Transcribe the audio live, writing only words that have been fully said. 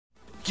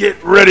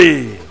Get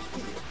ready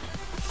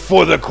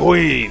for the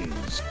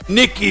queens.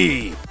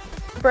 Nikki.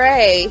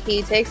 Bray,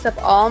 he takes up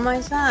all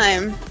my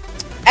time.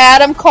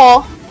 Adam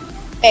Cole.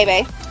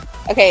 Baby.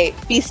 Okay,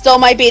 be still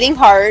my beating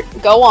heart.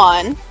 Go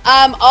on.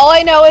 All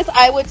I know is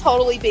I would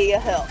totally be a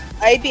heel.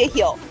 I'd be a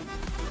heel.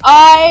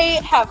 I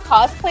have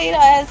cosplayed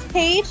as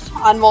Paige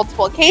on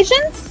multiple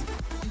occasions.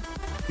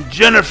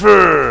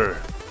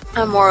 Jennifer.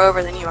 I'm more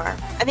over than you are.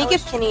 I think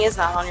if Kenny is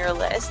not on your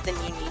list, then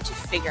you need to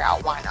figure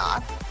out why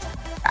not.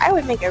 I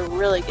would make a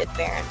really good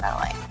Baron, by the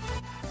way.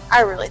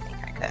 I really think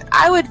I could.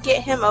 I would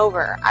get him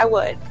over. I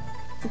would.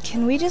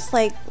 Can we just,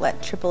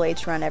 let Triple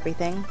H run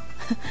everything?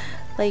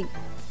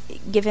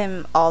 Give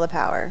him all the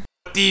power.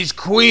 These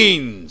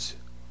queens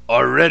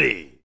are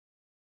ready.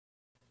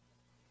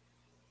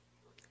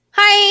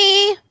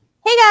 Hi!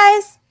 Hey,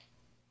 guys!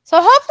 So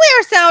hopefully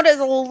our sound is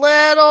a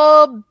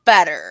little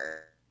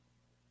better.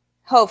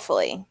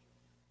 Hopefully.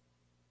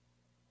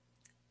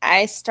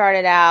 I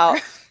started out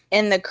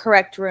in the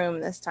correct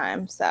room this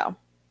time, so.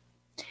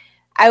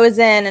 I was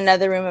in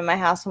another room in my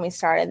house when we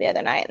started the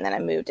other night, and then I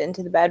moved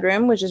into the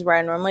bedroom, which is where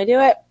I normally do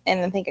it,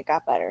 and I think it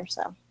got better,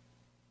 so.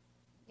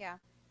 Yeah.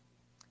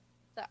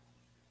 So,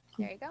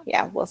 there you go.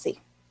 Yeah, we'll see.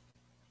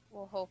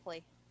 Well,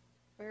 hopefully.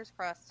 Fingers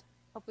crossed.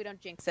 Hope we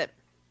don't jinx it.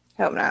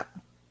 Hope not.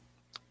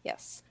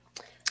 Yes.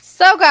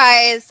 So,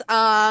 guys,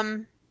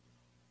 been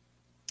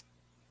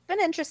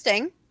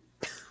interesting.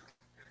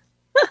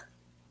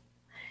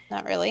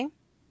 Not really.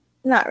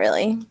 Not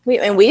really.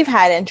 We've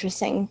had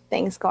interesting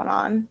things going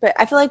on, but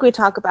I feel like we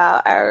talk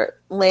about our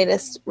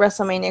latest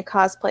WrestleMania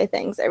cosplay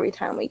things every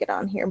time we get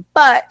on here.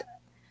 But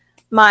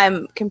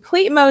my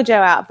complete Mojo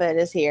outfit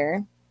is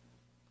here.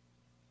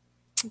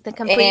 The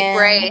complete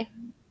Bray.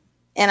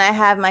 And I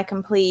have my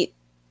complete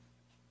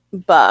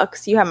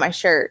Bucks. You have my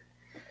shirt.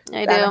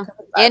 I do.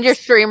 And your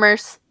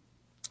streamers.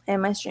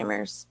 And my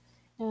streamers.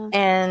 Yeah.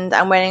 And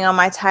I'm waiting on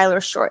my Tyler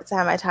shorts. I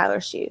have my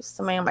Tyler shoes.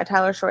 So I'm waiting on my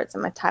Tyler shorts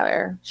and my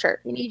Tyler shirt.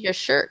 You need your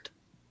shirt.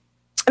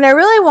 And I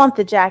really want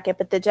the jacket,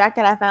 but the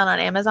jacket I found on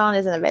Amazon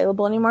isn't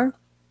available anymore.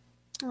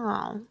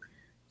 Oh.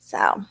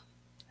 So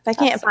if I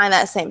can't find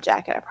that same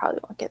jacket, I probably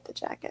won't get the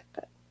jacket,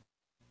 but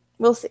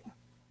we'll see.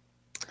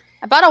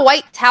 I bought a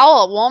white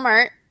towel at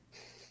Walmart.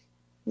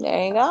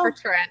 There you go. For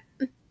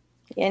Trent.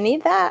 You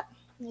need that.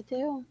 I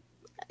do.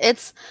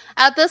 It's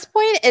at this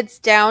point, it's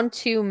down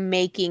to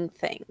making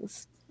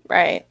things.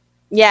 Right.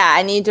 Yeah,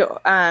 I need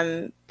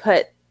to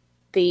put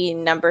the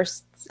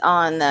numbers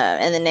on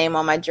the name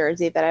on my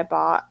jersey that I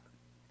bought.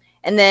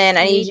 And then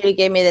I need you to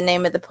give me the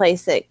name of the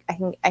place that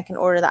I can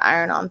order the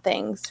iron-on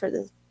things for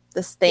the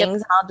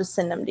things, and I'll just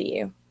send them to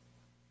you. Yep.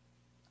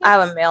 I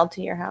have them mailed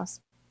to your house.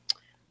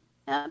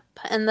 Yep.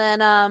 And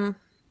then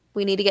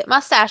we need to get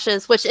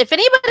mustaches, which if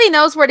anybody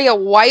knows where to get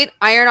white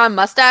iron-on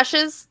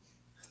mustaches,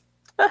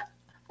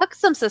 hook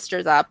some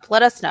sisters up.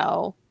 Let us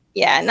know.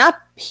 Yeah, not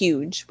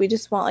huge. We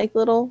just want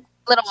little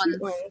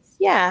ones.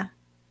 Yeah.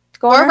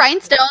 Or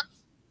rhinestones.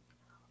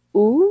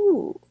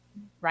 Ooh.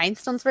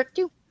 Rhinestones work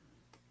too.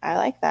 I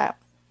like that.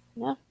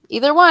 Yeah.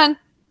 Either one.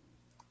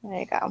 There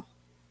you go.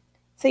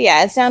 So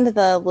yeah, it's down to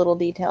the little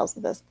details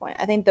at this point.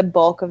 I think the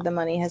bulk of the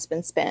money has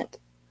been spent.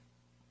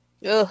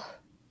 Ugh.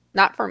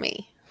 Not for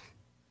me.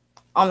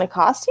 On the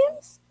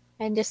costumes?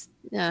 And just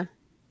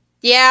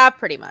yeah,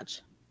 pretty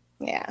much.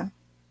 Yeah.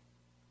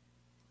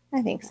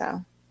 I think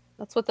so.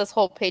 That's what this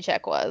whole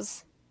paycheck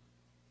was.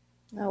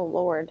 Oh,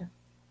 Lord.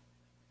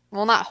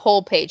 Well, not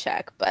whole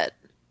paycheck, but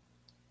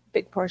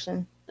big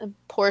portion. A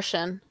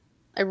portion.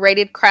 I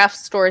raided craft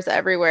stores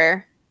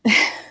everywhere.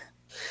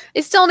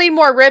 I still need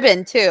more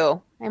ribbon,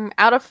 too. I'm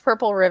out of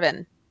purple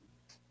ribbon.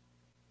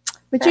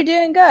 But you're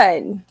doing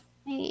good.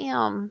 I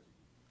am.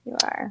 You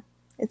are.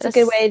 It's a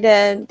good way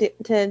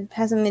to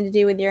have something to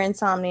do with your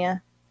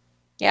insomnia.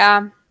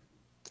 Yeah.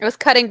 I was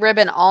cutting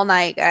ribbon all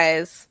night,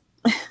 guys.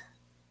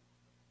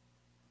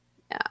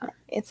 Yeah.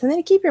 It's something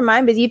to keep your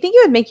mind busy. You think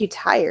it would make you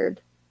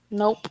tired.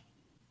 Nope.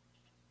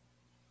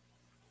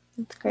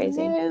 It's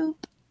crazy.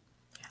 Nope.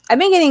 I've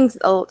been getting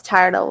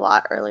tired a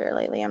lot earlier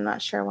lately. I'm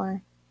not sure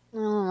why. I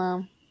don't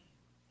know.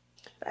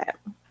 But it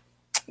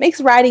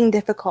makes writing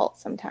difficult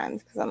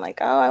sometimes because I'm like,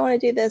 oh, I want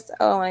to do this.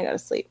 Oh, I want to go to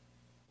sleep.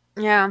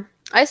 Yeah.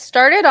 I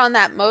started on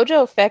that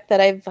Mojo effect that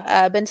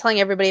I've been telling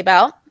everybody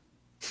about.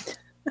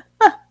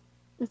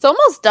 It's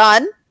almost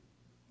done.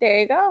 There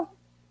you go.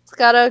 It's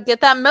got to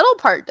get that middle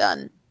part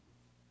done.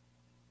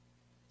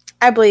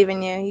 I believe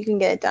in you. You can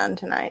get it done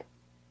tonight.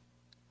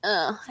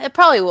 It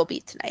probably will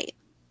be tonight.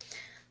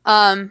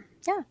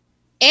 Yeah.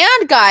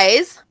 And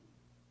guys,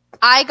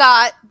 I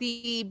got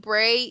the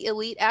Bray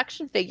Elite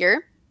action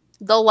figure.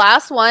 The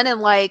last one in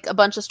a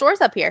bunch of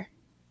stores up here.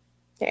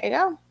 There you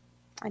go.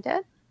 I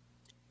did.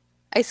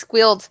 I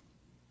squealed.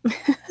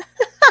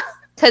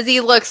 Because he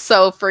looks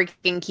so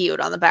freaking cute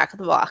on the back of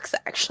the box,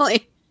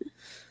 actually.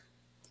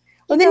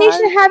 Well, then you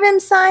should have him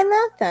sign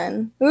that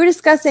then. We were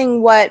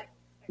discussing what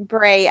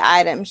Bray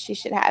items she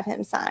should have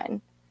him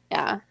sign.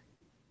 Yeah.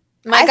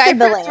 My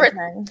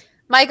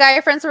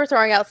guy friends were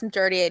throwing out some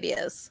dirty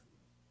ideas.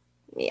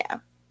 Yeah.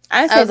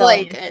 I was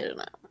like, I don't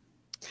know.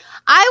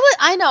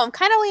 I know, I'm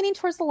kind of leaning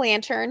towards the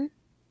lantern.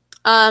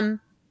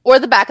 Or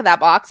the back of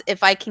that box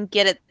if I can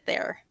get it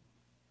there.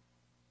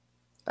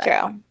 But,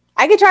 True.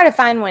 I could try to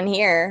find one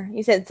here.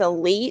 You said it's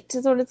Elite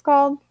is what it's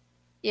called?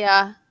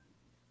 yeah.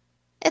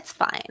 It's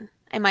fine.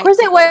 I might. Of course,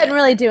 it wouldn't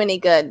really do any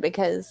good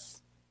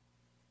because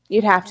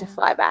you'd have to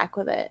fly back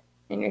with it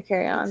in your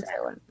carry-on.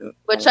 Exactly. So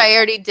which I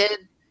already did.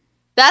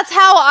 That's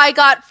how I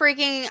got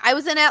freaking... I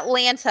was in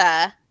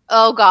Atlanta.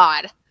 Oh,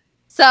 God.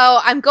 So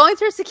I'm going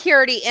through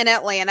security in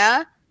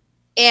Atlanta,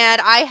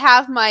 and I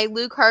have my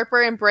Luke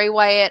Harper and Bray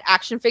Wyatt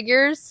action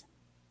figures,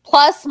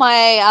 plus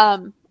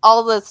my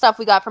all the stuff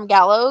we got from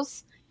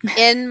Gallows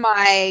in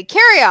my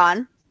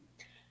carry-on.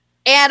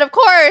 And of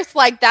course,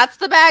 like, that's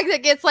the bag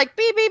that gets like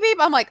beep, beep, beep.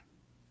 I'm like,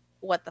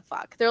 what the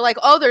fuck? They're like,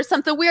 oh, there's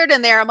something weird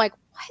in there. I'm like,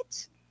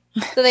 what?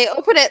 So they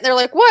open it and they're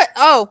like, what?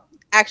 Oh,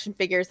 action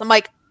figures. I'm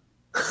like,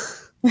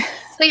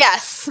 so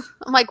yes.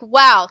 I'm like,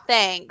 wow,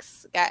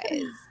 thanks, guys.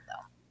 So,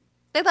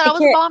 they thought I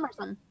was a bomb or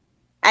something.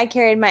 I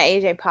carried my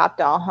AJ Pop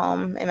doll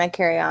home in my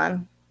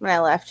carry-on when I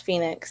left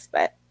Phoenix,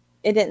 but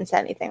it didn't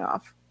set anything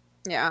off.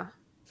 Yeah.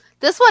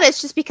 This one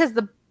is just because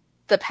the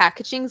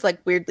packaging's like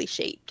weirdly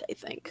shaped, I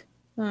think.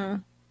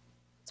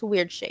 It's a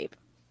weird shape.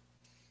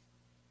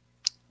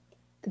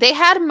 They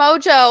had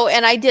Mojo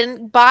and I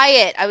didn't buy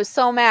it. I was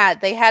so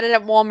mad. They had it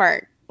at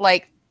Walmart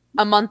like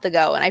a month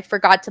ago and I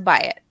forgot to buy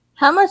it.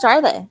 How much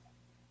are they?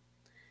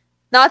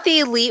 Not the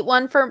Elite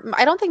one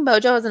I don't think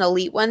Mojo has an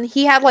Elite one.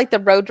 He had like the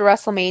Road to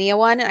WrestleMania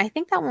one and I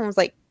think that one was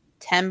like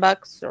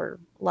 $10 or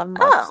 $11.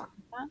 Oh.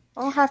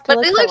 I'll have to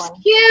look for one. But it looks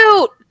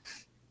cute.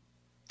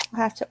 I'll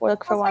have to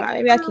look for one.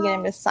 Maybe I can get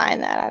him to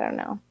sign that. I don't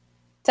know.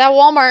 It's at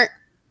Walmart.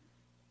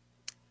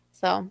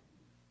 So.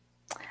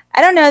 I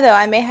don't know, though.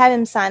 I may have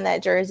him sign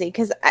that jersey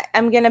because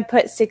I'm going to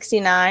put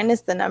 69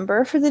 as the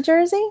number for the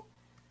jersey.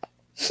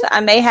 So I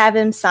may have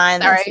him sign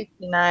that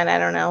 69. I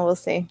don't know. We'll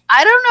see.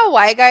 I don't know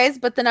why, guys,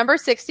 but the number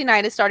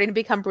 69 is starting to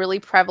become really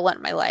prevalent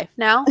in my life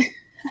now.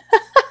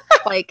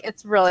 Like,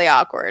 it's really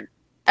awkward.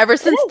 Ever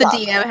since the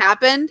awkward. DM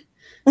happened,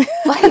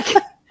 like,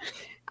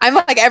 I'm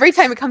like, every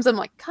time it comes, I'm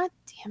like, God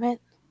damn it.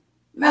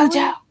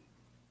 Mojo.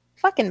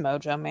 Fucking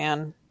Mojo,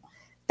 man.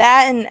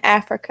 That and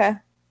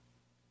Africa.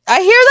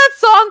 I hear that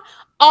song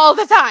all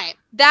the time.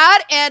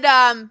 That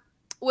and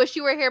Wish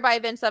You Were Here by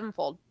Avenged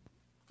Sevenfold.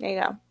 There you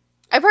go.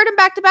 I've heard him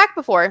back to back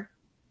before.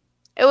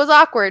 It was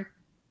awkward.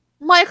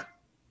 I'm like, what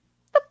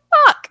the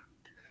fuck?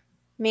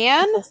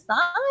 Man. It's a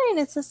sign.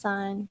 It's a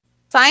sign.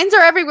 Signs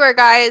are everywhere,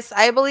 guys.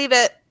 I believe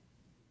it.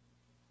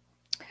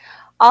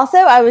 Also,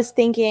 I was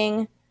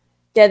thinking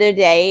the other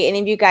day, any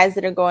of you guys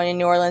that are going to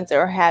New Orleans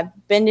or have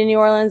been to New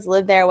Orleans,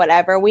 live there,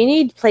 whatever, we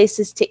need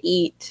places to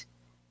eat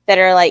that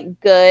are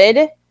like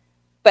good,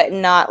 but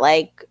not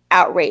like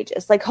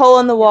outrageous. Like hole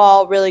in the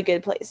wall, really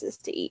good places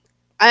to eat.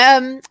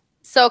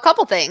 So a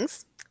couple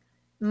things.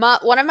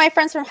 One of my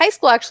friends from high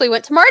school actually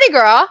went to Mardi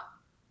Gras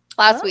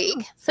last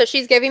week. So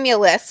she's giving me a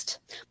list.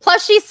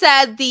 Plus she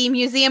said the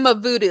Museum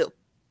of Voodoo.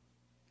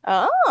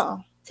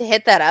 Oh. To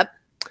hit that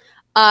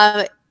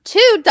up.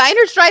 2,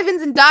 diners,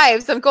 drive-ins, and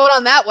dives. I'm going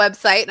on that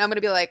website, and I'm going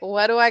to be like,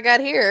 what do I got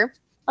here?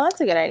 Oh,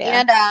 that's a good idea.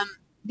 And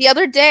the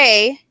other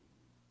day,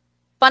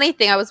 funny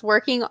thing, I was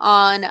working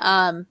on,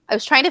 I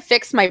was trying to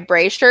fix my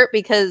Bray shirt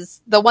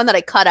because the one that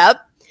I cut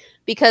up,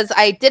 because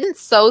I didn't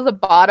sew the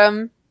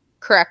bottom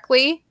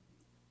correctly.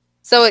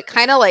 So it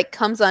kind of like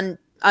comes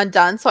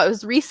undone. So I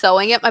was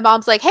resewing it. My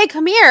mom's like, hey,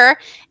 come here.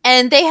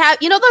 And they have,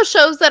 you know, those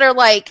shows that are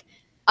like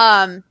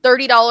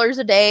 $30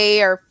 a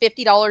day or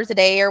 $50 a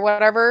day or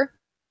whatever.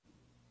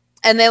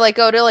 And they like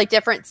go to like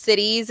different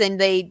cities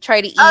and they try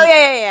to eat. Oh,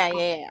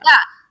 yeah.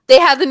 They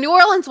have the New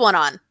Orleans one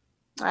on.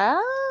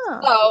 Oh.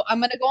 So I'm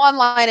going to go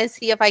online and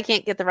see if I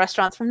can't get the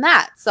restaurants from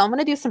that. So I'm going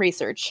to do some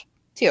research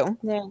too.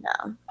 There you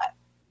go.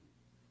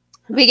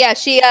 But yeah,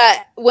 she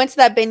went to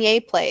that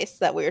beignet place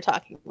that we were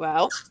talking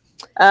about.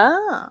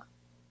 Oh.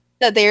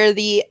 That they're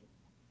the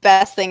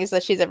best things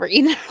that she's ever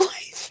eaten in her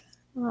life.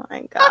 Oh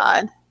my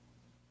God.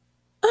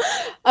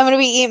 I'm going to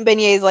be eating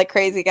beignets like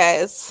crazy,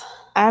 guys.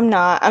 I'm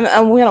not.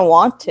 I'm going to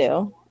want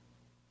to.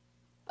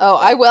 Oh,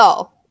 I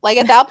will. Like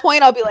at that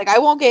point, I'll be like, I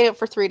won't get it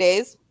for 3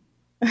 days.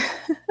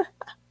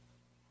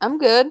 I'm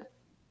good.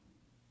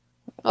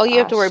 Oh, you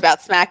have to worry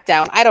about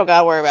SmackDown. I don't got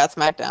to worry about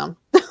SmackDown.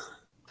 I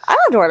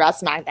don't have to worry about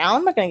SmackDown.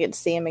 I'm not going to get to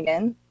see him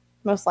again,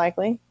 most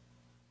likely.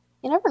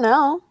 You never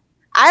know.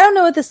 I don't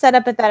know what the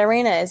setup at that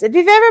arena is. If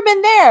you've ever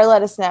been there,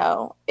 let us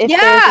know. If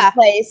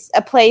there's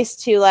a place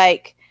to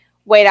like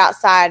wait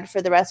outside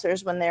for the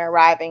wrestlers when they're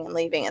arriving and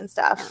leaving and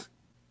stuff.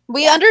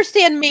 We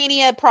understand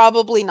Mania,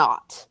 probably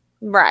not.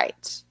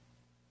 Right.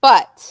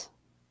 But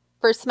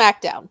for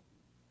SmackDown.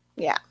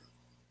 Yeah.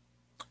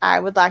 I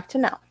would like to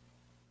know.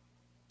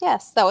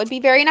 Yes, that would be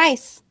very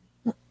nice.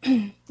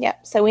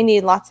 Yep. So we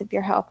need lots of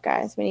your help,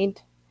 guys. We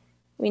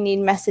need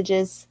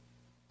messages.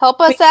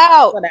 Help us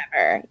out.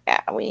 Whatever.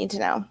 Yeah, we need to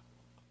know.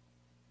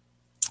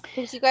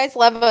 Because you guys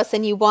love us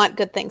and you want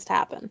good things to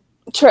happen.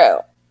 True.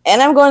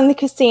 And I'm going to the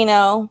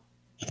casino.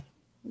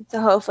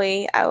 So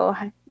hopefully I will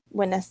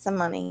win us some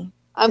money.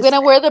 I'm going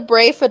to wear the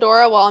Bray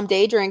fedora while I'm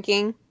day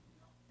drinking.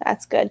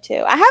 That's good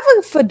too. I have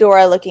a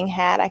fedora looking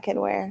hat I could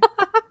wear.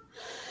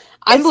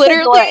 I'm It's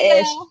literally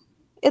fedora-ish.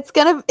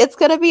 It's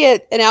gonna be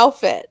an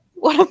outfit.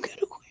 What I'm gonna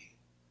wear.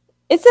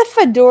 It's a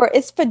fedora.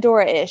 It's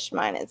fedora-ish.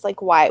 Mine. It's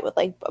like white with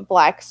like a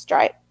black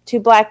stripe,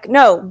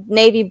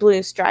 navy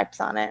blue stripes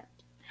on it.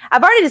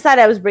 I've already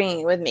decided I was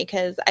bringing it with me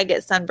because I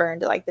get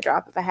sunburned at like the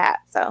drop of a hat.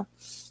 So,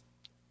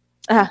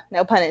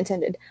 no pun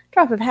intended.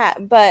 Drop of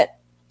hat. But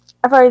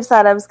I've already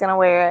decided I was gonna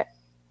wear it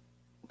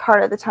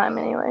part of the time,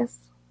 anyways.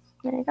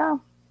 There you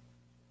go.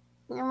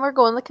 And we're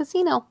going to the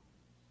casino.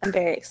 I'm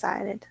very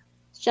excited.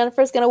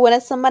 Jennifer's gonna win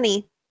us some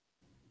money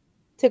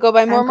to go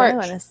buy more I'm gonna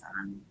merch. win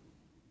some.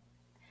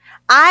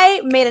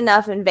 I made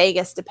enough in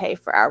Vegas to pay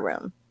for our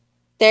room.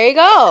 There you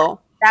go.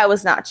 That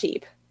was not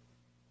cheap.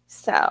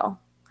 So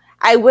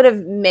I would have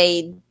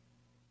made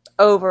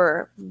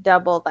over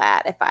double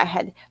that if I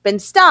had been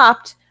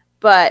stopped.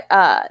 But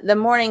the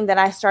morning that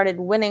I started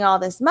winning all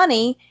this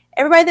money,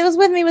 everybody that was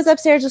with me was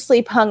upstairs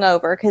asleep,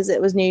 hungover, because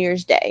it was New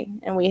Year's Day.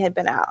 And we had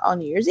been out on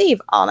New Year's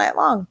Eve all night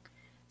long.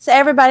 So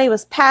everybody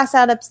was passed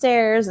out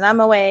upstairs, and I'm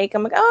awake.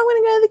 I'm like, oh, I'm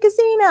going to go to the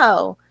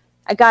casino.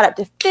 I got up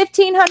to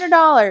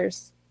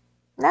 $1,500.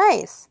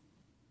 Nice.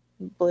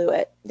 Blew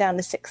it down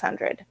to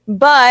 $600.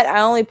 But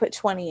I only put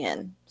 20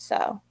 in.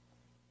 So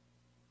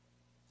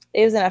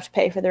it was enough to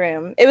pay for the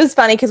room. It was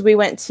funny because we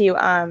went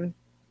to,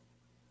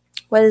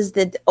 what is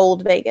the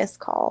Old Vegas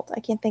called?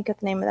 I can't think of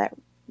the name of that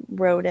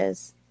road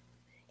is.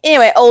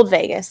 Anyway, Old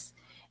Vegas.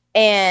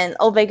 And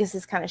Old Vegas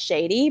is kind of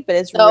shady, but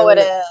it's really, it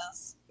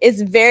is.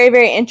 It's very,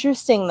 very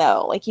interesting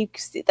though. Like you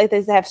see, like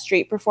they have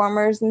street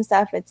performers and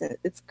stuff.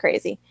 It's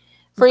crazy.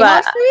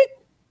 Fremont Street?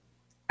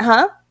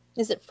 Huh?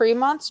 Is it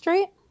Fremont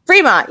Street?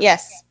 Fremont,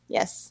 yes.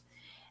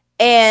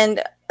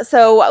 And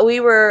so I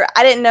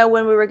didn't know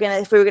when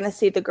if we were gonna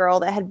see the girl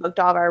that had booked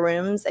all of our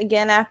rooms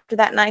again after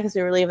that night because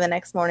we were leaving the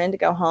next morning to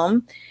go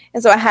home.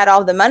 And so I had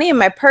all the money in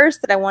my purse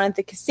that I wanted at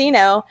the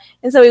casino.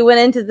 And so we went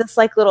into this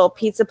like little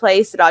pizza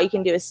place that all you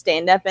can do is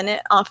stand up in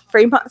it off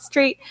Fremont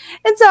Street.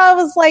 And so I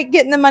was like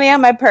getting the money out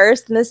of my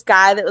purse, and this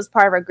guy that was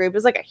part of our group, it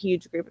was like a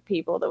huge group of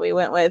people that we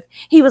went with.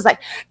 He was like,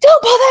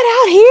 "Don't pull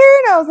that out here."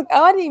 And I was like,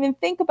 "Oh, I didn't even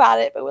think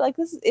about it." But we're like,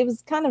 it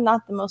was kind of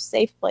not the most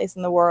safe place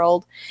in the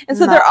world. And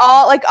so they're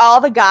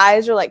all the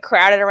guys are like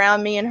crowded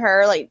around me and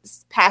her, like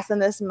passing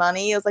this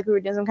money. It was like we were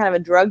doing some kind of a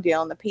drug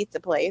deal in the pizza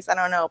place. I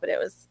don't know, but it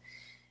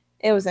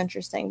was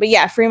interesting. But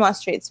yeah, Fremont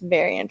Street's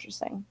very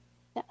interesting.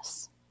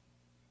 Yes.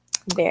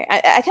 Very.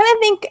 I kind of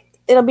think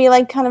it'll be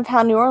like kind of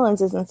how New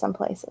Orleans is in some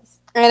places.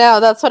 I know.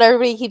 That's what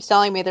everybody keeps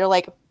telling me. They're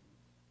like,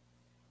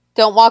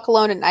 don't walk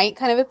alone at night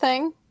kind of a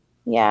thing.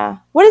 Yeah.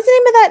 What is the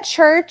name of that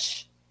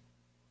church?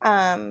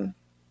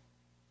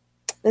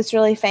 That's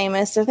really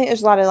famous. I think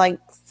there's a lot of like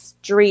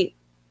street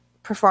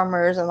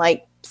performers and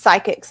like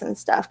psychics and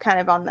stuff kind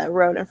of on the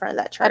road in front of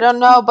that church. I don't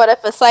know, but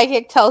if a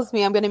psychic tells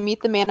me I'm going to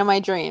meet the man of my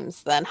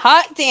dreams, then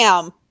hot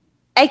damn.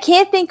 I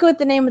can't think of what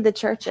the name of the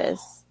church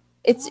is.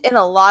 It's in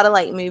a lot of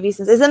like movies.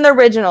 It's in The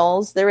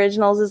Originals. The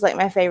Originals is like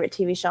my favorite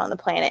TV show on the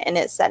planet, and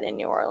it's set in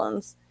New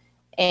Orleans.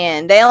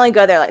 And they only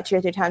go there like 2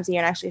 or 3 times a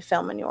year and actually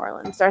film in New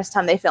Orleans. The rest of the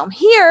time they film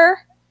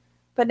here,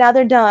 but now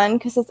they're done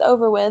because it's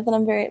over with, and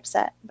I'm very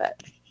upset.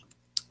 But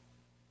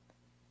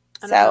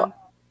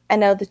I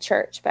know the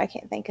church, but I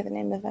can't think of the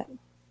name of it.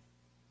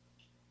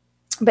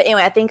 But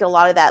anyway, I think a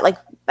lot of that, like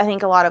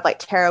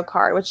tarot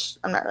card, which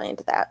I'm not really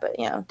into that, but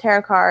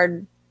tarot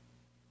card,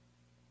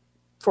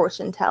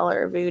 fortune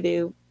teller,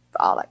 voodoo,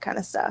 all that kind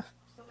of stuff.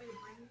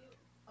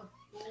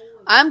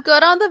 I'm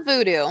good on the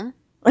voodoo.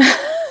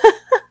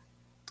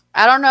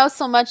 I don't know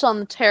so much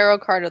on the tarot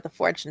card or the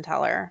fortune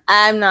teller.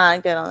 I'm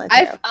not good on the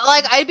tarot.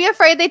 I'd be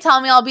afraid they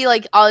tell me I'll be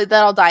like, that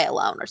I'll die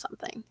alone or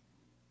something.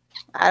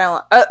 I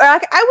don't.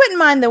 I wouldn't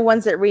mind the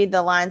ones that read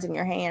the lines in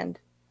your hand.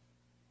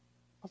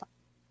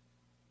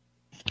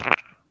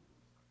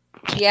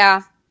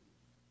 Yeah,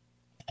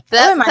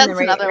 that's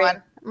another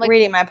one. Like,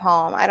 reading my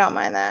palm, I don't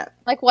mind that.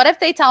 Like, what if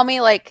they tell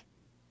me like,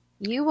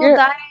 you will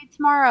die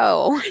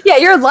tomorrow? Yeah,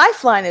 your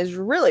lifeline is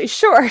really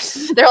short.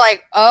 They're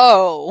like,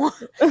 oh.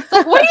 It's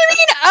like, what do you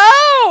mean,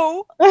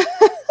 oh?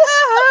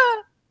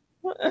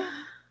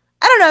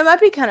 I don't know. It might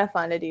be kind of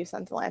fun to do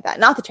something like that.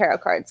 Not the tarot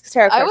cards.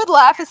 I would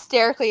laugh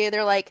hysterically.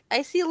 They're like,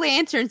 I see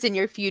lanterns in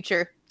your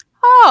future.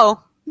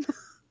 Oh.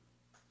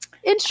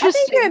 Interesting. I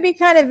think it would be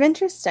kind of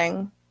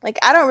interesting. Like,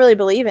 I don't really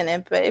believe in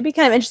it, but it'd be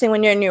kind of interesting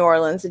when you're in New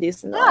Orleans to do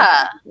something like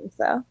that.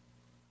 So,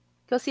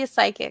 go see a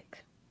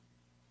psychic.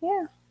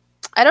 Yeah.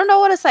 I don't know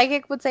what a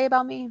psychic would say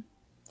about me.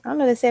 I don't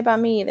know what they say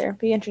about me either. It'd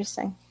be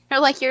interesting. They're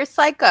like, you're a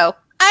psycho.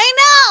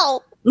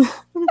 I know!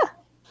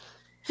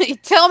 You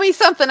tell me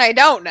something I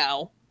don't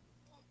know.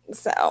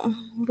 So,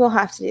 we'll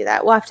have to do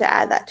that. We'll have to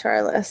add that to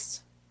our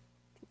list.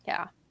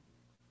 Yeah.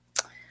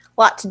 A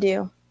lot to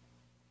do.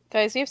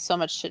 Guys, we have so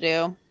much to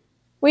do.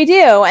 We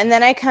do, and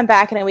then I come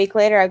back, and a week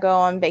later I go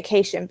on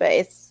vacation,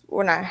 but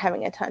we're not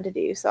having a ton to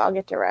do, so I'll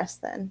get to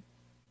rest then.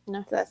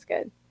 No. So that's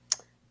good.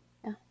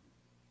 Yeah.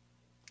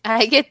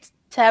 I get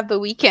to have the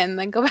weekend,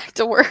 then go back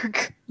to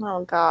work.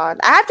 Oh, God.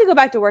 I have to go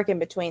back to work in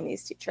between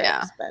these 2 trips,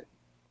 yeah. But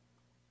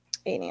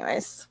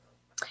anyways.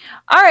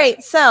 All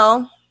right,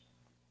 so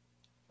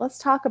let's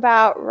talk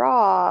about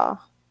Raw.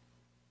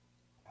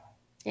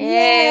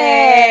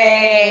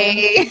 Yay!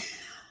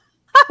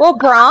 Well,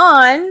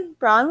 Braun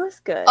was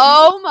good.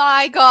 Oh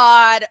my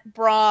god,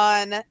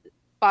 Braun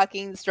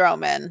fucking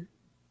Strowman.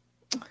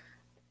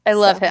 I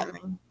love him.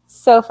 Funny.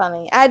 So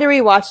funny. I had to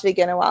rewatch it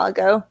again a while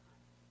ago.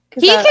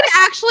 He can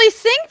actually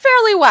sing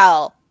fairly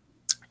well.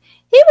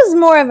 He was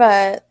more of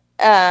a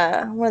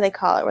what do they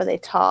call it? Where they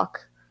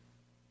talk,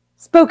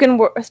 spoken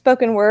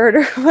word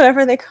or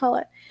whatever they call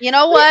it. You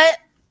know what?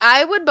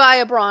 I would buy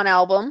a Braun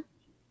album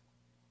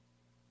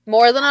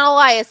more than an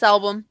Elias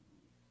album.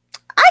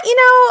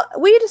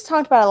 We just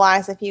talked about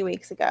Elias a few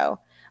weeks ago,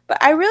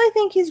 but I really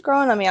think he's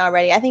growing on me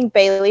already. I think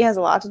Bailey has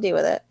a lot to do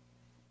with it,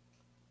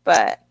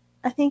 but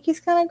I think he's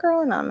kind of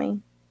growing on me.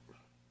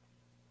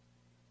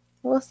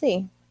 We'll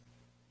see.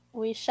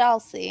 We shall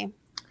see.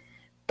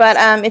 But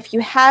if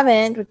you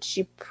haven't, which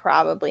you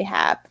probably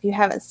have, if you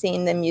haven't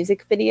seen the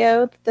music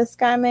video that this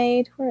guy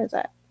made, where is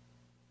that?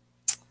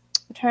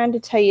 I'm trying to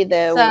tell you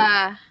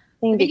the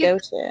thing to go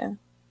to.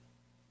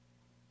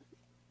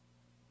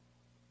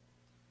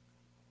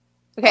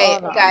 Okay,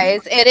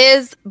 guys, it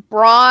is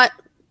Braun.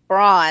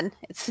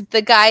 It's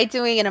the guy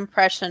doing an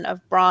impression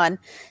of Braun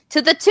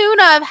to the tune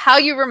of How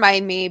You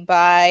Remind Me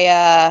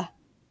by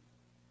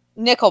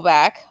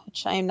Nickelback,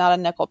 which I am not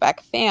a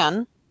Nickelback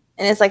fan.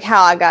 And it's like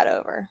How I Got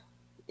Over.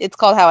 It's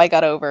called How I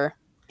Got Over.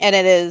 And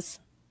it is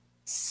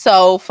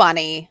so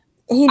funny.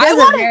 He does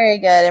a very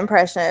good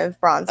impression of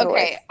Braun's voice.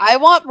 Okay, I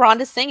want Braun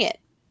to sing it.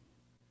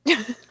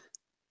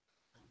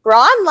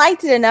 Braun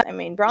liked it enough. I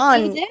mean,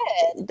 Braun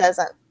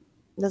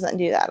doesn't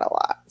do that a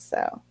lot,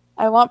 so.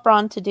 I want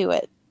Braun to do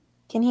it.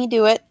 Can he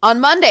do it on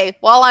Monday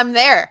while I'm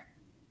there?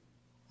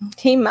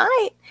 He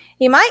might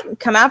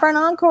come out for an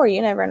encore.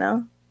 You never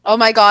know. Oh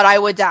my god, I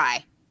would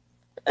die.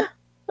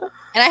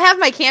 And I have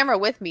my camera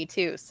with me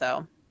too,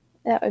 so.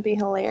 That would be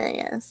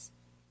hilarious.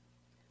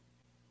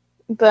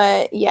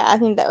 But yeah, I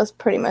think that was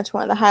pretty much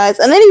one of the highlights.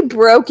 And then he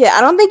broke it. I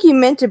don't think he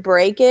meant to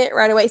break it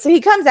right away. So he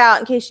comes out,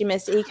 in case you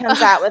missed it, he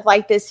comes out with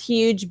like this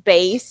huge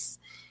bass.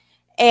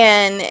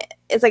 And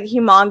it's like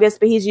humongous,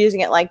 but he's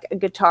using it like a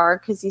guitar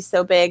because he's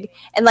so big.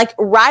 And like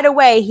right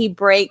away, he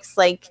breaks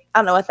like, I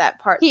don't know what that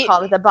part's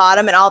called at the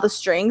bottom, and all the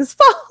strings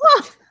fall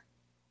off.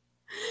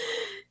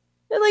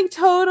 It like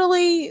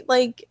totally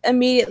like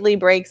immediately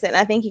breaks it. And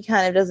I think he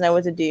kind of doesn't know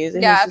what to do. So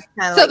yeah. He's just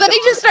kind of so then he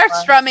just starts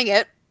strumming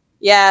it.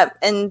 Yeah,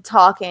 and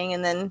talking.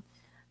 And then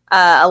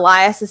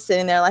Elias is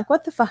sitting there like,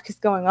 what the fuck is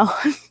going on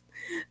the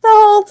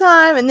whole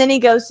time? And then he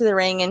goes to the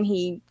ring and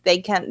he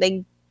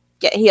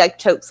like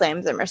choke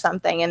slams him or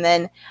something, and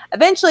then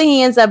eventually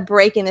he ends up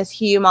breaking this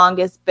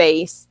humongous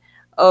base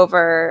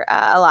over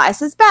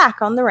Elias's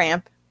back on the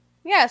ramp.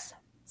 Yes.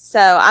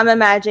 So I'm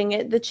imagining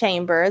it, the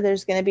chamber.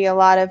 There's going to be a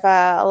lot of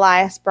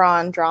Elias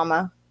Braun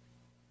drama.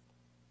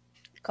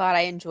 God,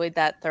 I enjoyed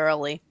that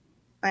thoroughly.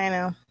 I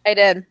know. I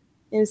did.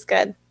 It was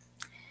good.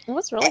 It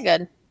was really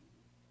good.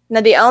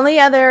 Now the only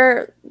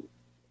other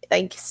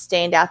like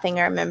standout thing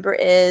I remember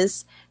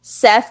is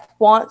Seth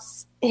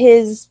wants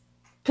his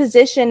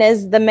position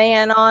as the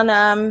man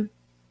on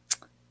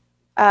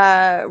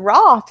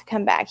Raw to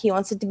come back. He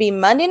wants it to be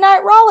Monday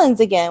Night Rollins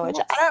again, which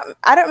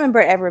I don't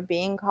remember it ever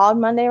being called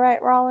Monday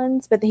Night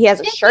Rollins, but he has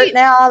a shirt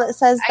now that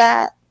says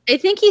that. I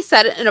think he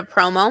said it in a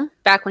promo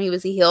back when he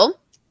was a heel.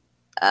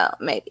 Oh,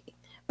 maybe.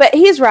 But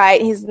he's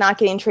right. He's not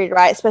getting treated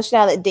right, especially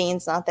now that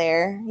Dean's not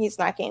there. He's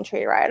not getting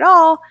treated right at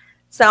all.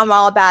 So I'm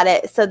all about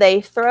it. So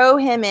they throw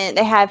him in.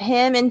 They have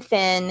him and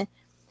Finn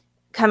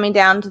coming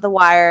down to the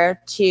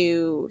wire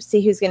to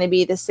see who's going to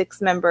be the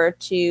sixth member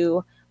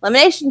to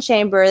Elimination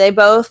Chamber. They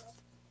both,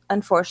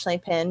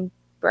 unfortunately, pin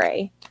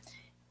Bray.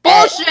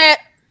 Bullshit!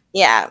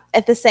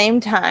 At the same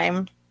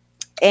time.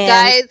 And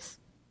guys,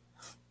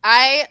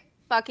 I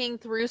fucking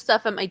threw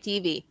stuff at my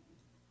TV.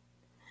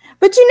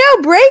 But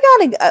Bray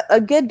got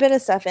a good bit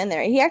of stuff in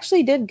there. He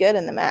actually did good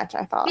in the match,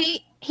 I thought.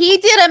 He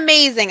did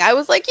amazing. I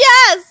was like,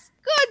 yes,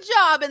 good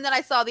job. And then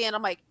I saw the end.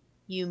 I'm like,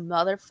 you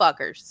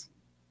motherfuckers.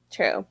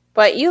 True.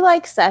 But you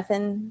like Seth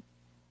and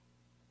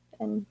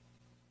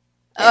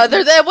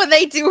other than when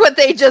they do what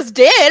they just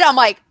did, I'm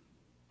like,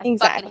 I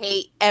exactly. fucking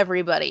hate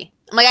everybody.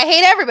 I'm like, I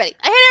hate everybody.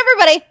 I hate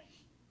everybody.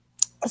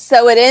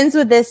 So it ends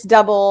with this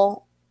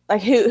double,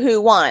 like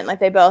who won? Like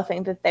they both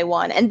think that they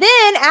won. And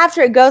then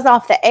after it goes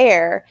off the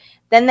air,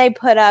 then they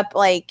put up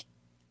like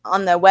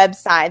on the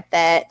website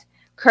that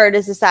Kurt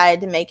has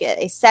decided to make it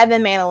a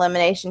 7-man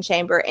elimination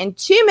chamber and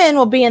 2 men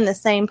will be in the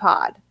same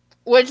pod.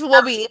 Which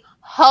will be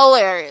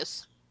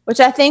hilarious. Which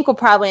I think will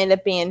probably end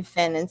up being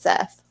Finn and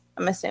Seth.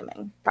 I'm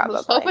assuming. Probably.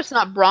 Let's hope it's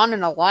not Braun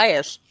and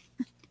Elias.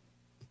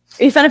 It'd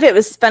be funny if it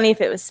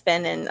was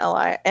Finn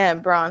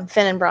and Braun.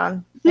 Finn and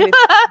Braun.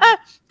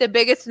 The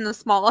biggest and the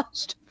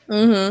smallest.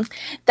 Mm-hmm.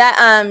 That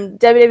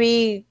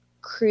WWE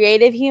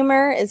Creative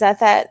Humor, is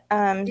that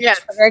yes.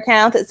 Twitter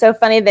account? It's so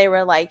funny. They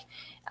were like,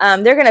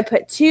 they're going to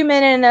put 2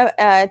 men in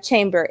a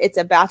chamber. It's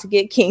about to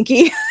get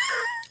kinky.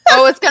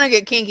 Oh, it's going to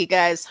get kinky,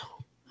 guys.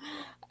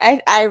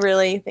 I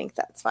really think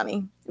that's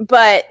funny.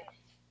 But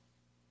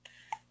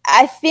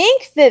I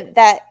think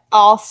that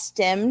all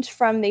stemmed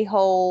from the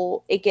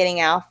whole it getting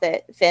out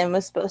that Finn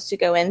was supposed to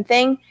go in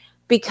thing,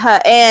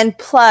 and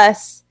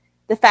plus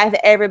the fact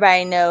that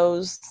everybody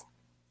knows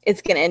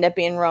it's going to end up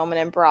being Roman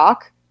and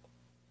Brock,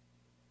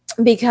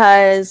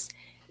 because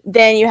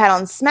then you had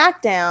on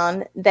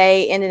SmackDown,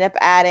 they ended up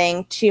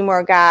adding 2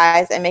 more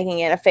guys and making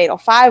it a fatal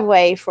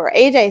 5-way for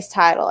AJ's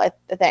title at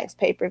the next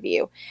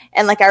pay-per-view.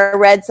 And like I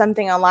read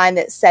something online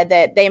that said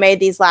that they made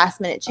these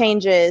last-minute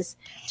changes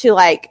to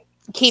like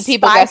keep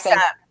people guessing.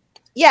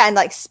 Yeah, and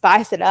like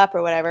spice it up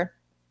or whatever.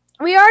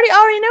 We already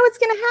know what's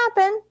going to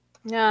happen.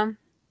 Yeah.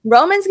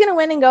 Roman's going to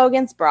win and go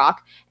against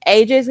Brock.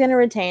 AJ's going to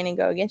retain and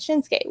go against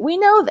Shinsuke. We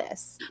know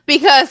this.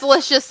 Because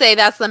let's just say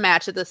that's the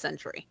match of the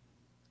century.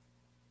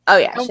 Oh,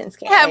 yeah,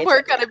 Shinsuke. Yeah,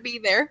 we're going to be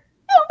there.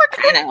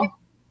 I know.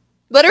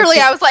 Literally,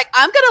 I was like,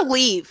 I'm going to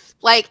leave.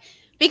 Like,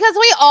 because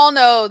we all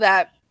know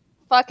that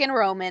fucking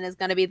Roman is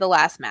going to be the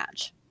last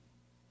match.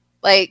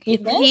 Like, he's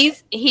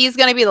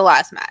going to be the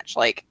last match.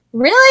 Like,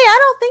 really? I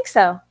don't think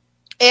so.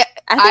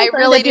 I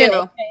really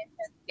do.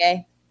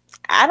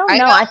 I don't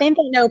know. I think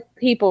they know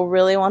people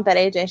really want that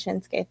AJ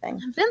Shinsuke thing.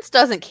 Vince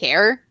doesn't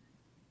care.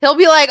 He'll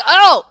be like,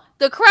 oh,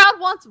 the crowd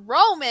wants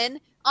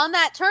Roman on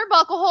that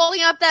turnbuckle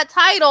holding up that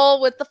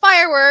title with the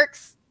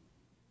fireworks.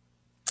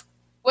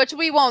 Which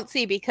we won't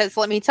see because,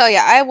 let me tell you,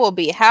 I will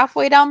be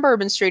halfway down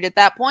Bourbon Street at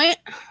that point.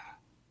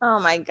 Oh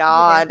my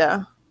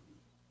God.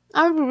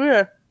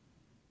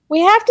 We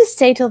have to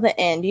stay till the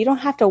end. You don't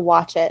have to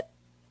watch it.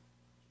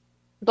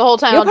 The whole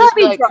time.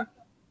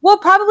 We'll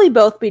probably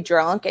both be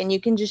drunk and you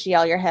can just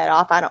yell your head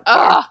off. I don't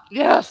care.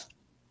 Yes.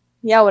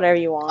 Yell whatever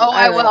you want. Oh,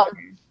 I will.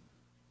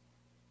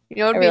 You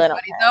know what would be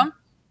funny though?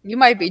 You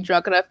might be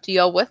drunk enough to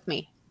yell with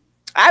me.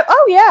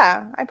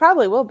 Yeah. I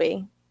probably will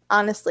be.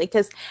 Honestly,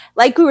 because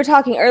like we were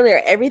talking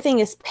earlier, everything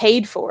is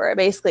paid for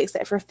basically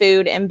except for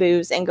food and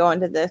booze and going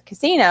to the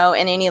casino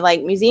and any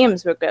like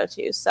museums we'll go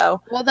to.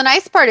 So, well, the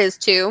nice part is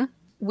too,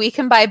 we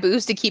can buy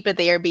booze to keep at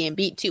the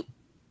Airbnb too.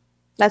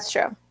 That's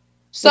true.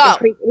 So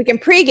we can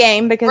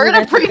pregame because we're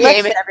gonna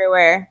pregame it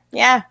everywhere.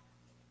 Yeah.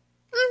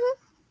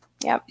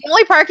 Mm-hmm. Yep. The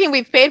only parking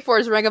we've paid for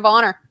is Ring of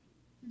Honor.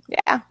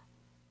 Yeah.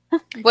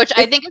 Which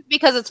I think is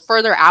because it's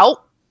further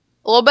out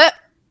a little bit,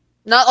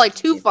 not like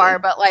too far,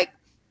 but like.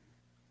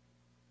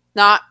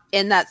 Not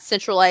in that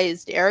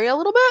centralized area a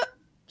little bit.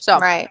 So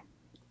right.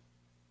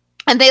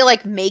 And they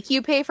like make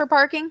you pay for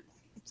parking.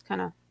 It's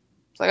kind of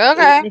like,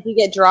 okay. Even if you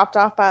get dropped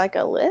off by like a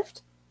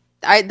Lyft?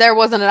 There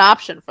wasn't an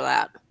option for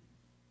that.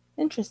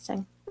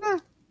 Interesting.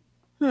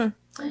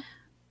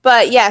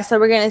 But yeah, so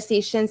we're gonna see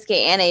Shinsuke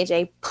and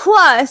AJ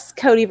plus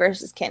Cody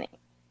versus Kenny.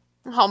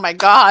 Oh my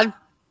God.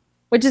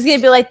 Which is gonna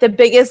be like the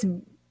biggest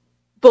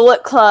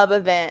Bullet Club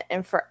event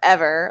in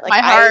forever. Like my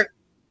heart.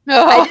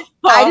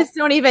 I just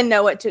don't even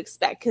know what to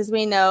expect because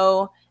we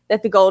know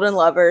that the Golden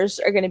Lovers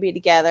are going to be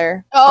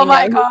together. Oh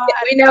my God.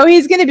 We know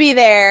he's going to be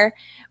there.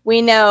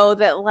 We know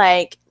that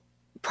like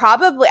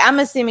probably I'm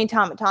assuming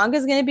Tama Tonga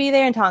is going to be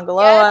there and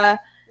Tongaloa.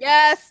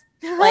 Yes.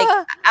 Like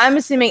I'm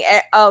assuming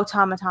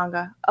Tama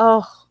Tonga.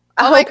 Oh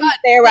my God.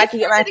 There where I can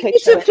get my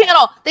picture. YouTube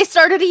channel. They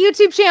started a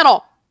YouTube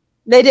channel.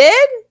 They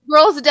did?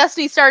 Girls of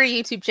Destiny started a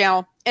YouTube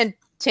channel and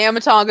Tama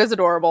Tonga is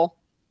adorable.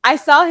 I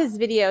saw his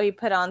video he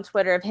put on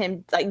Twitter of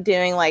him like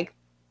doing like,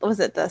 was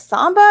it the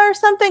samba or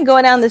something?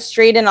 Going down the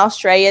street in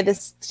Australia,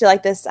 this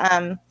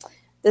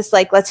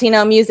like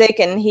Latino music,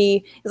 and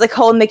he is like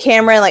holding the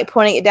camera and like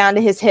pointing it down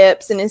to his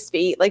hips and his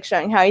feet, like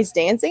showing how he's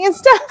dancing and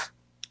stuff.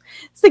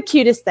 It's the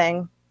cutest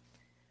thing.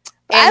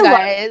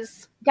 And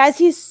guys,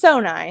 he's so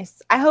nice.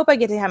 I hope I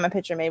get to have my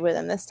picture made with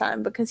him this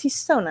time because he's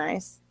so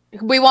nice.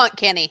 We want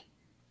Kenny.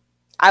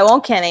 I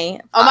want Kenny.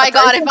 Oh my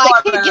God,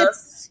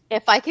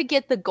 if I could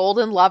get the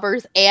Golden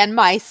Lovers and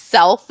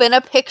myself in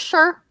a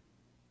picture.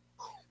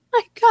 Oh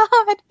my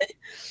God.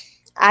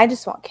 I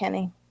just want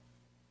Kenny.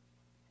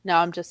 No,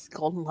 I'm just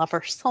Golden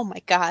Lovers. Oh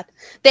my God.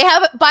 They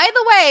have, by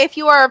the way, if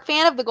you are a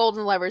fan of the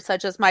Golden Lovers,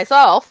 such as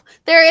myself,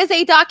 there is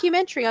a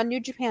documentary on New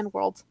Japan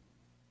World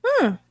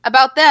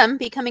about them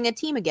becoming a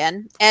team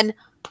again. And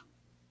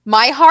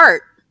my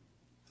heart,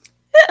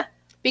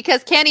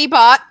 because Kenny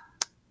bought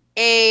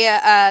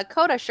a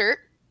Coda shirt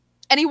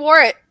and he wore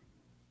it.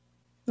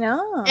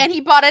 No. And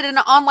he bought it in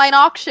an online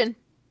auction.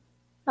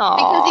 Aww.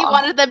 Because he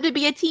wanted them to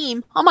be a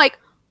team. I'm like,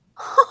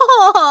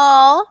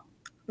 oh.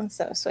 That's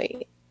so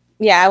sweet.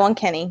 Yeah, I want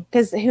Kenny.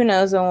 Because who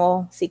knows when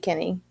we'll see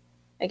Kenny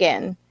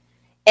again.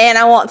 And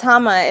I want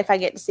Tama if I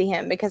get to see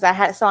him. Because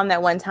I saw him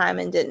that one time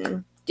and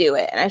didn't do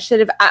it. And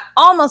I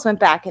almost went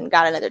back and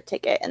got another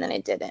ticket. And then I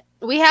didn't.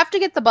 We have to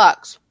get the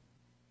Bucks.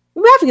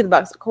 We have to get the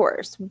Bucks, of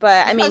course.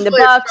 But, I mean, the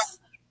Bucks.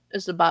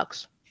 Is the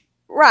Bucks.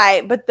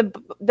 Right. But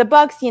the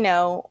Bucks, you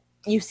know,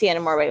 you see on a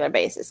more regular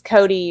basis.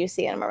 Cody, you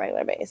see on a more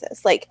regular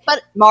basis. Like,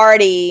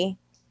 Marty.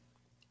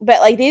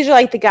 But, like, these are,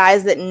 like, the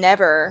guys that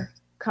never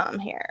come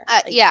here.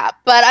 Yeah,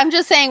 but I'm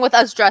just saying with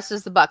us dressed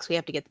as the Bucks, we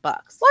have to get the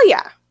Bucks. Well,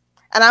 yeah.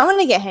 And I want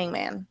to get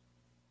Hangman.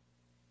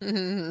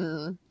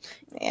 Mm-hmm.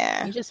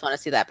 Yeah. You just want to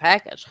see that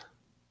package.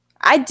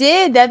 I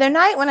did the other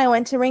night when I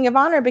went to Ring of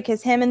Honor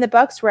because him and the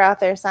Bucks were out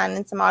there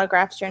signing some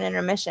autographs during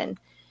intermission.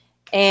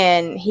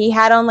 and he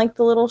had on like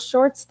the little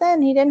shorts.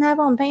 Then he didn't have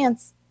on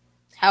pants.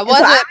 How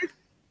was it?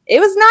 It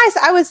was nice.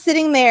 I was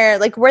sitting there,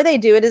 like where they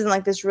do it is in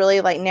like this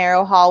really like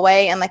narrow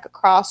hallway, and like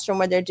across from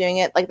where they're doing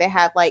it, like they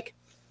have like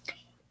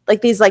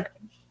these like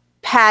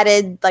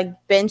padded like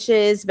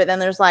benches, but then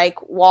there's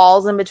like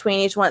walls in between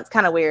each one. It's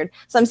kind of weird.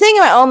 So I'm sitting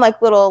in my own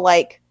like little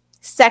like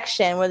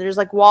section where there's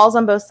like walls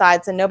on both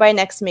sides, so nobody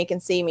next to me can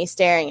see me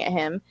staring at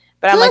him.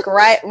 But I'm like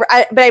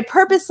but I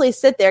purposely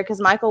sit there because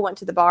Michael went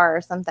to the bar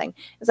or something.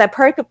 Because I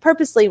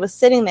purposely was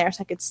sitting there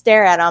so I could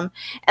stare at him.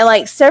 And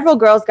like several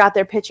girls got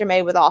their picture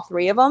made with all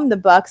three of them, the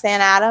Bucks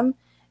and Adam.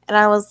 And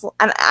I was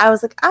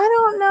like, I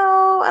don't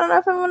know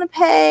if I'm going to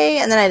pay.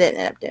 And then I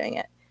didn't end up doing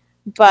it,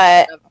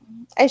 but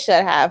I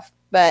should have.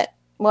 But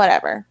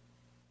whatever.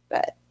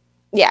 But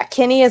yeah,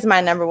 Kenny is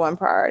my number one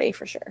priority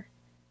for sure.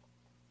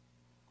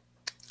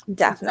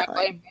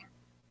 Definitely. Exactly.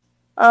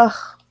 Ugh,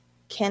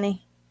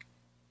 Kenny.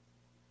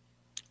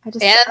 And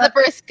the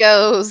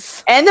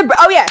Briscoes. And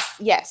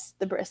yes,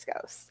 the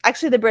Briscoes.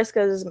 Actually, the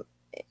Briscoes,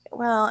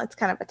 well, it's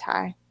kind of a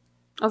tie.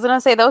 I was going to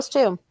say those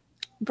two.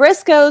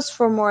 Briscoes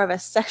for more of a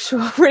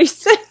sexual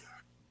reason.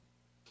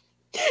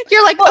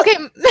 You're like, okay.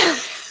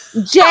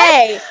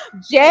 Jay.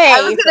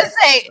 I was going to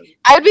say,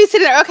 I would be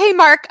sitting there, okay,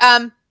 Mark,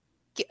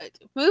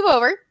 move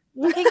over.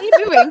 Okay, keep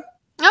moving.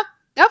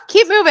 No,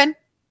 keep moving.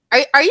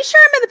 Are you sure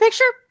I'm in the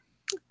picture?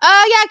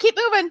 Yeah, keep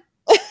moving.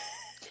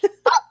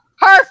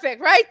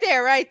 Perfect. Right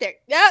there.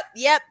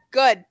 Yep.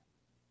 Good.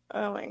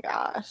 Oh my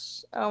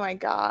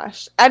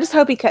gosh. I just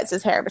hope he cuts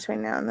his hair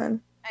between now and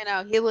then. I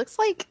know. He looks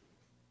like,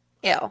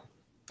 ew.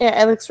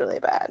 Yeah, it looks really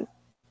bad.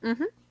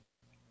 Mm-hmm.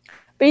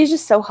 But he's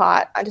just so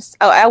hot.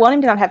 I want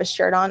him to not have a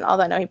shirt on,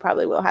 although I know he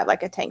probably will have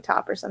like a tank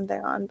top or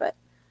something on, but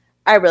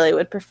I really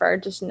would prefer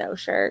just no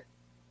shirt.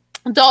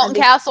 Dalton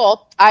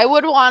Castle. I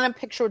would want a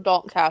picture of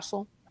Dalton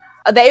Castle.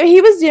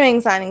 He was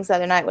doing signings the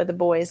other night with the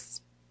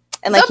boys.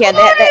 And like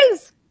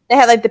they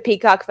had like the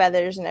peacock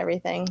feathers and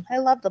everything. I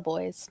love the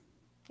boys.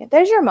 Yeah,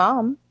 there's your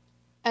mom.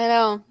 I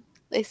know.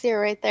 They see her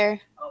right there.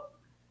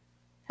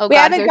 Oh, we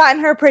haven't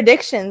gotten her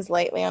predictions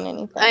lately on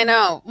anything. I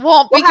know.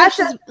 Well,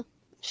 because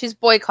she's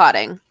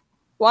boycotting.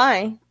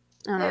 Why?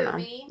 I don't know.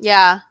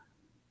 Yeah.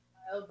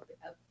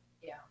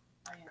 Yeah,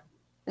 I am.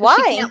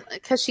 Why?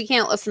 Because she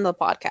can't listen to the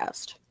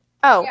podcast.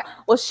 Oh, yeah.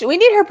 Well, we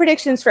need her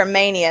predictions for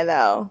Mania,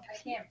 though. I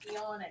can't be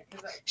on it.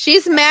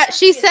 She's mad.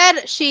 She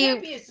said she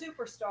can't be a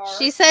superstar.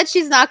 She said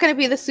she's not going to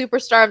be the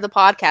superstar of the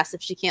podcast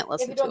if she can't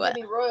listen to it.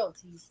 Give me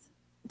royalties.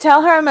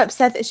 Tell her I'm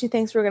upset that she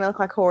thinks we're going to look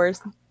like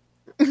whores.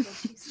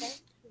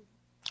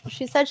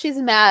 She said she's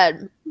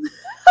mad.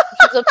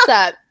 She's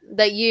upset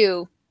that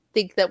you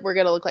think that we're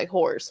going to look like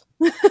whores.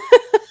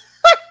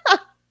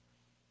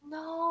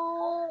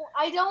 No,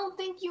 I don't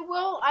think you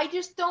will. I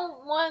just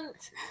don't want...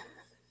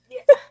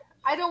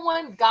 I don't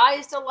want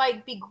guys to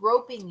like be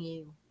groping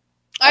you.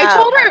 I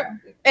told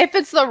her if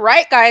it's the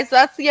right guys,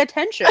 that's the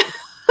attention.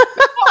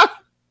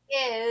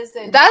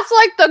 And that's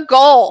like the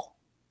goal.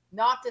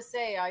 Not to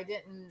say I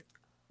didn't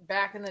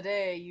back in the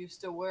day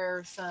used to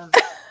wear some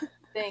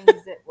things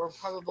that were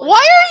probably.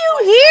 Why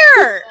are you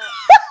here?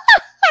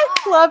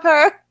 I love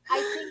her.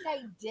 I think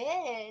I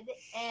did,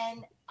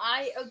 and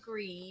I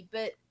agree.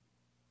 But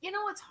you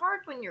know, it's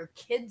hard when your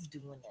kid's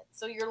doing it.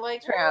 So you're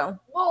like, true.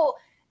 Well,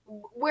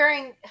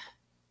 wearing.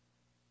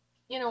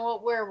 You know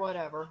what? Wear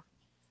whatever.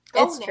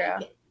 Go it's naked.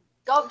 True.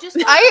 Go just.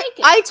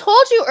 I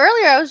told you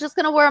earlier I was just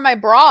gonna wear my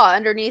bra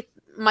underneath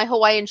my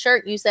Hawaiian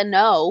shirt. And you said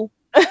no.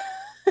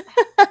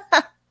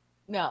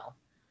 No.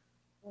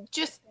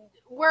 Just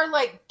wear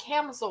like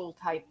camisole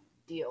type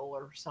deal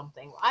or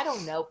something. I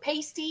don't know.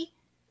 Pasty.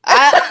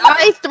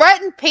 I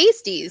threatened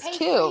pasties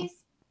too.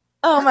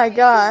 Oh my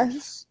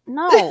gosh.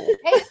 No.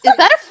 Is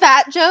that a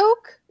fat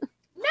joke?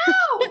 No.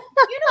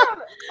 You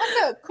know,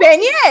 like a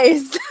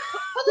beignets.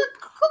 Put a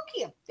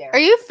cookie up there. Are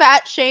you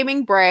fat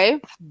shaming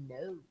Bray?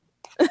 No.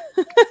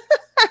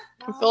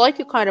 I feel like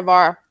you kind of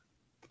are.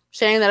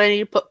 Saying that I need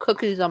to put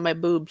cookies on my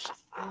boobs.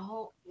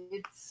 Oh,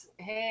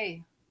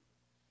 hey,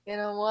 you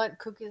know what?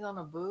 Cookies on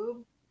a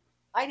boob?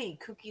 I'd eat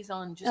cookies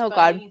on just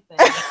about anything.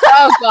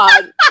 Oh,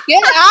 God.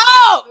 Get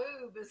out!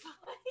 Boob is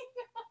like...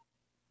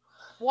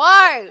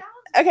 Why?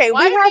 Okay,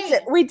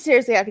 we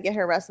seriously have to get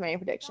her WrestleMania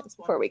predictions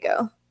before we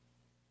go.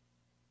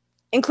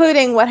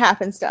 Including what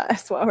happens to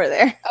us while we're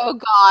there. Oh,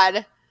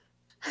 God.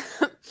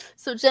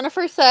 So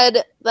Jennifer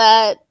said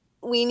that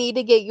we need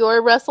to get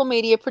your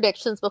WrestleMania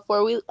predictions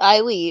before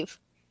I leave.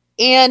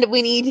 And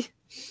we need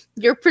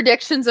your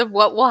predictions of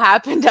what will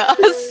happen to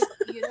us.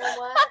 You know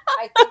what?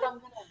 I think I'm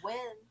going to win.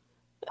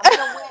 I'm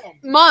going to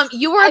win. Mom,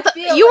 you were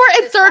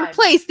in third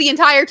place the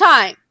entire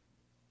time.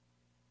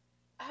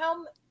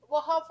 How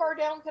far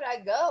down could I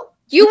go?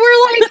 You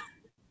were like,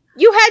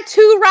 you had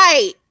 2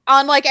 right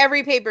on like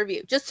every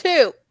pay-per-view. Just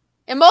 2.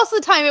 And most of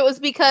the time it was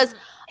because,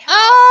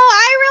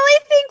 I really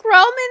think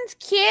Roman's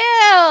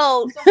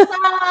killed. So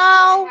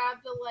I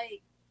have to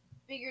like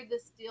figure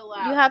this deal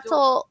out.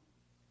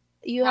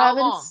 You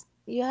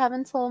have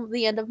until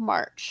the end of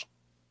March.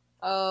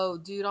 Oh,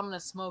 dude, I'm gonna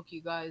smoke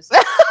you guys.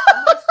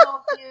 I'm gonna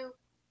smoke you.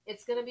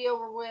 It's gonna be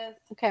over with.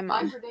 Okay,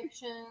 My Mom.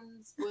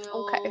 predictions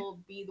will Okay.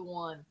 be the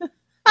one.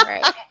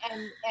 Right.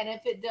 And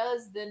if it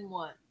does, then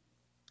what?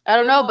 I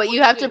don't Then know, what but will you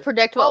you have to do?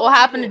 predict What what will will you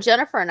happen to do?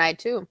 Jennifer and I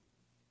too.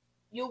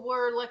 You'll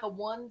wear like a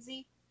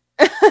onesie.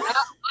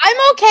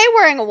 I'm okay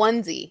wearing a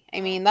onesie. I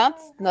mean,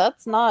 that's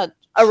not.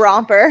 A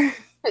romper.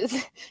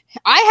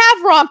 I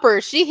have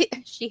rompers. She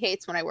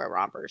hates when I wear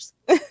rompers.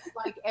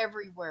 Like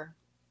everywhere.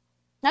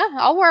 Yeah,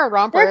 I'll wear a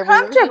romper. They're everywhere.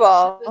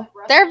 comfortable.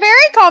 They're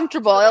very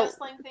comfortable. The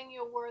wrestling thing,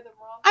 you'll wear the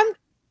romper.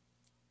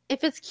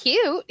 If it's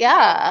cute,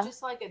 yeah.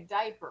 Just like a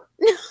diaper.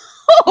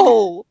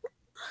 Oh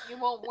You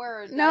won't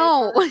wear a diaper.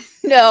 no,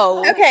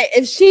 no. Okay,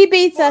 if she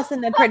beats us in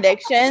the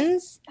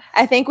predictions,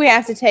 I think we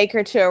have to take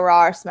her to a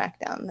Raw or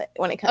SmackDown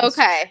when it comes.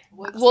 Okay,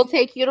 we'll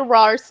take you to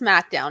Raw or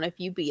SmackDown if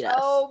you beat us.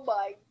 Oh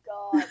my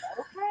god. Okay.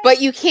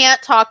 But you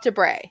can't talk to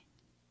Bray.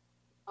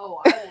 Oh,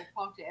 I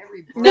will talk to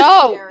every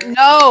No, Bray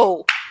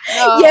no,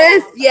 no.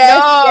 Yes, yes,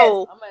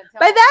 no. I'm gonna tell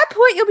By that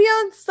point, you'll be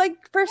on like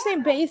first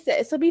name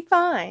basis. It'll be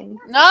fine.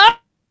 No.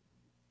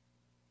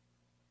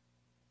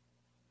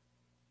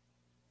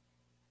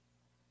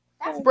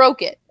 That's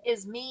Broke it.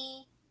 is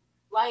me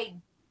like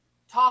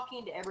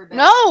talking to everybody.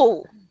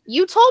 No.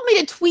 You told me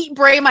to tweet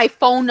Bray my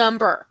phone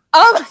number.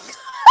 Oh my god.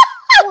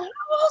 Well,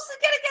 who else is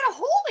gonna get a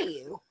hold of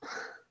you?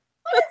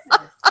 What is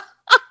this?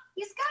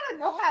 He's gotta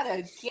know how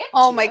to get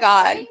Oh you, my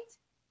God. right?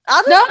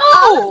 I'll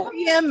just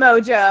DM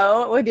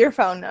Mojo with your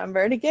phone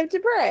number to give to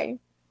Bray.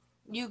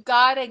 You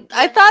gotta give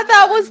I thought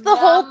that him was a the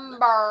whole-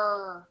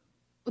 number.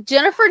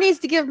 Jennifer needs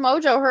to give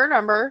Mojo her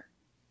number.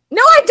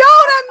 No, I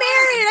don't. I'm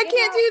married. I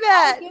can't do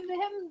that. I'll give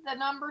him the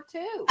number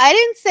too. I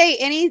didn't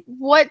say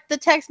what the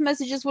text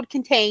messages would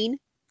contain.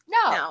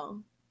 No.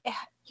 No.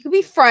 You could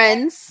be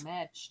friends.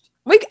 Matched.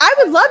 I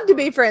would love to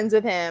be friends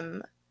with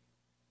him.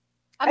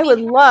 I would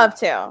love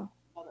to.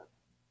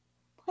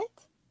 What?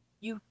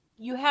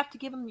 You have to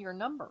give him your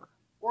number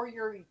or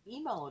your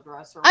email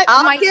address. Or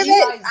I'll whatever give you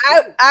it.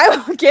 guys do.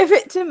 I will give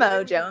it to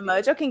Mojo, and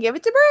Mojo can give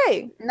it to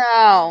Bray.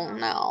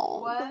 No.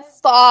 What?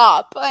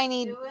 Stop. I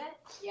need Do it.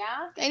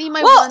 Yeah.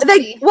 my Well,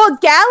 onesie.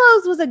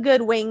 Gallows was a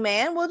good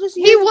wingman. We'll just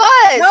use. He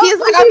was. No, He's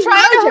like, we'll I'm use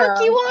trying to hook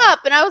Mojo. you up.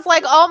 And I was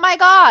like, oh my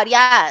God,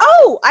 yes.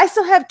 Oh, I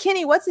still have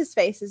Kenny. What's his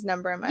face's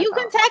number in my you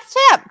phone? can text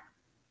him.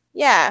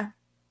 Yeah.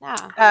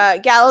 Yeah.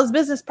 Gallows'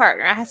 business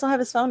partner. I still have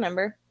his phone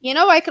number. You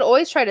know, I could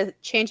always try to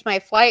change my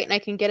flight and I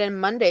can get in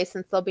Monday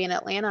since they'll be in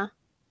Atlanta.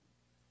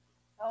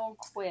 Oh,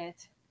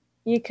 quit.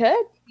 You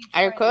could.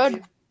 I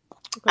could.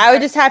 I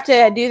would just have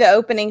to do the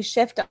opening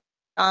shift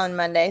on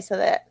Monday, so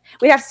that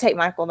we'd have to take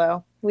Michael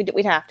though. We'd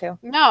have to.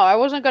 No, I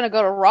wasn't going to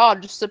go to Raw.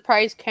 Just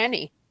surprise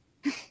Kenny.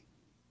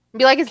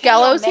 Be like, is Kenny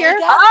Gallows here?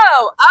 Omega?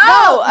 Oh,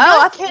 No, I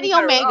not thought Kenny we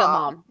were Omega,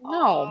 Raw. Mom.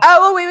 No. Oh,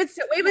 well, we would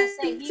gonna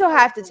say he still goes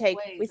have to both take.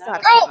 ways. We still I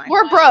have don't to Girl, take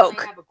we're Michael.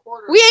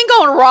 broke. We ain't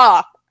going to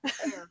Raw.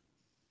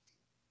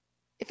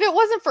 If it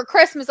wasn't for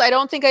Christmas, I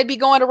don't think I'd be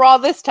going to Raw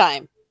this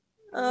time.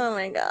 Oh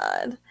my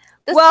god.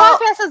 This Well-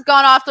 podcast has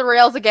gone off the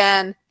rails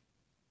again.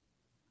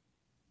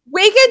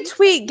 We could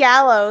tweet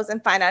Gallows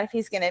and find out if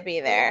he's gonna be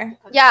there.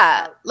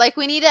 Yeah, like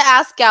we need to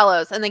ask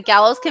Gallows, and then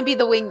Gallows can be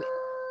the wing.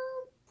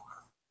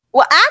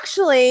 Well,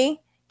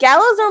 actually,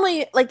 Gallows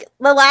normally, like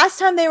the last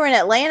time they were in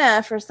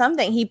Atlanta for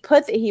something, he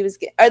put that he was,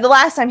 or the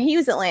last time he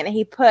was in Atlanta,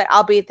 he put,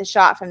 "I'll be at the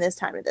shot from this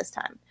time to this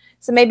time."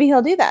 So maybe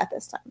he'll do that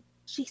this time.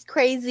 She's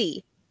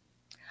crazy.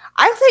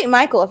 I'll take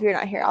Michael if you're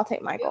not here. I'll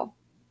take Michael.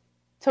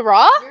 To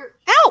Raw? You're-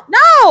 Ow!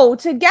 No,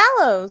 to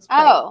Gallows.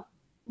 Oh.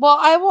 Well,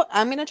 I will.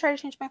 I'm gonna try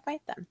to change my flight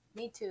then.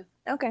 Me too.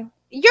 Okay.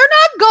 You're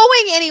not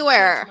going Change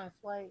anywhere. my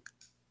flight.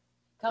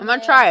 I'm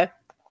gonna try.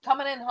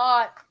 Coming in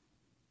hot.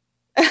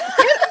 I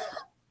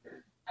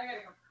gotta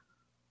go.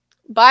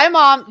 Bye,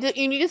 Mom.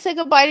 You need to say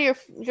goodbye to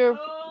your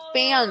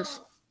fans.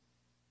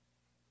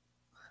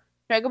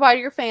 Say goodbye to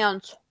your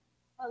fans.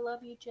 I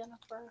love you,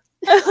 Jennifer.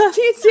 I love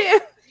you too.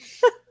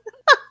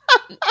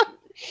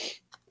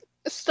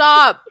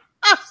 Stop.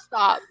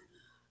 Stop.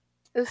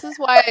 This is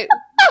why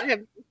I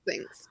have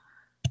things.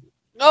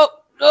 No.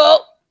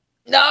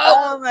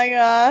 Oh my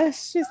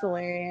gosh, she's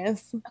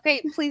hilarious.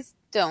 Okay, please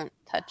don't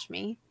touch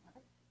me.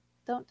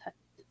 Don't touch.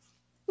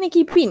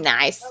 Nikki, be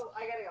nice. Oh,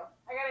 I gotta go.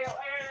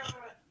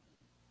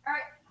 All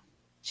right.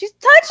 She's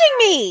touching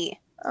me.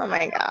 Oh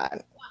my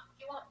god.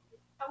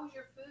 How was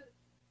your food?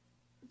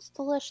 It's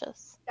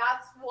delicious.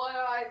 That's what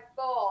I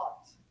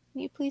thought.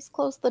 Can you please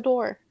close the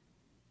door?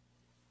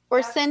 Or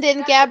That's- send in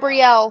that's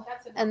Gabrielle enough.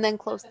 That's enough. and then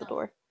close That's the enough.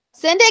 door.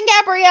 Send in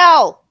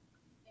Gabrielle.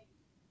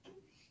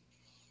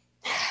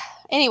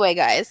 Anyway,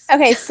 guys.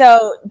 Okay,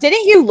 so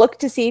didn't you look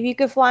to see if you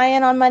could fly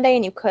in on Monday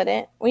and you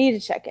couldn't? We need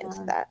to check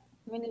into that.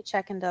 We need to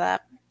check into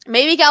that.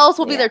 Maybe Gallows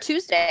will be Yeah. there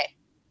Tuesday.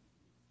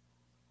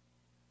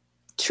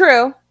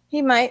 True,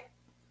 he might.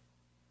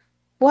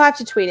 We'll have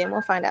to tweet him.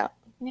 We'll find out.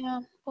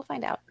 Yeah, we'll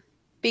find out.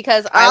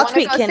 Because I I'll want to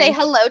tweet go Kenny. say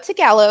hello to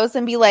Gallows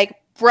and be like,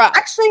 bruh.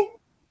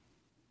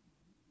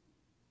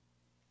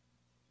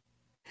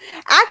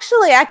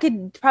 Actually, I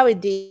could probably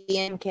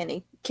DM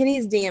Kenny.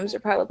 Kenny's DMs are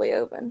probably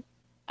open.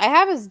 I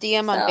have his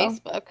DM on So.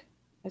 Facebook.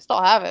 I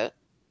still have it.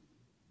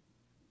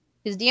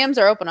 His DMs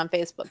are open on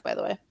Facebook, by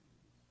the way.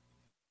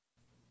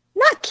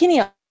 Not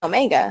Kenny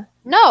Omega.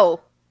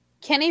 No,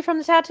 Kenny from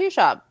the tattoo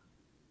shop.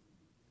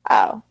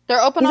 Oh,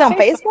 They're open. he's on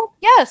Facebook.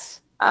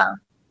 Yes, Oh,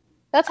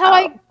 that's how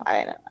I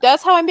didn't know.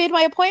 That's how I made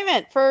my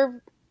appointment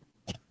for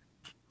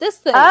this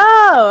thing.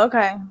 Oh,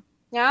 okay.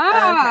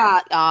 Yeah.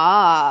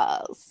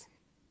 Yes.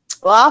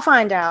 Well, I'll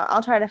find out.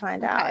 I'll try to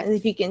find out. Okay. And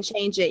if you can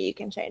change it, you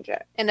can change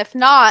it. And if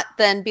not,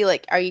 then be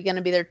like, are you going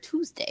to be there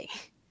Tuesday?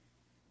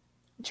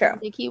 True. I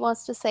think he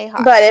wants to say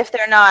hi. But if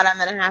they're not, I'm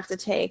going to have to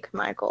take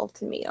Michael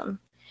to meet him.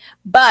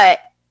 But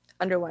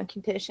under one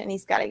condition,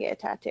 he's got to get a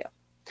tattoo.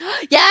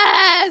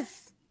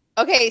 Yes.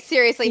 Okay,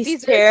 seriously, if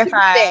He's there Tuesday,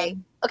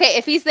 terrified. okay,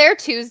 if he's there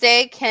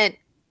Tuesday, can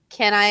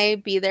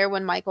I be there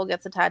when Michael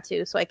gets a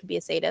tattoo so I can be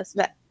a sadist?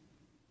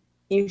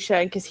 You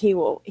should, because he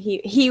will.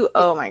 He.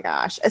 Oh my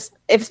gosh!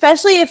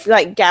 Especially if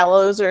like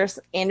Gallows or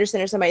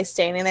Anderson or somebody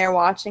standing there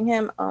watching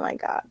him. Oh my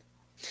god!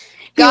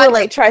 He will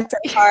like try so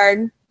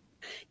hard.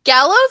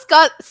 Gallows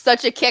got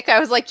such a kick. I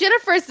was like,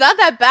 Jennifer, it's not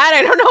that bad.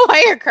 I don't know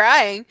why you're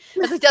crying. I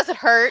was like, does it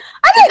hurt?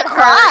 I didn't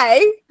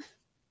cry.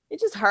 It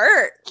just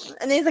hurt.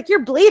 And he's like,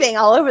 you're bleeding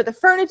all over the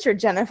furniture,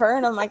 Jennifer.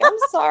 And I'm like, I'm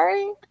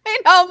sorry. I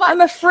know.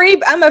 I'm a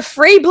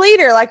free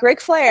bleeder like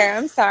Ric Flair.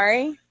 I'm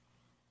sorry.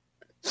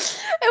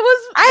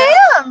 I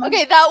am.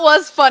 Okay, that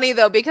was funny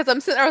though, because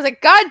I'm sitting there, I was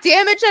like, God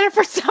damn it,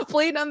 Jennifer, stop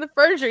bleeding on the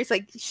furniture. He's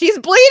like, she's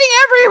bleeding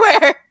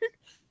everywhere.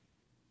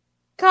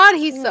 God,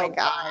 he's so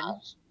fun.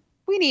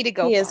 We need to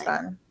go. He is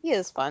fun. He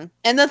is fun.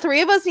 And the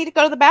three of us need to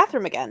go to the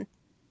bathroom again.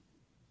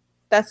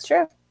 That's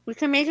true. We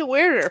can make it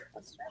weirder.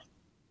 That's true.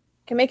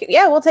 Can make it.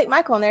 Yeah, we'll take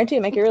Michael in there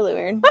too. Make it really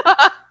weird.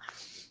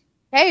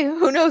 Hey,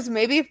 who knows?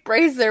 Maybe if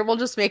Bray's there, we'll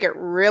just make it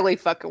really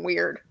fucking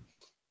weird.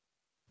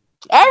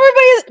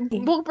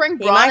 We'll bring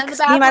Braun in the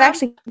bathroom. He might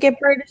actually get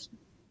British.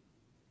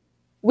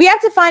 We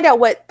have to find out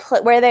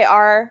where they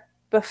are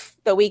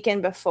the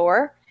weekend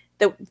before,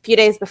 the few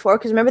days before,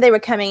 because remember they were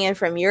coming in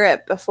from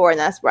Europe before, and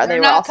that's why they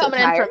were also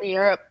coming in from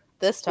Europe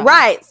this time,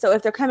 right? So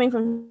if they're coming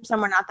from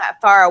somewhere not that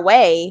far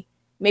away,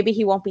 maybe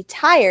he won't be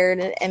tired,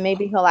 and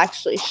maybe he'll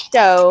actually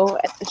show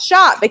at the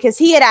shop, because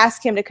he had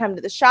asked him to come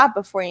to the shop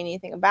before he knew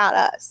anything about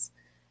us.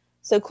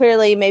 So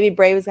clearly, maybe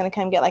Bray was going to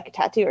come get like a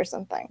tattoo or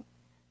something.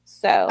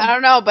 So I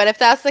don't know, but if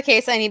that's the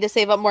case, I need to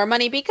save up more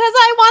money because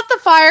I want the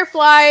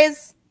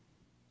fireflies.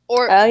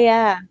 Or oh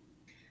yeah,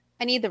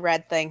 I need the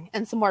red thing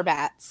and some more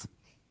bats.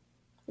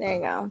 There you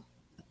go.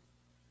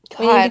 God.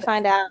 We need to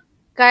find out,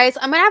 guys.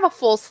 I'm gonna have a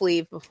full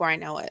sleeve before I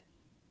know it.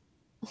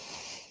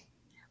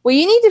 Well,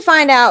 you need to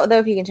find out though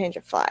if you can change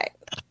your flight.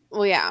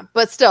 Well, yeah,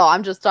 but still,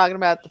 I'm just talking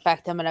about the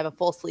fact that I'm gonna have a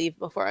full sleeve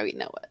before I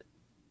know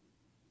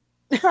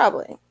it.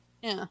 Probably.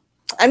 Yeah.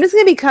 I'm just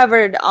gonna be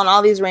covered on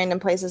all these random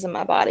places in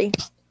my body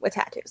with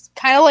tattoos.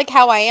 Kind of like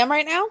how I am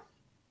right now.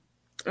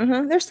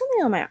 Mm-hmm. There's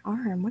something on my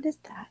arm. What is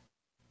that?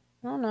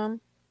 I don't know.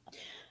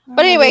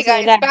 But anyway,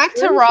 guys, back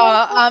to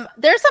Raw.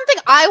 There's something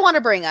I want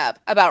to bring up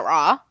about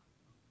Raw.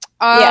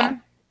 Yeah.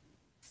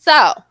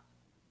 So,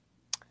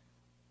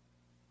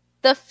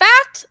 the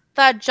fact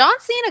that John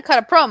Cena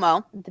cut a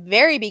promo at the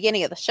very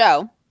beginning of the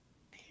show,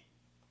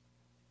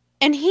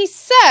 and he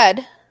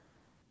said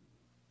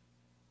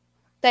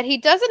that he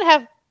doesn't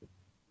have,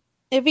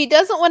 if he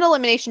doesn't win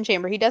Elimination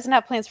Chamber, he doesn't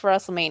have plans for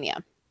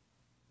WrestleMania.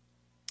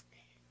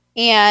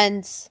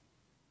 And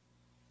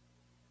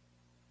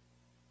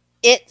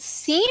it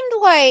seemed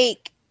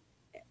like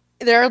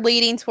they're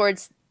leading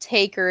towards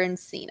Taker and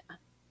Cena.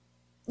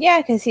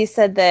 Yeah, because he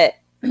said that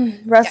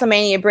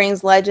WrestleMania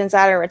brings legends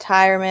out of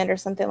retirement or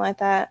something like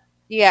that.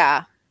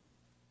 Yeah.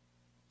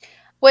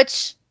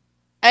 Which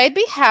I'd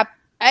be happy.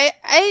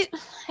 I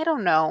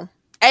don't know.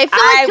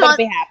 I would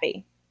be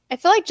happy. I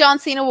feel like John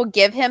Cena will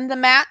give him the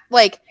match,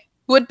 like,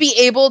 would be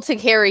able to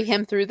carry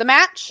him through the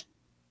match.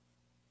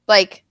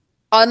 Like,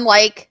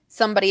 unlike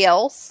somebody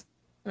else.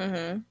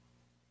 Mm-hmm.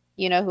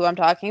 You know who I'm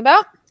talking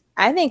about?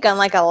 I think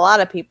unlike a lot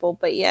of people,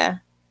 but yeah.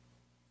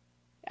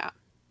 Yeah.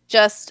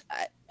 Just,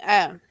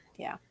 yeah.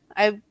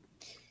 I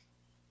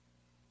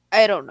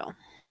don't know.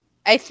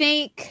 I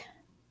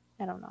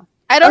don't know.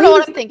 I don't know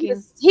what I'm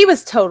thinking. He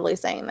was totally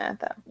saying that,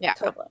 though. Yeah.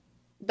 Totally.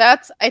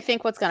 That's, I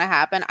think, what's going to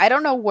happen. I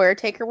don't know where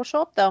Taker will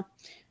show up, though.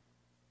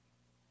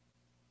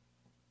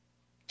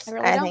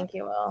 I think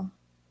he will.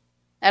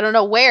 I don't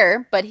know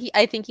where, but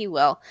I think he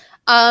will.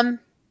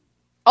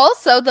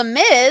 Also, The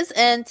Miz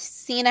and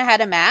Cena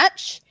had a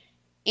match,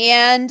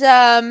 and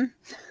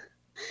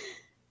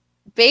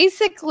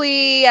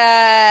basically,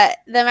 the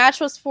match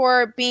was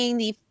for being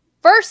the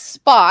first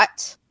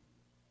spot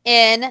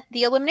in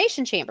the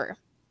Elimination Chamber.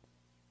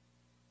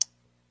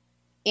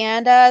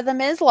 And The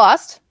Miz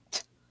lost.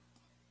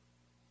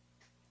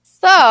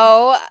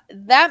 So,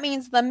 that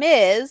means The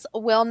Miz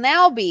will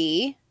now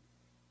be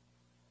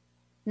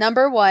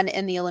number 1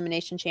 in the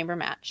Elimination Chamber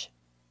match.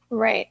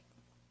 Right.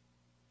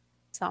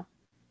 So,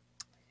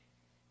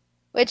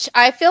 which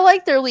I feel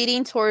like they're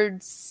leading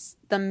towards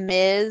The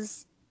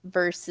Miz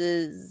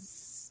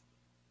versus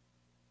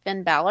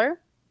Finn Balor.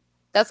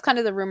 That's kind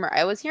of the rumor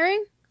I was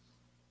hearing.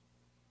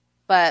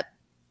 But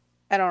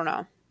I don't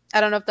know.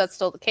 I don't know if that's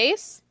still the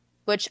case.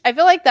 Which I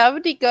feel like that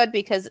would be good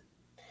because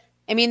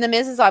I mean, The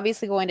Miz is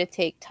obviously going to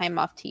take time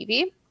off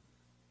TV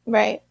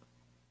Right.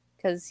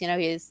 because,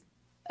 he's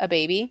a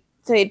baby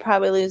So he'd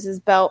probably lose his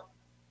belt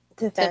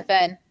to to Finn.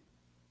 Finn,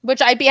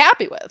 which I'd be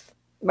happy with.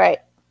 Right.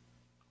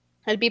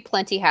 I'd be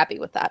plenty happy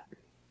with that.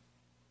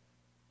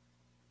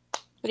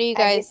 What do you I'd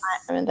be guys?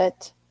 fine with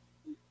it.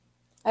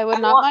 I would I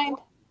not want- mind.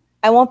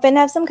 I want Finn to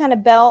have some kind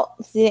of belt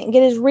so he didn't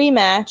get his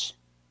rematch.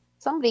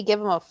 Somebody give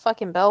him a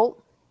fucking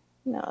belt,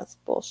 No, it's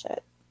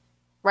bullshit.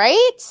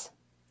 right?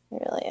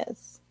 It really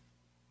is.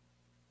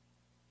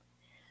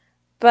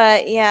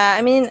 But yeah,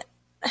 I mean,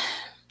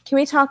 can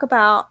we talk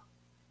about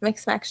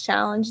Mixed Match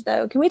Challenge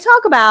though? Can we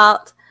talk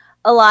about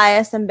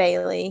Elias and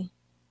Bailey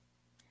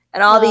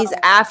and all these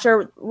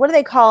after? What do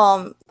they call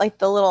them? Like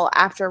the little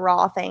after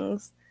Raw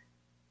things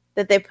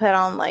that they put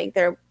on like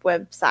their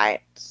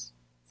website. Is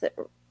it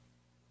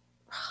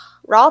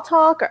Raw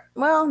Talk?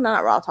 Well,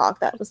 not Raw Talk.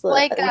 That was the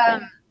Like, other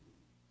thing.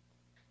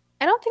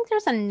 I don't think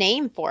there's a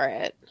name for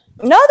it.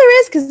 No,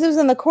 there is because it was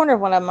in the corner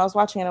of one of them. I was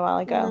watching it a while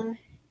ago. Mm.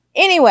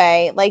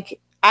 Anyway, like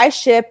I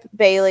ship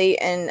Bailey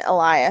and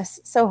Elias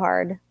so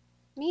hard.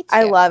 Me too.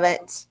 I love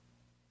it.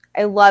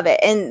 I love it.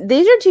 And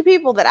these are two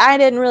people that I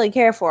didn't really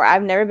care for.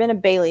 I've never been a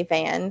Bailey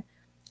fan.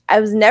 I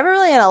was never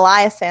really an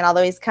Elias fan,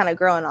 although he's kind of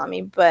growing on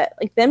me. But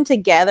like them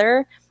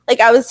together,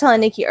 like I was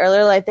telling Nikki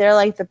earlier, like they're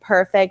like the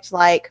perfect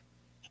like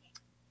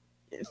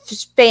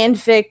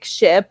fanfic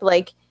ship.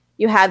 Like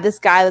you have this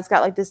guy that's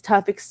got like this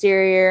tough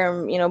exterior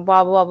and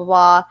blah blah blah blah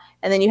blah,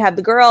 and then you have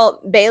the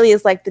girl. Bailey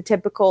is like the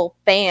typical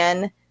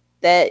fan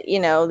that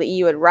that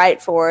you would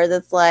write for,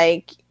 that's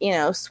like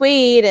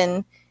sweet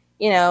and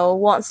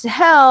wants to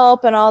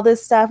help and all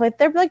this stuff. Like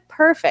they're like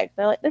perfect.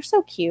 They're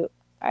so cute.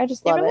 I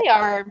just They love really it.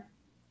 are.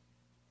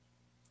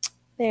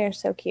 They're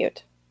so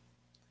cute.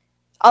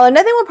 Although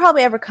nothing will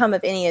probably ever come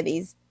of any of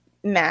these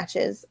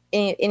matches,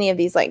 any of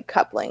these like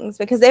couplings,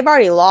 because they've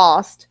already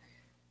lost.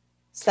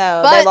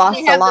 So they lost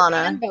to have the Lana.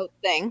 fan vote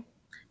thing.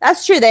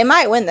 That's true. They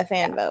might win the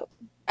fan vote.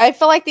 I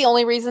feel like the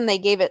only reason they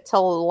gave it to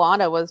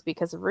Lana was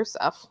because of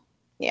Rusev.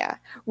 Yeah.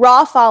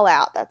 Raw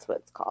Fallout. That's what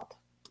it's called.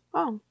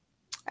 Oh,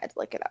 I had to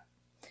look it up.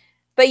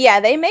 But yeah,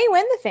 they may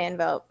win the fan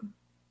vote.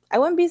 I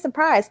wouldn't be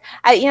surprised.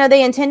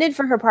 They intended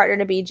for her partner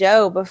to be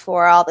Joe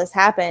before all this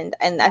happened,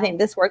 and I think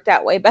this worked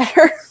out way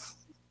better.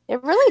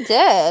 it really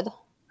did.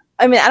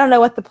 I mean, I don't know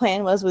what the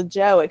plan was with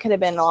Joe. It could have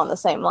been along the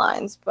same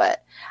lines,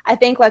 but I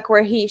think like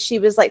where she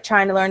was like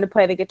trying to learn to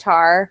play the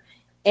guitar,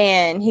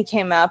 and he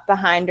came up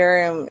behind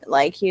her and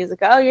like he was like,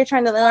 "Oh, you're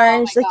trying to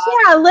learn?" She's like,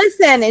 "Yeah,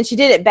 listen." And she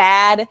did it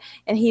bad,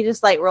 and he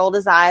just like rolled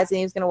his eyes and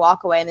he was gonna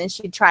walk away, and then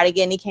she tried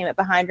again. He came up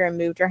behind her and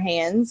moved her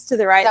hands to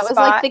the right That was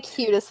spot. like the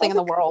cutest thing in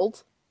the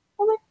world.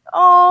 I'm like,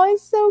 oh,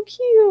 it's so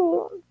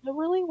cute. It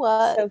really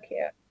was. So cute.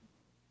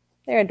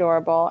 They're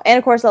adorable. And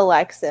of course,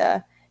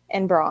 Alexa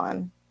and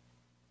Braun.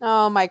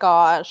 Oh my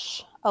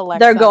gosh, Alexa.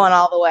 They're going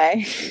all the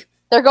way.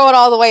 They're going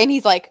all the way, and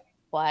he's like,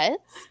 "What?"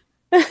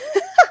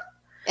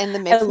 In the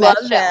mixed love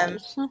match them.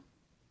 challenge.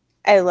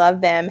 I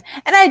love them.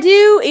 And I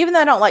do, even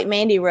though I don't like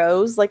Mandy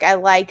Rose, like I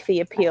like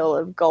the appeal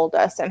of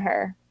Goldust and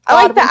her. I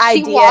like the when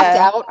idea. She walked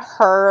out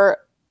her.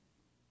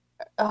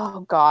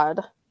 Oh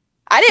God,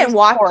 I didn't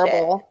watch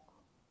horrible. it.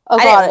 Oh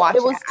I God, didn't watch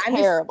it was I'm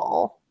just-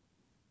 terrible.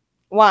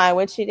 Why?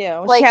 What'd she do?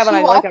 Was Like she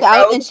having, walked a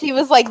out robe? and she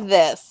was like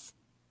this,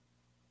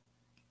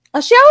 Oh,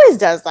 she always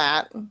does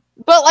that.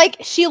 but like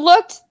she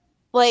looked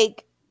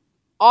like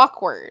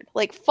awkward,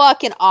 like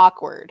fucking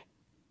awkward.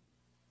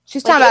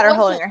 She's Like, talking about it her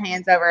holding wasn't- her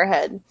hands over her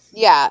head.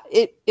 Yeah,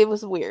 it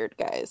was weird,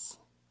 guys.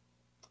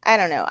 I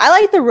don't know. I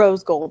like the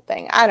rose gold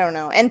thing. I don't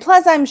know. And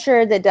plus, I'm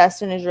sure that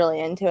Dustin is really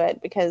into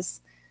it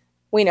because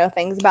we know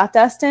things about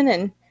Dustin,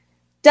 and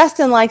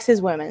Dustin likes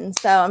his women.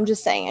 So I'm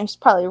just saying, I'm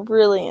just probably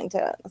really into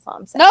it. That's all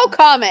I'm saying. No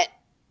comment.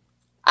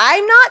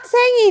 I'm not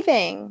saying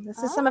anything. This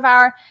is some of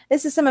our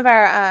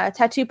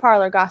tattoo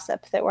parlor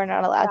gossip that we're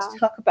not allowed to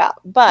talk about.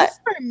 But That's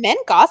where men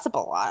gossip a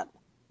lot.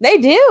 they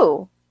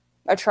do.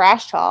 Or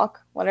trash talk,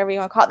 whatever you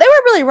want to call it. They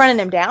were really running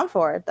him down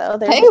for it, though.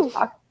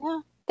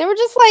 They were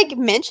just like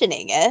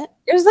mentioning it.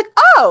 It was like,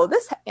 oh,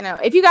 this,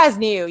 if you guys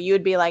knew, you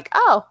would be like,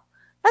 oh,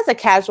 that's a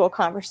casual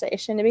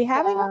conversation to be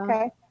having. Yeah.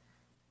 Okay.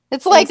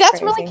 It's like That's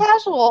that's really crazy.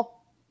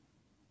 casual.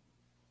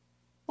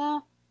 Yeah,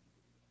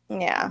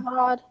 Yeah,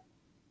 odd.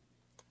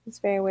 it's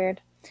very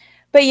weird.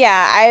 But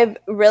yeah, I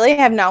really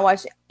have not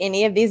watched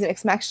any of these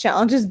Mixed Match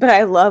challenges, but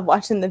I love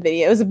watching the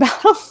videos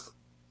about them.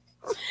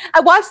 I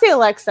watched the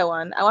Alexa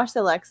one. I watched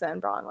the Alexa and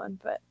Braun one,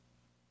 but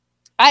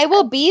I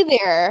will be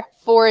there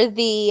for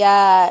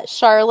the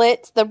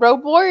Charlotte, the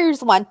Road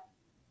Warriors one.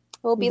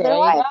 We'll be there you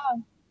live.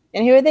 go.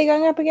 And who are they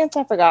going up against?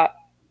 I forgot.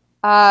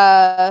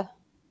 Oh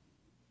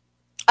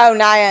Oh,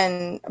 Nia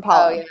and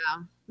Apollo. yeah.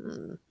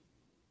 Mm.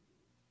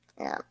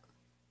 Yeah.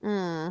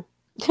 Mm.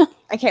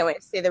 I can't wait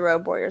to see the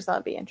Road Warriors.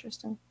 That'll be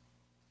interesting.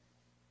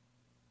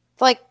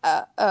 It's like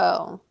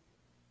oh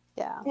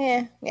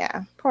yeah.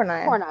 Yeah. Poor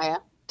Nia. Poor Nia.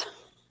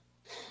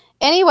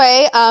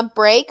 Anyway,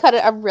 Bray cut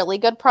a really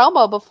good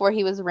promo before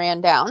he was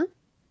ran down.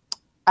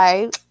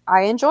 I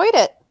enjoyed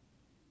it.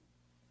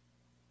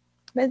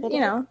 But,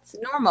 it's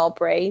normal.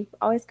 Bray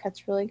always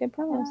cuts really good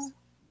promos.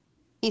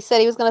 He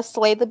said he was going to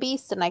slay the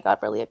beast, and I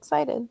got really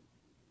excited.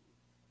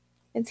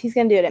 He's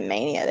going to do it at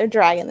Mania. They're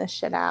dragging this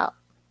shit out.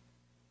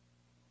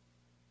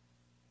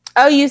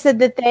 Oh, you said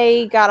that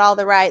they got all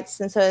the rights,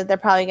 and so they're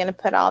probably going to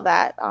put all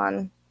that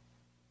on.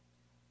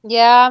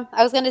 Yeah,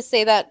 I was going to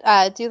say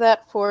that, do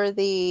that for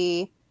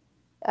the,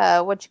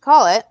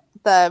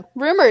 the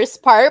rumors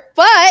part,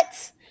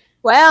 but...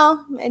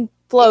 Well, it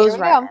flows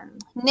right in.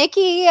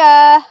 Nikki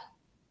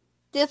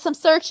did some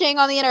searching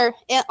on the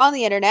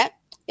internet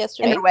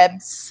yesterday.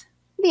 Interwebs.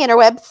 The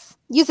interwebs,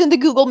 using the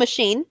Google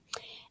machine.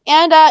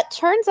 And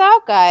turns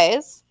out,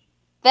 guys,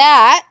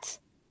 that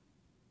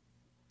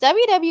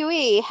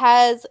WWE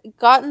has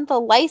gotten the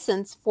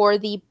license for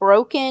the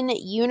Broken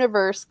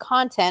Universe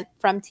content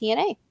from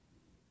TNA.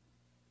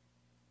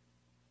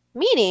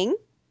 Meaning,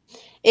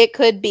 it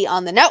could be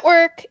on the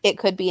network, it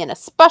could be in a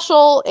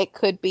special, it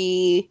could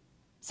be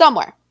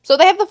somewhere. So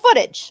they have the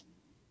footage.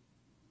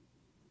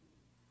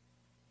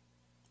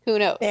 Who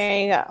knows? There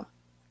you go.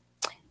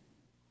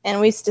 And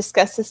we've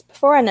discussed this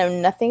before. I know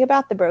nothing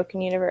about the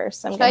Broken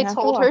Universe. I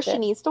told her she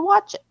needs to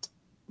watch it.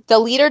 The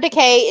Leader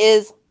Decay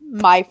is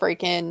my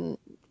freaking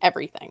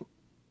everything.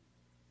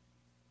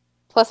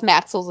 Plus,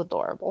 Maxwell's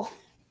adorable.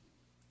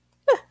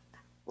 I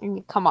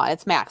mean, come on,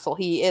 it's Maxwell.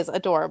 He is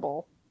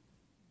adorable.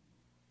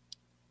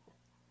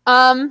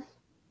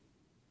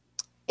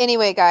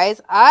 Anyway,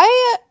 guys,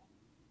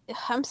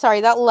 I'm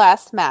sorry, that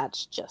last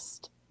match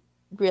just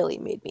really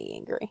made me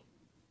angry.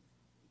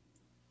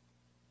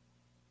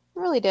 It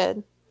really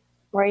did.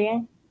 Were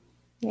you?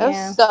 Yeah. I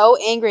was so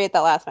angry at that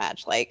last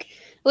match. Like,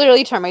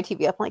 literally turned my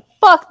TV up. I'm like,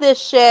 fuck this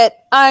shit.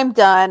 I'm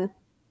done.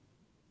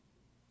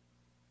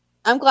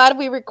 I'm glad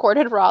we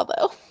recorded Raw,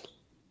 though.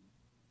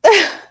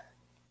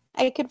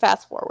 I could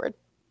fast forward.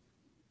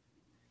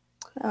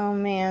 Oh,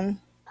 man.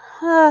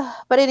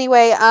 But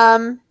anyway,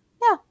 yeah.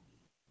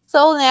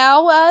 So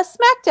now,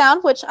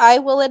 SmackDown, which I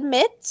will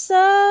admit,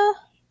 I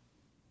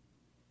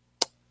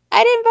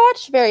didn't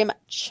watch very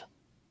much.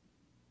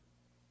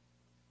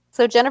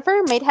 So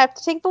Jennifer may have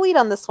to take the lead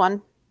on this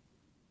one.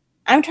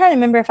 I'm trying to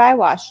remember if I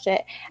watched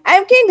it.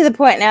 I'm getting to the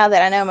point now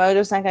that I know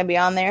Mojo's not going to be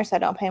on there, so I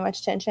don't pay much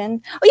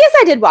attention. Oh, yes,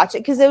 I did watch it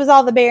because it was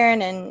all the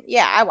Baron, and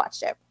yeah, I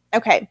watched it.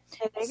 Okay.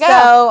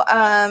 So,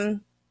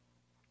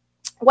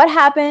 what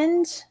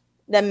happened?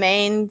 The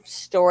main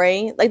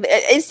story, like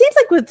it seems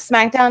like with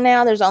SmackDown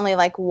now, there's only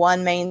like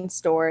one main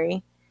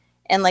story,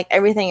 and like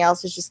everything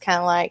else is just kind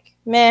of like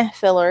meh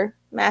filler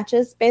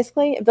matches.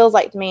 Basically, it feels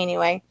like to me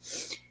anyway.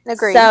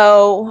 Agreed.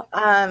 So,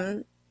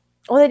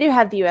 well, they do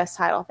have the U.S.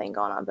 title thing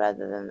going on, but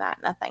other than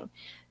that, nothing.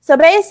 So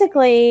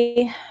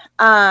basically,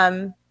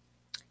 well,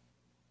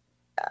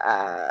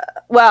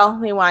 let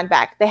me wind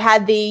back. They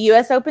had the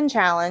U.S. Open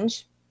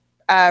Challenge.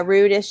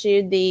 Rude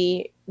issued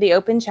the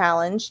Open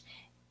Challenge,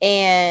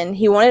 and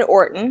he wanted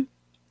Orton.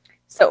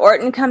 So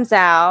Orton comes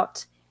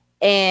out,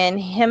 and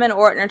him and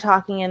Orton are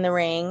talking in the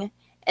ring,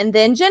 and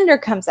then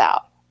Jinder comes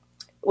out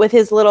with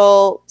his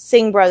little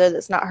Singh brother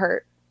that's not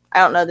hurt. I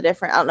don't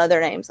know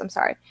their names. I'm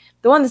sorry.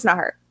 The one that's not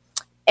hurt.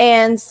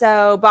 And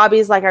so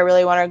Bobby's like, I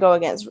really want to go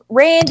against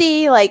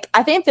Randy. Like,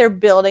 I think they're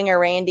building a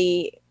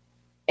Randy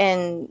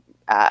and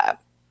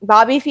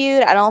Bobby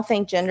feud. I don't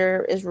think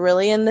Jinder is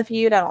really in the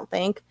feud. I don't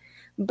think.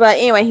 But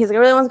anyway, he's like, I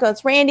really want to go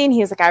against Randy. And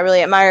he's like, I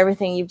really admire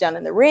everything you've done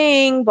in the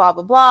ring, blah,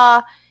 blah,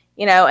 blah.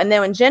 You know, and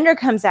then when Jinder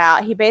comes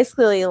out, he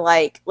basically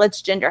like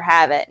lets Jinder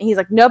have it. And he's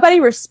like, nobody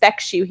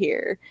respects you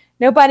here.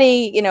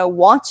 Nobody, you know,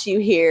 wants you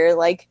here.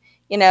 Like,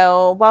 you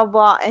know, blah,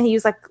 blah. And he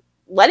was like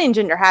letting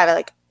Jinder have it.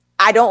 Like,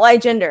 I don't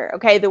like Jinder.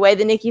 Okay. The way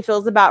that Nikki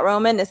feels about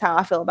Roman is how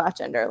I feel about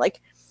Jinder.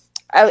 Like,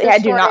 I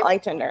do not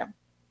like Jinder.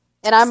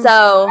 And I'm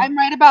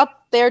right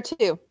about there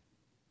too.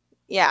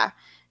 Yeah.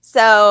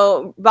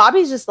 So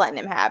Bobby's just letting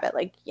him have it.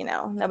 Like, you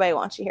know, nobody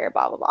wants you here,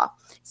 blah, blah, blah.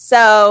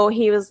 So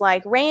he was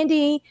like,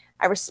 Randy,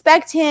 I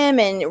respect him.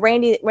 And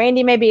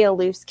Randy may be a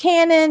loose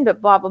cannon,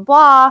 but blah, blah,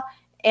 blah.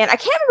 And I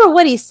can't remember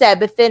what he said,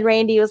 but then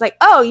Randy was like,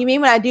 oh, you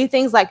mean when I do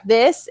things like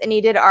this? And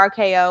he did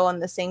RKO on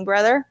the Singh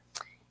brother.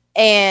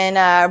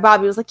 And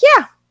Bobby was like,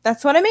 yeah,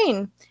 that's what I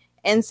mean.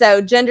 And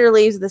so Jinder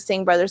leaves the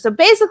Singh brother. So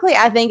basically,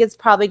 I think it's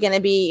probably going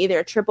to be either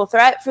a triple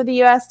threat for the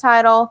U.S.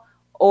 title,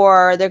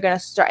 or they're going to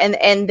start,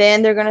 and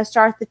then they're going to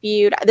start the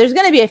feud. There's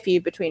going to be a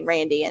feud between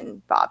Randy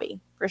and Bobby,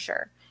 for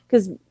sure.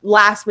 Because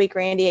last week,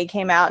 Randy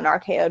came out and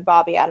RKO'd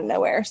Bobby out of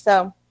nowhere.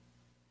 So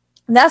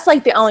that's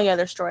like the only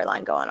other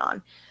storyline going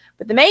on.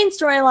 But the main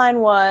storyline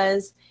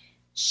was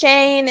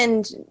Shane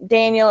and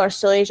Daniel are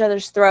still at each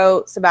other's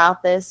throats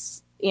about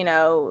this. You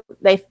know,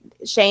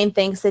 Shane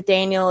thinks that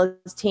Daniel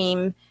is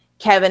team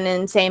Kevin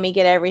and Sammy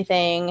get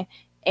everything,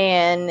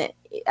 and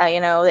you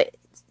know that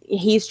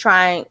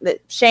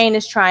Shane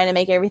is trying to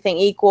make everything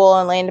equal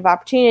and land of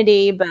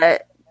opportunity,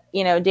 but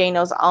you know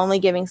Daniel's only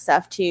giving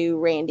stuff to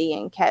Randy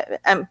and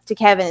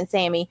Kevin and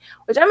Sammy.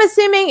 Which I'm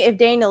assuming if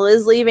Daniel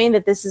is leaving,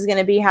 that this is going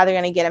to be how they're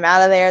going to get him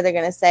out of there. They're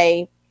going to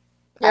say,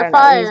 "You're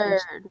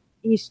fired.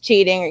 He's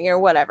cheating," or you know,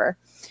 whatever.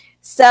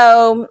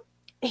 So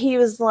he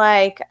was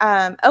like,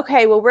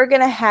 okay, well, we're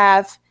going to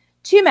have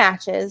 2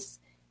 matches.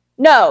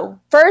 No,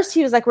 first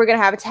he was like, we're going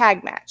to have a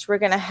tag match. We're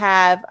going to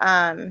have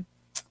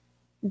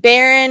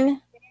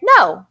Baron.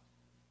 No,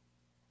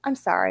 I'm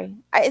sorry.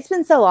 It's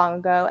been so long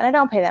ago, and I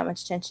don't pay that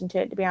much attention to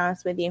it, to be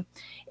honest with you.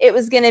 It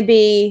was going to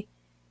be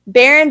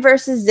Baron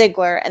versus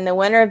Ziggler, and the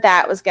winner of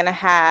that was going to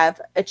have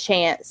a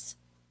chance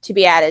to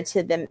be added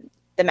to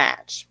the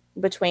match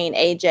between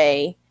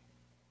AJ,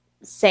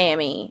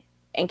 Sammy,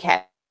 and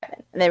Kevin.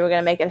 And they were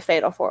going to make it a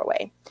fatal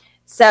 4-way.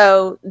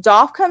 So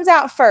Dolph comes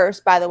out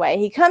first, by the way.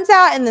 He comes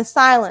out in the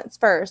silence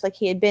first, like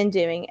he had been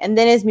doing, and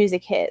then his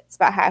music hits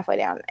about halfway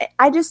down.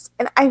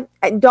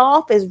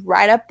 Dolph is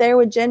right up there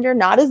with Jinder,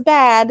 not as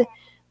bad,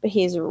 but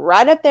he's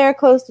right up there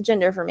close to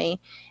Jinder for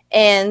me.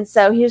 And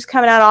so he was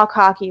coming out all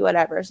cocky,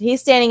 whatever. So he's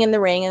standing in the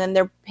ring, and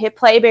then they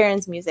play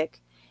Baron's music,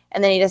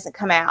 and then he doesn't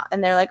come out.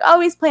 And they're like,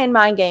 oh, he's playing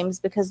mind games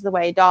because of the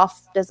way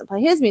Dolph doesn't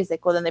play his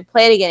music. Well, then they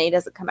play it again, and he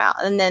doesn't come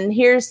out. And then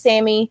here's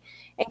Sammy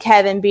and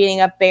Kevin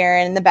beating up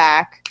Baron in the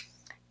back.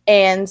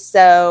 And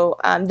so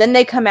then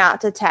they come out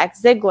to attack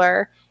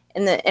Ziggler,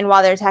 and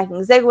while they're attacking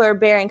Ziggler,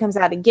 Baron comes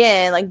out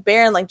again. Like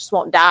Baron just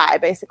won't die,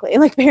 basically.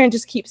 Like Baron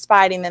just keeps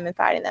fighting them and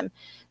fighting them.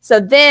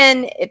 So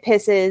then it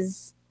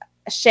pisses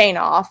Shane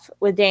off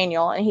with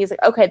Daniel, and he's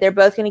like, okay, they're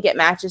both going to get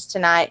matches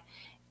tonight.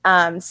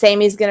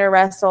 Sammy's going to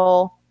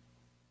wrestle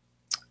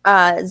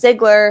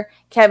Ziggler,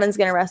 Kevin's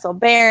going to wrestle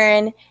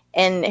Baron,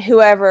 and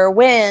whoever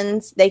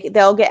wins,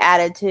 they'll get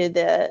added to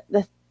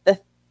the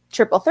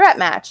triple threat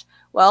match.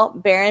 Well,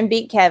 Baron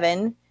beat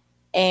Kevin,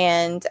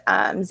 and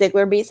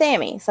Ziggler beat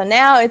Sammy. So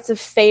now it's a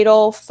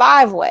fatal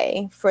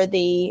 5-way for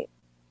the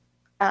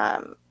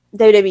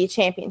WWE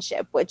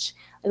Championship, which,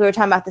 like we were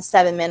talking about the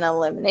 7-man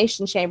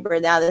elimination chamber.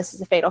 Now this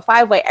is a fatal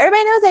 5-way.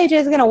 Everybody knows AJ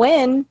is going to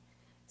win.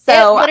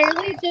 So it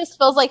literally just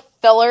feels like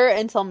filler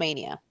until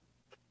Mania.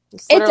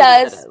 It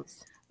does.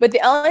 But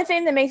the only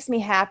thing that makes me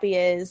happy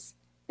is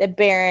that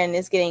Baron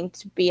is getting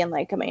to be in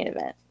like a main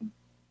event.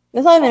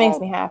 That's the only thing that makes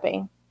me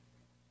happy.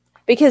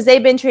 Because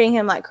they've been treating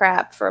him like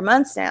crap for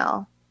months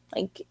now.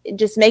 Like,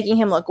 just making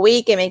him look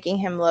weak and making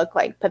him look,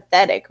 like,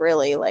 pathetic,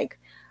 really. Like,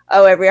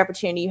 oh, every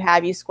opportunity you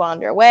have, you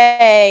squander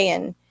away.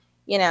 And,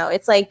 you know,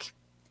 it's like,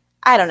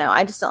 I don't know.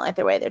 I just don't like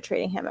the way they're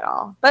treating him at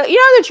all. But, you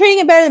know, they're treating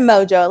him better than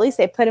Mojo. At least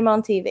they put him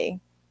on TV.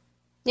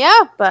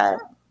 Yeah. But,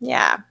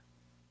 yeah.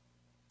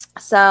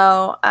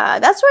 So,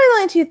 that's really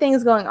the only two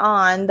things going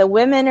on. The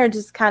women are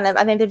just kind of,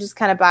 I think they're just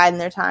kind of biding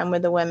their time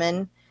with the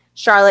women.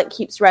 Charlotte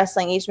keeps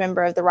wrestling each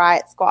member of the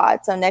Riot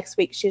Squad. So next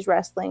week she's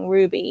wrestling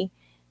Ruby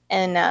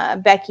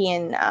and Becky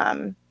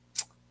and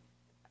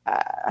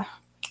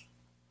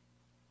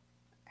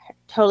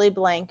totally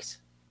blanked.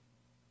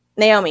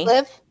 Naomi.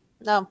 Liv?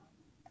 No.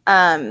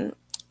 Are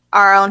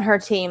on her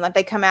team. Like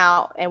they come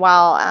out and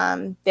while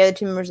the other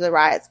two members of the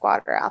Riot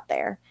Squad are out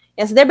there.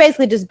 And so they're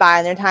basically just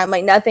buying their time.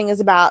 Like nothing is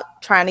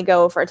about trying to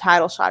go for a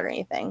title shot or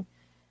anything.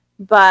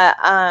 But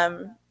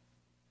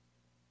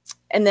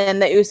and then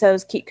the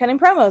Usos keep cutting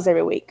promos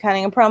every week.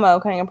 Cutting a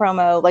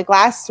promo. Like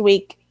last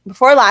week,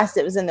 before last,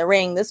 it was in the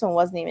ring. This one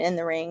wasn't even in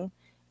the ring.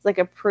 It's like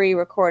a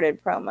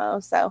pre-recorded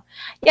promo. So,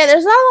 yeah,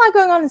 there's not a lot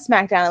going on in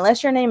SmackDown.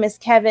 Unless your name is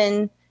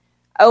Kevin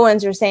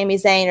Owens or Sami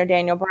Zayn or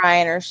Daniel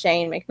Bryan or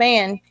Shane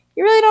McMahon,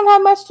 you really don't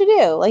have much to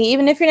do. Like,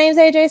 even if your name's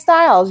AJ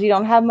Styles, you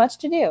don't have much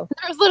to do.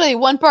 There's literally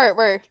one part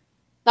where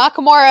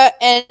Nakamura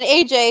and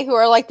AJ, who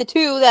are like the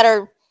two that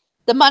are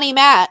the money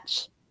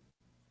match,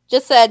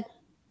 just said,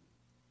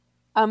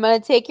 I'm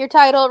going to take your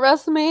title at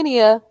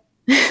WrestleMania.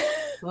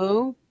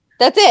 Oh,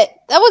 that's it.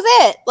 That was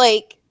it.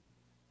 Like,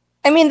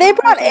 I mean, they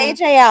brought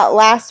AJ out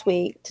last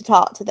week to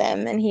talk to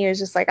them, and he was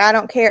just like, I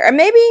don't care. Or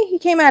maybe he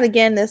came out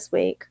again this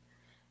week.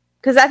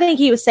 Because I think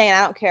he was saying,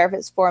 I don't care if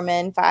it's 4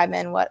 men, 5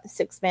 men,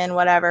 6 men,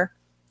 whatever.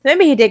 So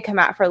maybe he did come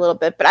out for a little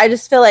bit, but I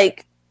just feel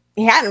like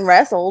he hadn't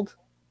wrestled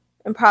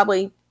in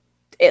probably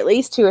at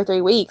least 2 or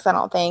 3 weeks, I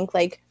don't think.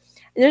 Like,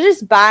 they're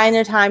just buying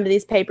their time to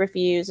these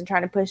pay-per-views and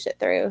trying to push it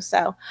through.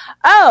 So,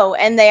 oh,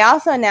 and they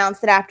also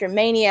announced that after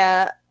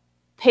Mania,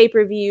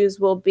 pay-per-views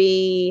will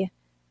be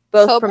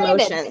both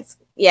co-branded. Promotions.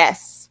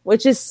 Yes,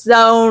 which is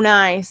so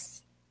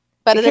nice.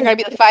 But they're going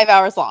to be like 5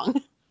 hours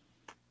long.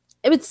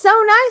 It's so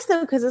nice,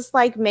 though, because it's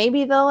like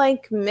maybe they'll,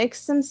 like,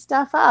 mix some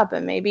stuff up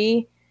and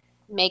maybe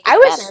make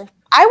it better.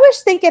 I wish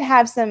they could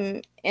have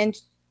some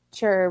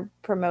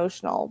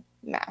inter-promotional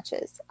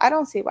matches. I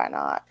don't see why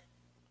not.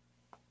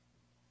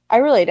 I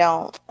really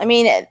don't. I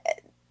mean,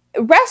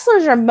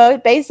 wrestlers are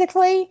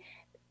basically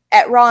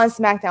at Raw and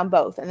SmackDown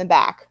both in the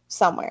back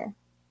somewhere.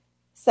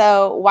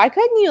 So why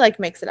couldn't you like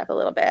mix it up a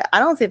little bit? I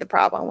don't see the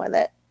problem with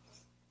it.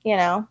 You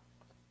know?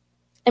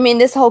 I mean,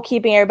 this whole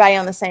keeping everybody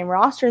on the same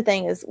roster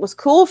thing was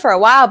cool for a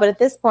while, but at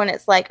this point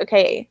it's like,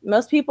 okay,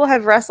 most people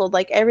have wrestled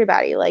like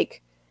everybody.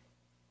 Like,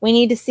 we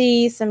need to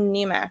see some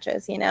new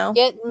matches, you know?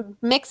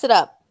 Mix it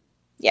up.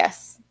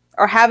 Yes.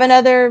 Or have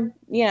another,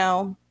 you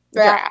know,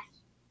 draft.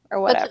 Or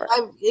whatever.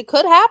 It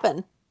could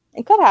happen.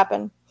 It could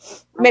happen.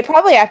 I mean,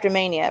 probably after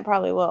Mania. It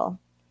probably will.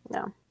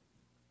 No.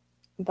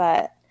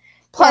 But.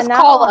 Plus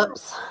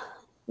call-ups.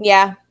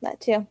 Yeah, that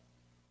too.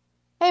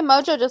 Hey,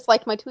 Mojo just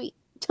liked my tweet.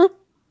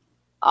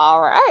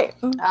 All right.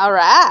 All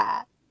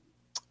right.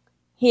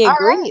 He All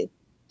agrees. right.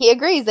 He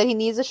agrees that he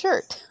needs a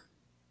shirt.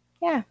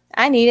 Yeah,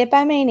 I need it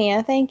by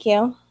Mania. Thank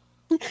you.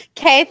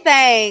 Okay,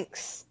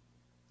 thanks.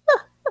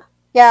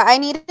 Yeah, I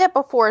needed it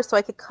before so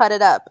I could cut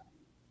it up.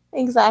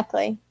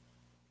 Exactly.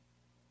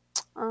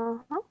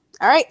 Uh-huh.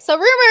 All right, so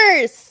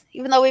rumors,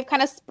 even though we've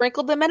kind of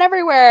sprinkled them in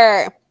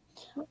everywhere.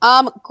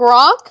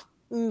 Gronk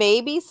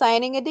may be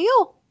signing a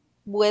deal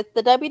with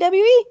the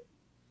WWE.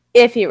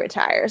 If he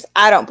retires.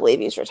 I don't believe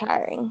he's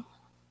retiring.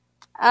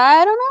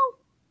 I don't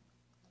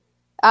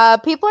know.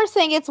 People are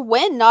saying it's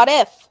when, not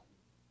if.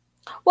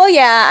 Well,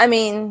 yeah, I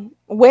mean,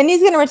 when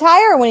he's going to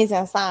retire or when he's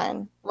going to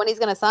sign? When he's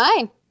going to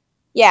sign.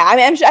 Yeah, I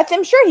mean,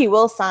 I'm sure he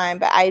will sign,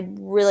 but I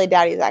really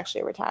doubt he's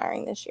actually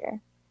retiring this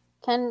year.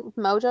 Can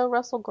Mojo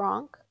wrestle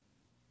Gronk?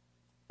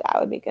 That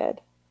would be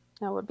good.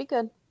 That would be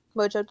good.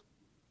 Mojo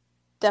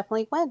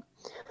definitely win.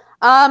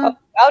 Oh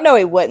no,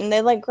 he wouldn't.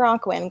 They'd let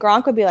Gronk win.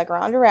 Gronk would be like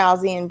Ronda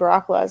Rousey and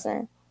Brock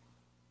Lesnar.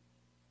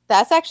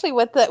 That's actually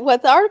what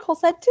the article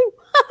said too.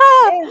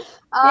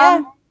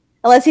 Yeah.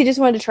 Unless he just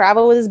wanted to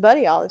travel with his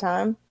buddy all the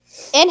time.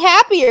 In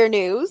happier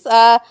news,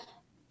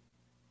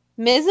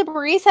 Miz and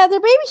Maurice had their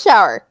baby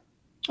shower.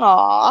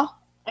 Aw.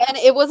 And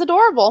it was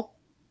adorable.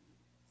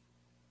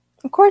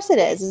 Of course it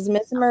is. It's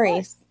Miss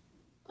Maurice.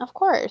 Of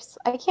course.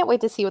 I can't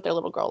wait to see what their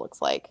little girl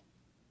looks like.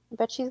 I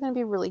bet she's going to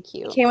be really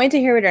cute. Can't wait to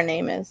hear what her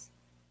name is.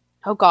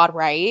 Oh, God,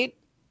 right?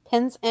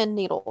 Pins and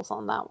needles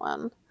on that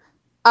one.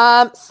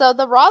 So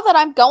the Raw that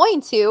I'm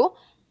going to,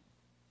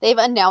 they've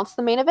announced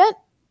the main event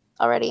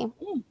already.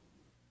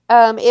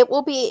 It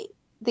will be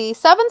the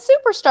 7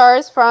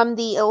 superstars from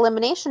the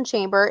Elimination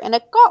Chamber in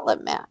a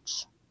gauntlet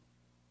match.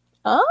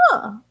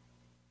 Oh.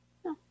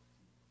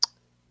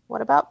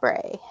 What about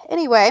Bray?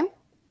 Anyway,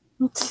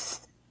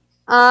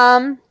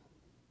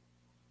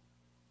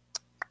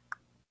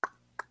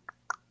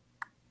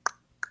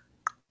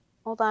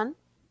 hold on.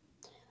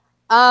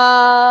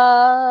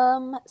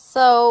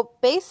 So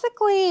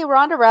basically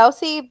Ronda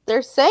Rousey,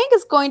 they're saying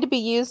is going to be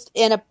used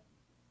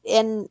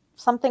in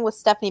something with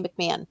Stephanie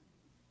McMahon.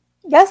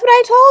 That's what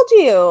I told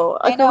you.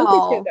 Like I a week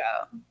or two know.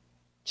 ago. But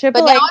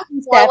Triple now H it's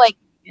and more like,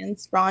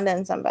 against Ronda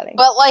and somebody.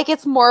 but like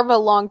it's more of a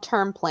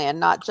long-term plan,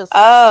 not just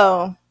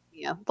Oh.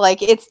 yeah,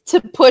 like it's to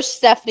push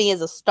Stephanie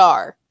as a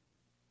star.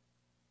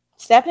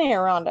 Stephanie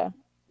or Ronda?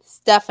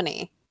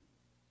 Stephanie.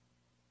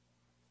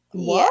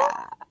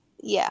 What?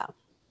 Yeah.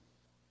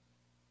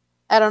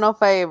 I don't know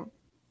if I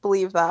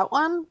believe that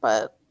one,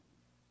 but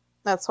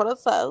that's what it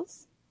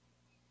says.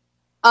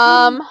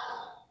 Mojo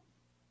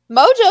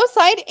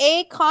signed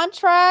a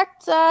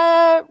contract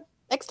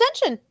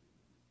extension.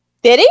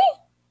 Did he?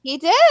 He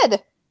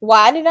did.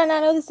 Why did I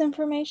not know this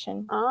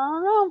information? I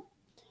don't know.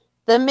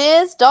 The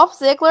Miz, Dolph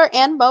Ziggler,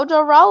 and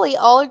Mojo Rawley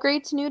all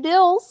agreed to new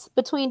deals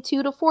between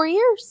 2 to 4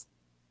 years.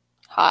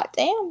 Hot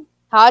damn.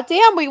 Hot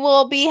damn, we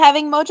will be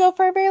having Mojo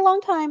for a very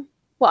long time.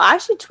 Well, I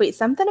should tweet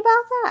something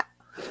about that.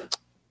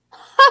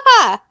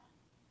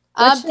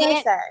 What should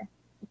I say?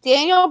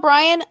 Daniel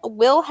Bryan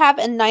will have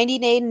a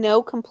 90-day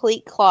no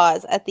complete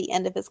clause at the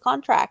end of his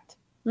contract.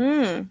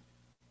 Shady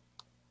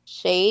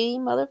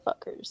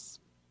motherfuckers.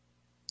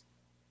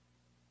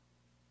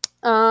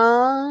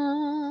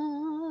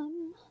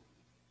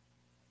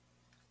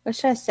 What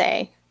should I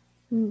say?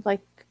 I'm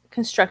like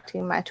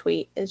constructing my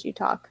tweet as you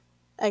talk.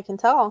 I can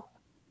tell.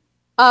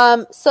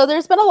 So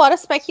there's been a lot of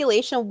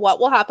speculation what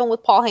will happen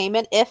with Paul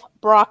Heyman if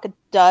Brock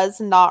does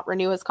not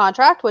renew his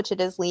contract, which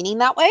it is leaning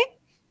that way.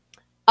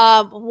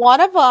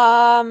 One of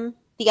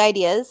the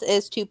ideas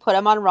is to put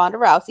him on Ronda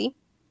Rousey,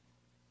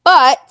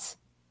 but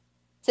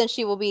since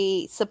she will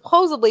be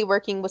supposedly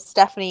working with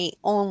Stephanie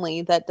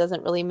only, that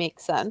doesn't really make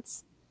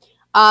sense.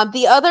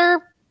 The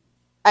other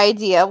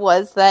idea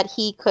was that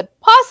he could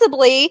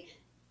possibly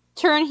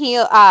turn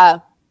heel,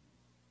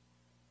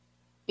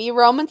 be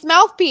Roman's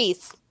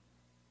mouthpiece.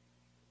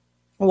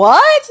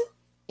 What?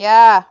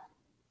 Yeah.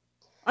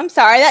 I'm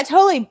sorry. That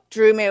totally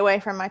drew me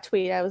away from my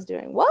tweet I was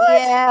doing. What?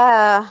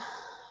 Yeah.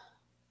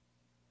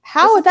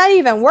 How would that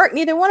even work?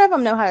 Neither one of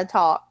them know how to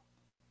talk.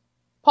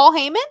 Paul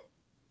Heyman?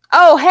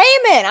 Oh,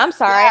 Heyman. I'm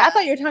sorry. Yeah. I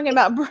thought you were talking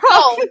about Brock.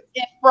 Oh,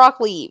 if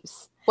Brock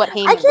leaves, what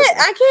Heyman?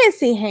 I can't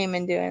see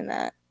Heyman doing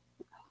that.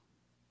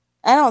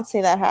 I don't see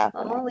that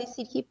happening. Well, at least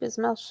he'd keep his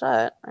mouth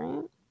shut,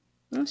 right?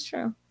 That's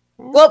true.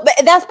 Yeah. Well, but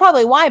that's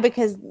probably why,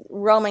 because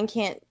Roman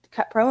can't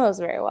cut promos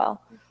very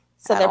well.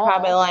 So they're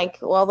probably like,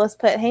 well, let's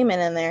put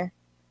Heyman in there.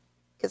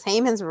 Because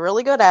Heyman's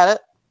really good at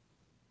it.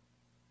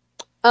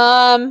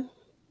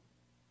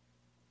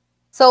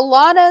 So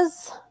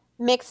Lana's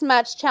mixed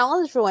match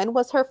challenge win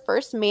was her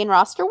first main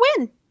roster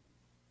win.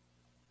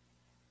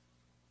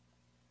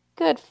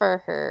 Good for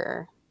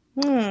her.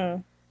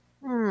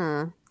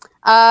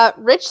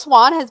 Rich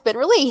Swann has been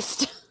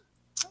released.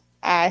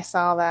 I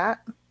saw that.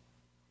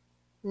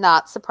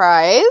 Not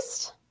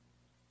surprised.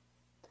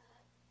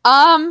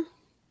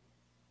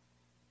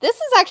 This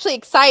is actually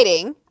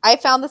exciting. I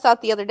found this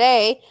out the other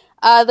day.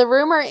 The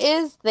rumor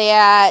is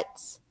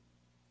that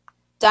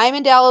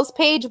Diamond Dallas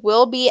Page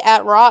will be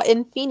at Raw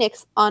in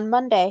Phoenix on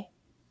Monday.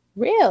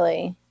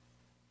 Really?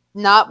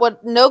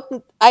 No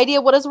idea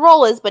what his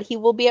role is, but he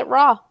will be at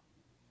Raw.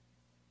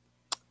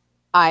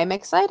 I'm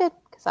excited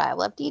because I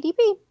love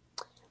DDP.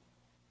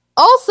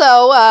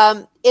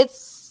 Also,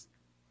 it's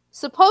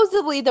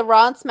supposedly the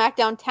Raw and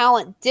SmackDown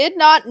talent did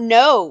not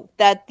know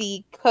that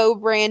the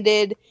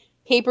co-branded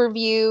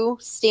pay-per-view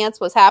stance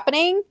was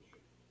happening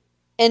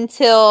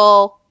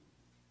until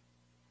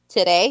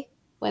today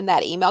when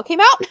that email came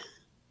out.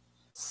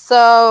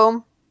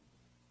 So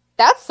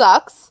that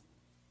sucks.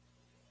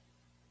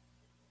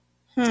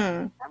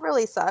 That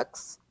really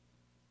sucks.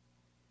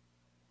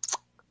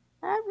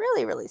 That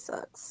really, really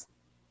sucks.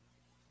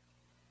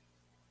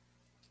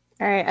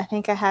 All right, I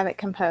think I have it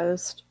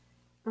composed.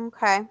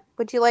 Okay.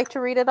 Would you like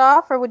to read it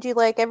off, or would you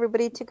like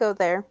everybody to go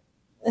there?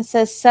 It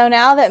says, so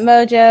now that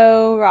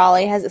Mojo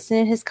Rawley has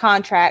extended his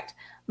contract,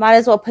 might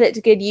as well put it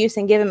to good use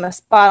and give him a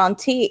spot on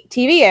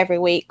TV every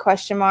week,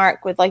 question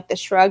mark, with like the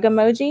shrug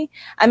emoji.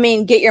 I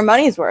mean, get your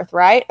money's worth,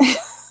 right?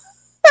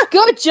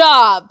 Good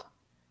job!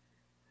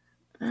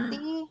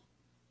 See?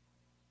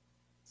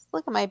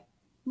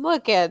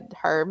 Look at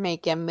her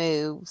making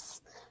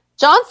moves.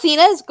 John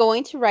Cena is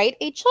going to write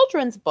a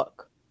children's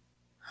book.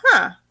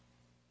 Huh.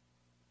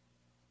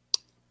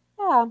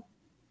 Yeah.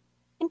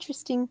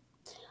 Interesting.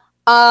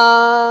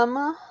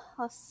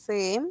 Let's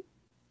see.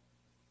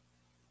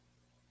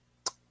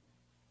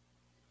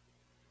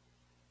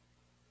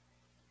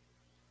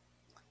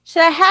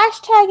 Should I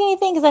hashtag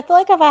anything? Because I feel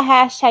like if I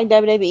hashtag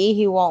WWE,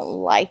 he won't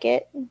like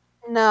it.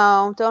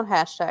 No, don't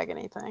hashtag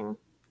anything.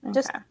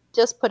 Okay.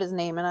 Just put his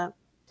name in it.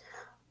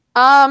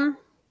 Oh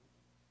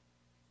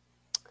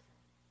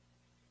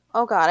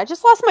god, I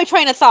just lost my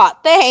train of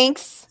thought.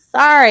 Thanks.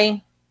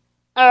 Sorry.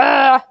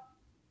 Darn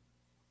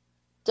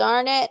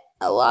it.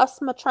 I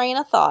lost my train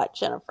of thought,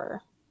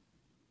 Jennifer.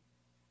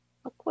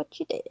 Look what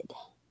you did.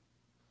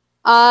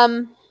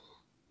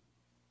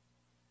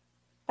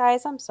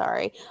 Guys, I'm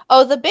sorry.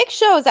 Oh, the Big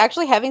Show is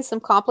actually having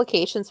some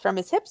complications from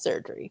his hip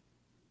surgery.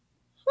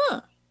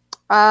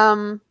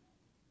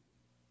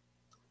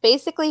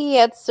 Basically, he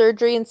had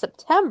surgery in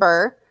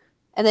September,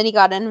 and then he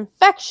got an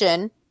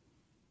infection,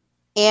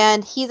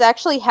 and he's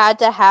actually had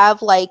to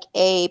have like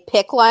a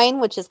PICC line,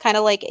 which is kind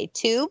of like a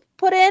tube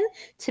put in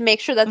to make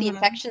sure that the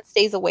infection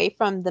stays away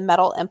from the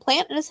metal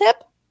implant in his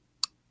hip.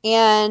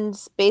 And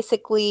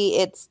basically,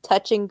 it's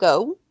touch and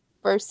go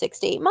for 6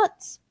 to 8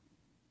 months.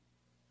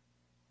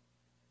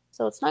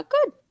 So it's not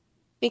good.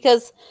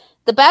 Because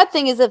the bad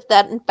thing is if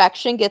that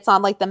infection gets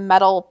on like the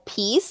metal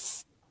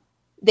piece,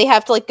 they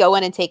have to like go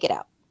in and take it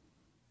out.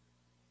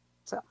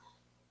 So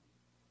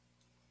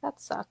that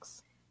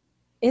sucks.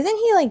 Isn't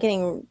he like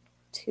getting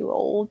too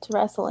old to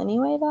wrestle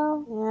anyway,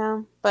 though?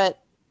 Yeah, but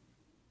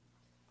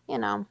you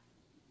know,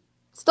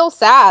 still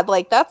sad.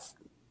 Like that's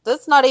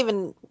not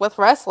even with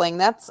wrestling.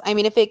 I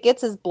mean, if it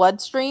gets his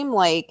bloodstream,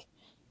 like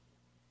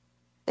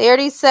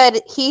he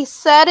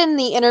said in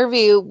the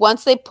interview,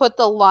 once they put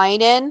the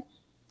line in,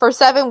 for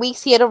 7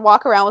 weeks he had to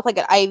walk around with like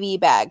an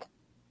IV bag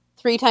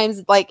 3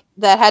 times, like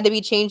that had to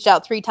be changed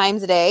out 3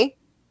 times a day.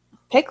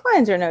 PICC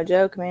lines are no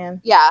joke,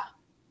 man. Yeah.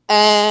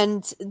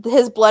 And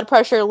his blood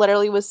pressure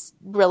literally was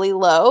really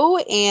low,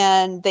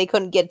 and they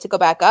couldn't get it to go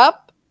back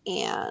up.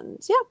 And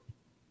yeah.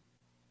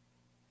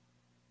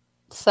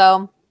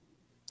 So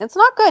it's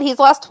not good. He's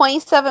lost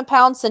 27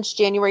 pounds since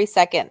January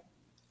 2nd.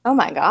 Oh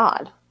my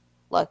god.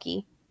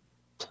 Lucky.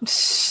 No,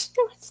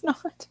 it's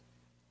not.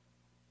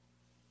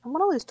 I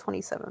want to lose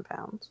 27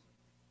 pounds.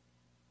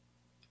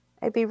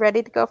 I'd be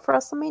ready to go for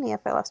WrestleMania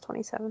if I lost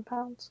 27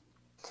 pounds.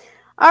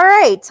 All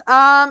right.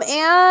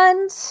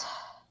 And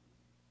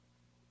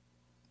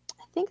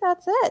I think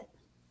that's it.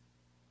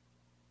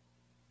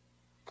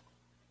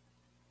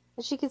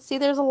 As you can see,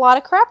 there's a lot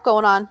of crap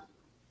going on.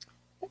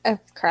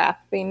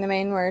 Crap being the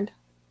main word.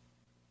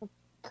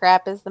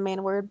 Crap is the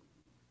main word.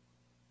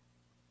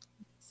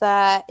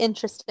 It's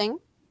interesting.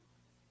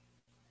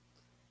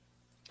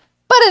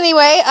 But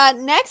anyway,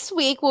 next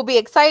week will be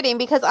exciting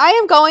because I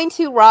am going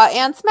to Raw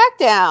and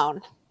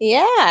SmackDown.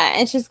 Yeah,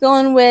 and she's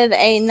going with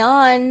a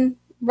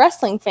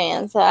non-wrestling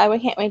fan, so I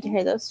can't wait to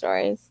hear those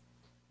stories.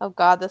 Oh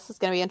god, this is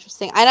going to be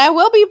interesting. And I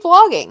will be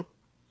vlogging.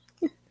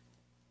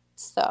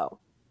 So,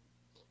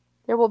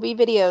 there will be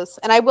videos.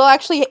 And I will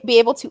actually be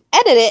able to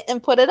edit it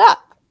and put it up.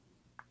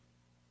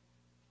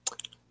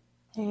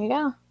 There you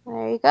go.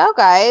 There you go,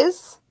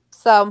 guys.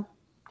 So,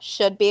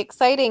 should be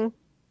exciting.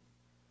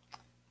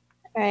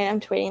 All right, I'm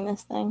tweeting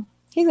this thing.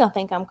 He's gonna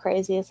think I'm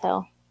crazy as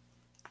hell.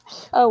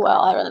 I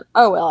really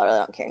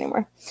don't care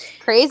anymore.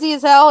 Crazy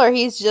as hell, or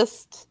he's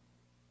just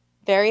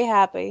very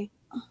happy.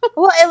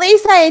 Well, at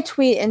least I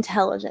tweet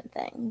intelligent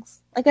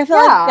things. Like I feel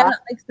like I'm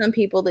not like some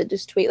people that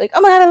just tweet like,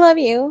 "Oh my god, I love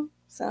you."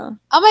 So.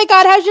 Oh my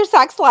god, how's your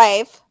sex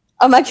life?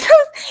 Oh my god!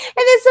 And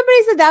then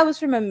somebody said that was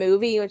from a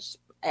movie, which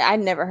I'd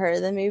never heard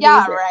of the movie.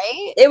 Yeah,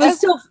 right. It was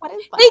still.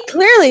 He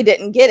clearly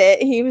didn't get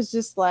it. He was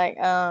just like,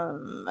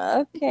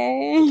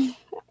 okay.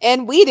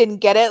 And we didn't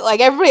get it. Like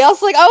everybody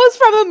else, like, oh, it's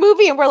from a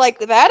movie, and we're like,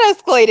 that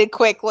escalated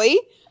quickly.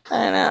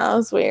 I know, it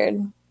was weird.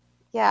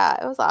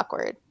 Yeah, it was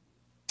awkward.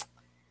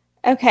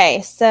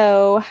 Okay,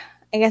 so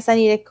I guess I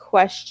need a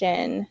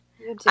question.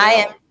 I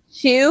am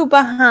 2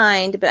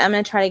 behind, but I'm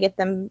going to try to get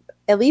them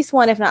at least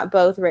one, if not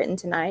both, written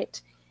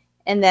tonight.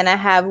 And then I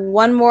have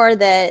one more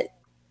that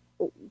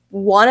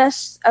won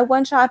a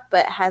one shot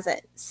but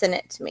hasn't sent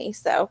it to me.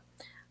 So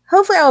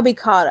hopefully I will be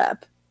caught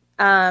up.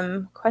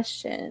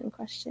 Question.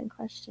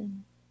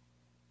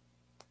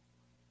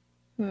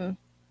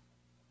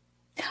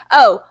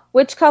 Oh,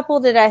 which couple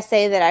did I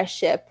say that I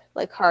ship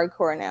like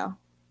hardcore now?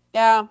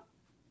 Yeah.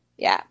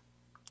 Yeah.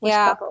 Which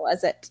Yeah. couple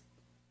was it?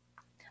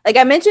 Like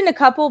I mentioned a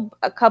couple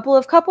of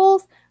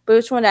couples, but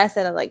which one did I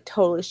say I like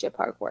totally ship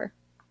hardcore?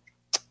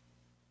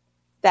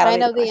 I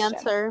know the question.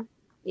 answer.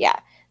 Yeah.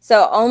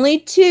 So only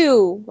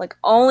two.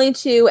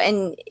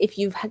 And if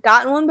you've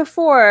gotten one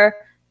before,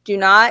 do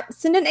not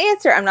send an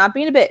answer. I'm not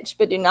being a bitch,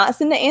 but do not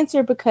send an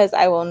answer because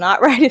I will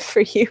not write it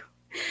for you.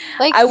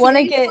 Like, I want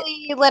to get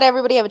let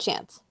everybody have a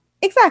chance.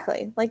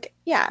 exactly. Like,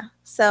 yeah.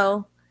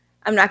 So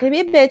I'm not going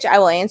to be a bitch. I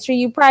will answer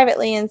you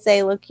privately and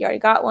say, look, you already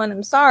got one.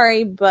 I'm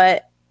sorry,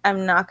 but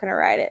I'm not going to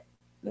write it.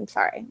 I'm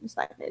sorry. I'm just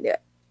not going to do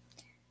it.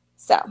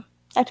 So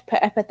I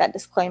put that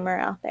disclaimer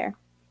out there.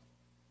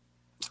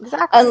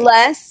 Exactly.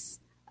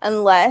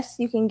 Unless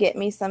you can get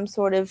me some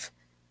sort of,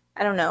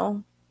 I don't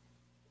know,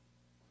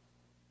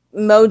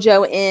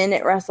 Mojo in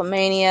at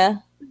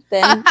WrestleMania,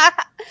 then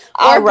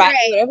I'll write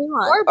whatever you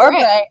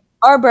want.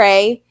 Or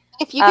Bray.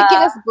 If you could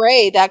get us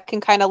Bray, that can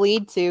kind of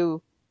lead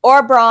to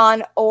or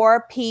Braun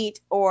or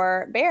Pete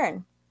or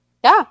Baron.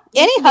 Yeah,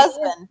 any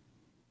husband.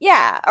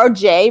 Yeah, or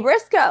Jay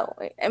Briscoe.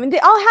 I mean,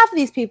 all half of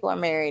these people are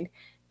married.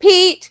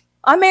 Pete,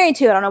 I'm married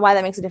too. I don't know why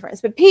that makes a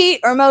difference, but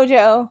Pete or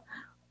Mojo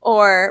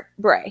or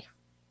Bray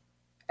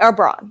or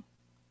Braun.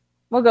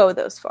 We'll go with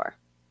those four.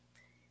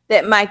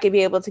 That might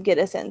be able to get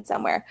us in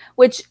somewhere.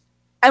 Which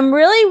I'm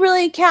really,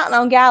 really counting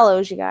on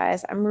Gallows, you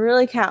guys. I'm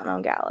really counting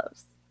on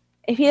Gallows.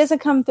 If he doesn't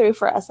come through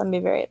for us, I'm gonna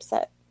be very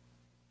upset.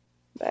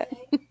 But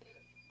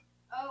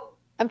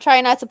I'm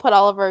trying not to put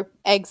all of our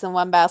eggs in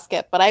one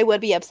basket, but I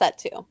would be upset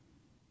too.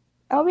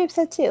 I'll be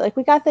upset too. Like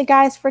we got the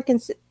guy's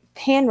freaking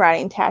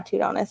handwriting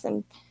tattooed on us,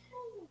 and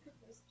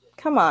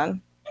come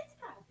on. It's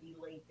gotta be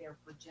late there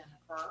for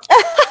Jennifer.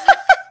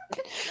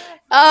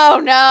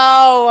 Oh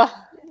no!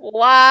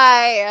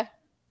 Why?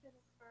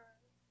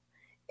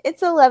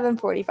 It's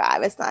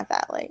 11:45. It's not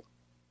that late.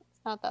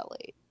 It's not that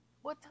late.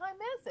 What time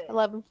is it?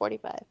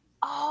 11:45.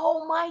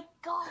 Oh my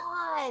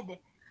god!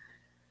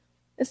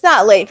 It's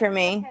not late for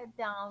me. Head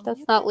down. That's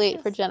You not can late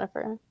just- for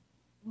Jennifer.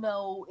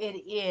 No, it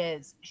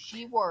is.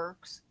 She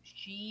works.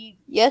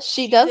 Yes,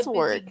 she she's does a busy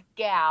work.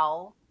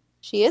 Gal.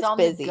 She is She's on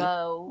busy. The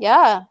go.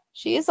 Yeah,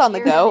 she is on the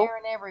Here, go. There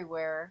and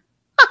everywhere.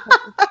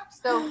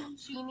 So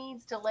she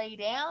needs to lay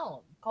down.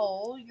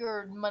 Cole,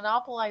 you're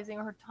monopolizing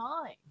her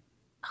time.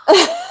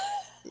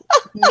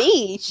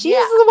 Me? She's Yeah.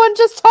 the one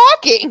just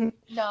talking.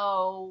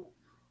 No,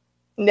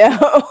 No.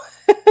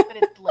 but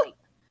it's late.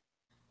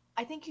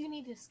 I think you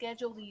need to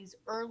schedule these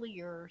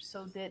earlier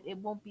so that it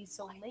won't be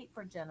so late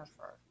for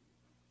Jennifer.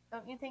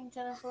 Don't you think,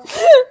 Jennifer?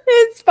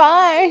 It's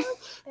fine.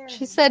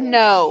 She said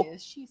no. She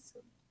is. She's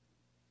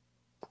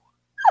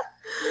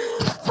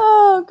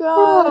Oh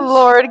God. Oh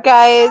Lord,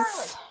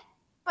 guys.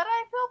 But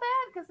I feel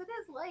bad because it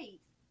is late.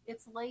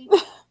 It's late.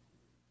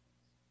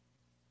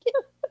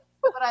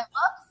 But I love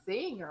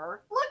seeing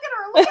her. Look at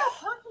her. Look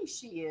how perky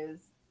she is.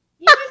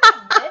 Even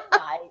at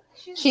midnight.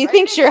 She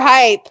thinks you're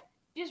hype.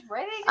 She's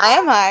ready. I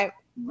am hype.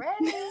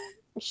 Ready.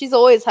 She's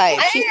always hype.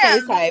 I She am.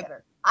 stays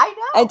hype. I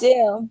know. I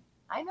do.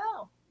 I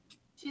know.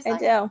 She's I like,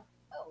 do.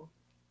 oh.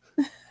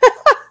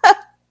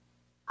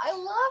 I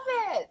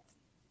love it.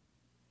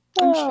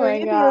 I'm Oh sure my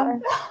you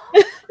God.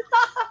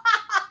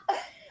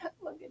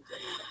 Look at you.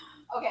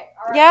 Okay.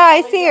 All right. Yeah,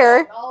 I see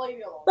her. I'll leave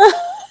you alone.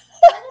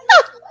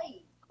 It's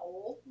late,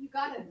 Cole. You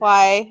gotta know.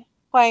 Why?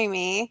 Why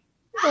me?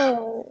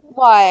 Oh,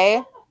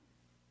 Why?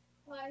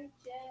 Why,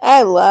 Jen?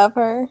 I love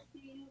her.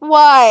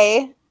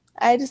 Why?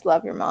 I just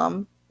love your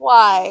mom.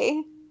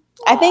 Why?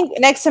 I think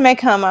next time I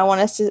come, I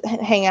want us to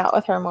hang out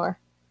with her more.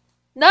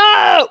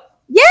 No!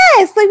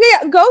 Yes, like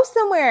we go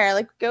somewhere,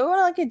 like go on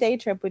like a day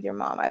trip with your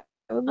mom. I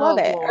would love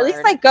Oh, it. Or at least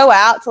Lord. like go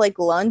out to like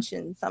lunch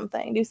and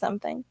something, do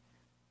something.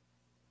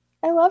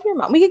 I love your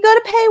mom. We could go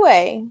to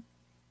Payway.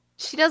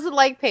 She doesn't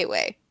like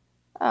Payway,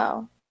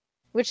 Oh,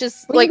 which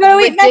is We like can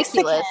go eat ridiculous.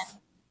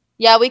 Mexican.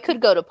 Yeah, we could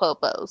go to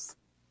Popo's.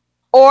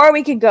 or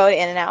we could go to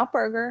In-N-Out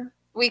Burger.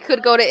 We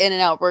could go to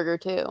In-N-Out Burger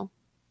too.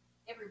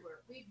 Everywhere.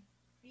 We'd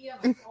be on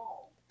the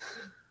crawl.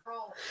 We'd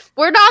crawl.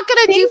 We're not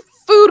gonna do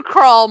food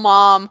crawl,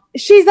 Mom.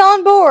 She's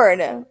on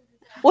board.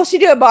 Will she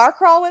do a bar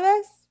crawl with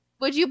us?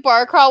 Would you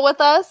bar crawl with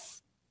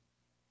us?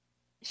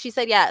 She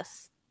said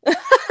yes.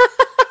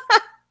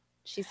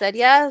 She said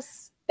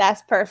yes.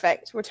 That's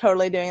perfect. We're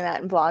totally doing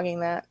that and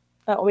vlogging that.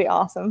 That will be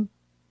awesome.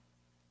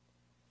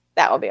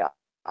 That will be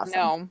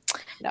awesome.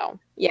 No.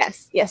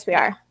 Yes, we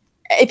are.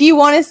 If you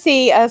want to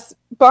see us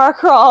bar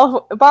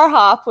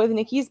hop with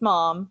Nikki's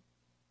mom,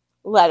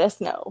 let us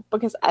know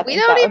because I We think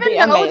don't that would even be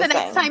know amazing. the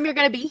next time you're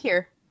gonna be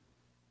here.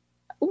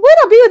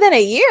 It'll be within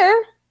a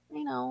year.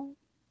 I know.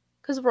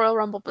 Because Royal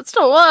Rumble, but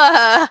still,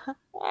 I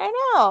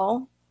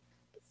know.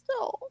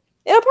 still,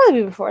 It'll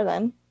probably be before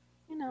then.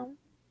 you know.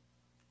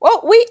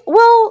 Well,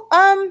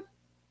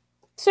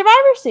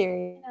 Survivor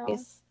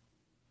Series.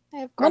 I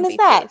have When grumpy is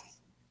that? face.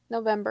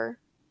 November.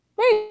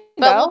 There you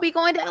But go. we'll be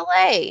going to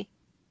LA.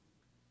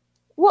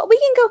 Well, we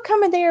can go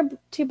come a day or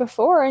two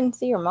before and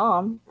see your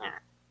mom.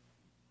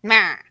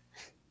 Nah.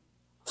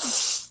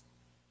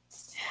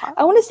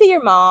 I want to see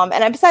your mom,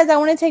 and besides, I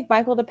want to take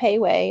Michael to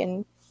Payway,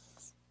 and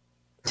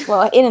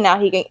well, In and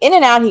Out he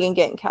can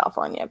get in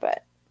California,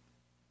 but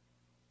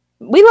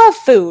we love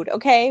food.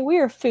 Okay, we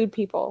are food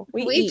people.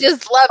 We eat.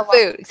 just love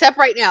food, except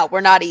right now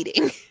we're not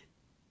eating.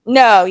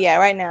 No, yeah,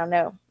 right now,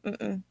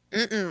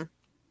 no.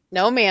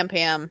 No, ma'am,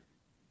 Pam.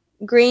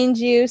 Green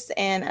juice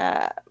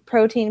and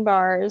protein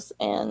bars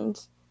and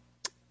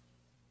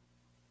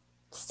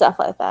stuff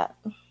like that.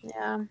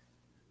 Yeah.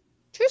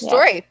 True Yeah.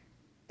 story,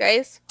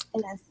 guys.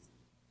 Yes.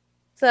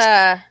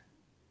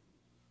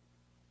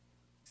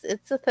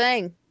 It's a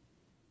thing.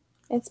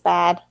 It's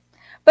bad,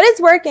 but it's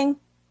working.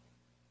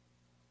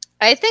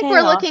 I think Hang we're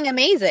on. looking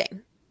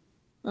amazing.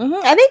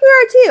 I think we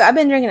are too. I've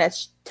been drinking a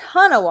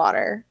ton of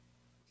water.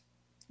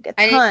 Like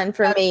I a need ton to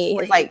for go to me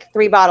sleep. is like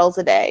 3 bottles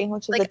a day,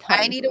 which is a Like, ton.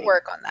 I need for to me.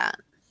 work on that.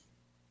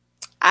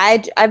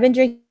 I've been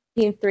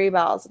drinking 3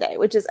 bottles a day,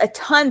 which is a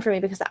ton for me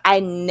because I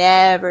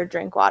never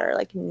drink water,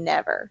 like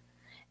never.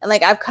 And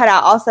like I've cut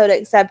out all soda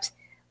except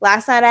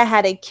last night I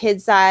had a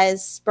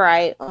kid-sized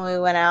Sprite when we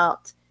went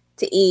out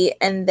to eat,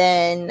 and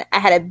then I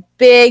had a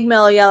big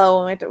Mellow Yellow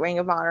when we went to Ring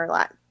of Honor.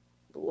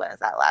 When was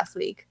that, last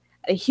week?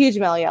 A huge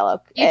Mellow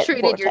Yellow. You at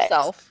treated Vortex.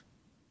 yourself.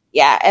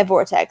 Yeah, at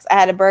Vortex. I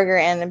had a burger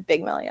and a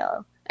big Mellow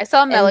Yellow. I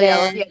saw Mellow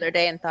Yellow then- the other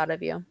day and thought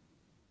of you.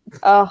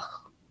 Oh,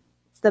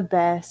 it's the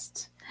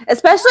best.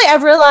 Especially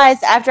I've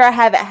realized after I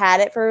haven't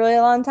had it for a really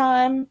long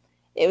time,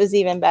 it was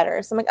even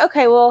better. So I'm like,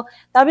 okay, well,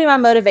 that'll be my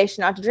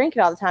motivation not to drink it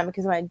all the time,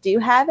 because when I do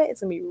have it,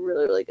 it's going to be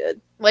really, really good.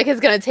 Like, it's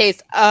gonna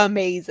taste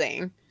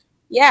amazing.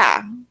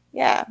 Yeah.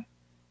 Yeah.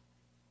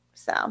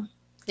 So,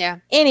 Yeah.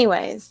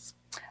 Anyways.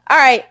 All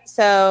right.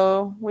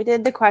 So we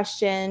did the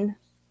question.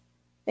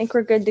 I think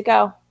we're good to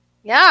go.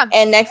 Yeah.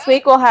 And next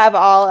week we'll have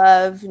all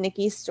of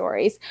Nikki's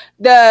stories.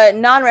 The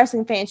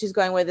non-wrestling fan she's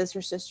going with is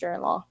her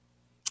sister-in-law.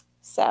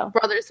 So,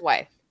 Brother's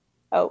wife.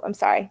 oh, I'm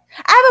sorry.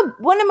 I have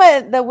one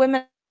of the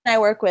women I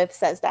work with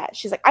says that.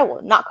 She's like, I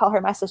will not call her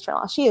my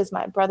sister-in-law. She is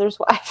my brother's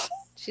wife.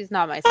 She's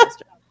not my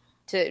sister.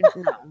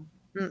 No.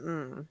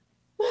 Mm-mm.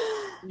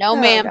 No, Oh,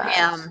 ma'am, gosh.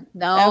 Pam.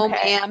 No,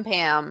 Okay. ma'am,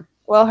 Pam.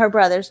 Well, her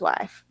brother's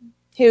wife,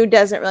 who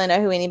doesn't really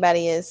know who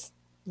anybody is.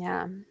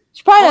 Yeah.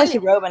 She probably Oh, knows who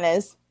Roman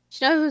is.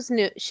 She knows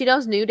She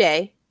knows New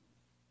Day.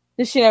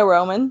 Does she know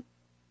Roman?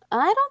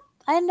 I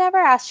never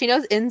asked. She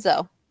knows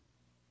Enzo.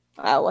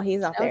 Oh, well,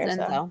 he's not She there, knows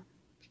so Enzo.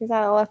 she's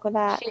out of luck with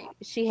that.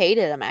 She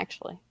hated him,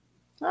 actually.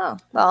 Oh,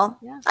 well,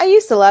 Yeah. I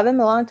used to love him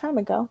a long time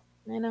ago.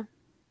 I know.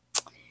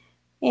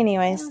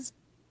 Anyways,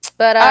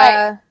 But All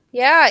right.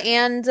 yeah,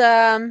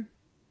 and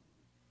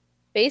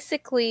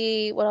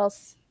basically, what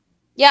else?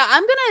 Yeah,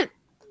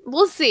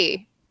 we'll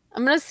see.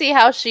 I'm gonna see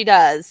how she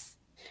does,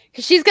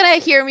 because she's gonna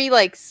hear me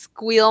like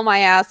squeal my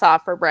ass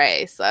off for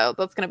Bray, so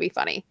that's gonna be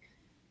funny.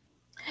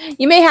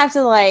 you may have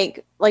to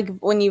like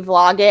when you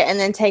vlog it and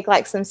then take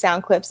like some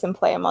sound clips and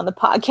play them on the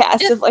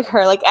podcast of like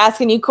her like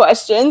asking you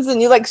questions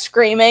and you like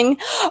screaming.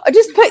 Or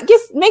just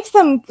make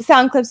some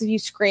sound clips of you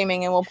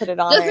screaming and we'll put it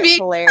on Just there. me- It's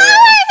hilarious.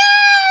 Oh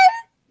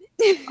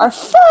my god! Or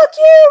fuck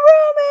you,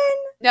 Roman.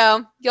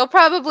 No,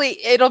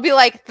 it'll be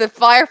like the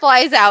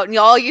fireflies out, and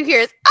all you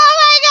hear is,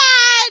 "Oh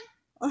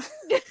my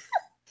god!"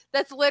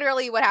 That's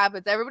literally what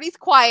happens. Everybody's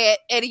quiet,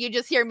 and you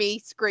just hear me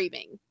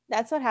screaming.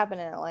 That's what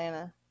happened in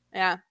Atlanta.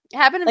 Yeah, it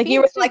happened in Like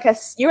you were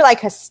Phoenix, too. like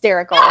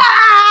hysterical.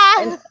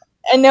 Ah!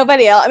 And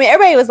nobody else. I mean,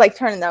 everybody was like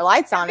turning their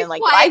lights on and like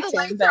Quiet, liked the him.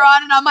 lights But are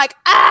on, and I'm like,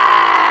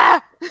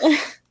 ah!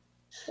 it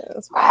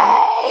was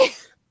funny. Bray!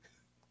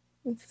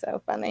 It's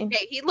so funny.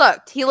 Okay, he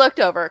looked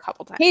over a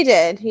couple times, He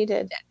did.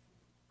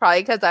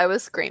 probably because I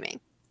was screaming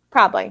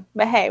Probably.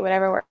 But hey,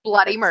 whatever works.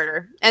 bloody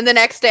murder. And the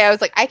next day, I was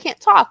like, I can't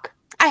talk.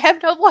 I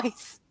have no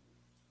voice.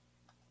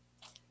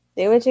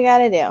 Do what you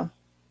gotta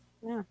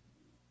do.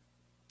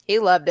 He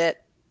loved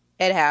it.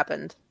 It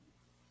happened.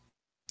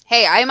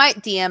 Hey, I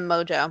might DM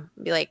Mojo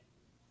and be like,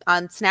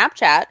 on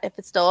Snapchat if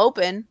it's still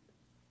open.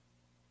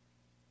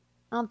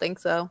 I don't think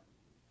so.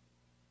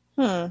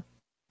 I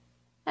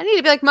need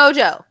to be like,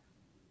 Mojo,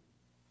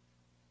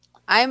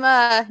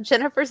 I'm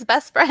Jennifer's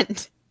best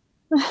friend.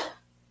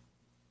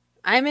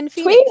 I'm in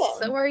Phoenix. Tweet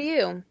him. So are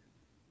you.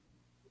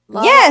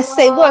 La, Yes, la,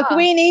 say, la. look,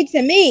 we need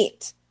to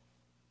meet.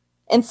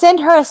 And send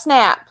her a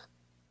snap.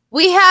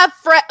 We have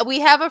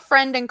a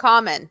friend in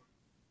common.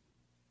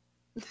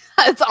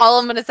 That's all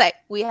I'm gonna say.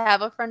 We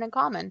have a friend in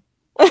common.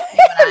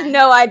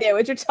 No idea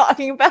what you're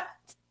talking about.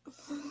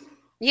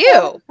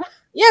 You.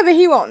 Yeah, but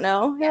he won't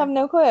know. He'll have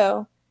no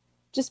clue.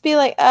 Just be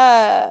like,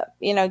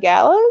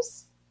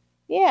 Gallows?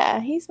 Yeah,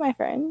 he's my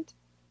friend.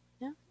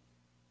 Yeah.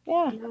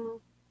 Yeah.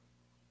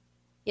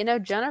 You know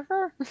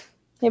Jennifer?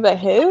 He'd be like,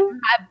 who?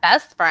 My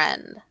best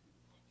friend.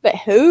 But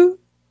who?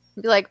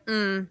 Be like,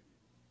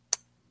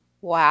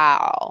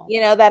 wow.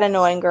 You know, that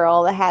annoying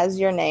girl that has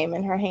your name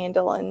in her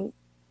handle and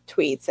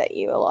tweets at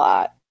you a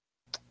lot.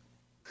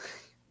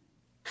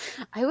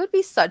 I would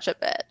be such a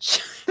bitch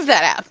if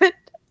that happened.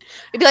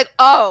 You'd be like,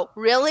 oh,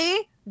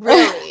 really?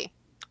 Really?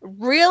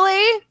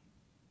 Really?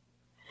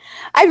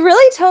 I've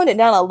really toned it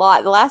down a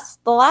lot.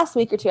 The last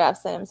week or two, I've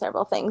sent him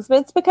several things, but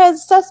it's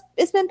because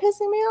it's been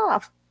pissing me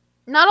off.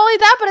 Not only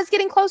that, but it's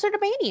getting closer to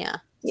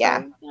Mania. Yeah,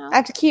 So, you know. I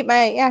have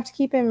to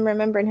keep him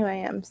remembering who I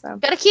am. So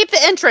Gotta keep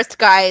the interest,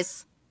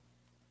 guys.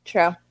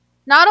 true.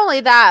 Not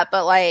only that,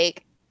 but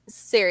like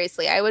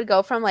seriously, I would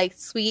go from like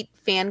sweet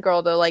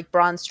fangirl to like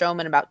Braun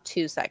Strowman in about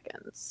 2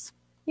 seconds.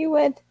 You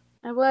would.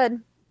 I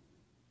would.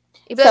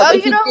 You'd be So like, oh,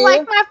 if you you don't do-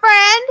 like my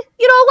friend?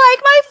 You don't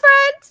like my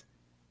friend?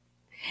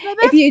 My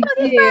best If you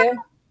fucking friend?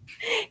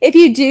 if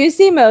you do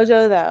see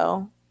Mojo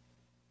though,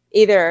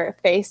 either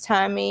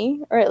FaceTime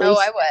me or at Oh,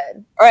 least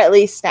I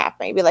would. snap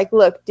me. Be like,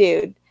 look,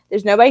 dude,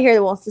 there's nobody here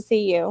that wants to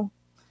see you.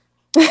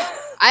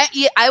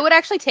 I would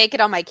actually take it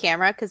on my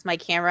camera because my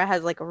camera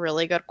has like a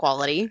really good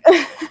quality. But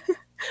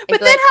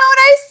then like- how would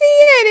I see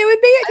it? It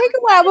would take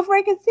a while before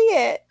I could see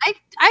it.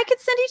 I could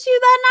send it to you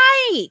that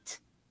night.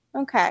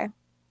 Okay.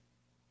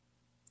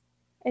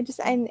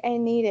 I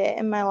need it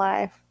in my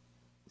life.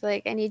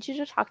 Like, I need you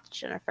to talk to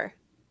Jennifer.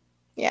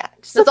 Yeah.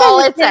 Just That's look at all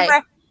this I'd say.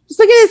 camera- Just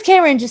look at this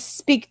camera and just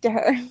speak to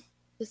her.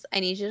 I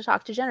need you to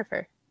talk to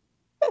Jennifer.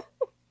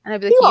 And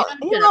I'd be He like,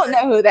 won't, you he know won't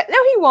Jennifer. know who that.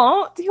 No, he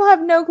won't. He'll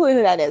have no clue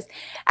who that is.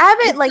 I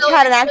haven't like Until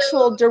had an I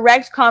actual show-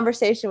 direct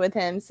conversation with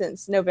him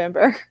since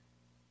November.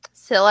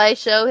 Till I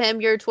show him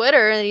your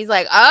Twitter and he's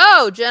like,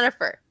 oh,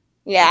 Jennifer.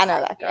 Yeah, I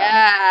know that girl.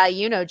 Yeah,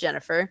 you know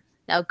Jennifer.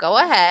 Now go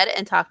ahead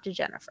and talk to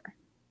Jennifer.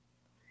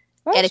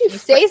 Why And don't if you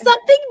say friend her?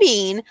 something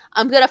mean,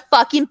 I'm going to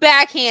fucking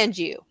backhand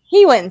you.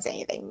 He wouldn't say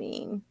anything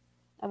mean.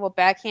 I will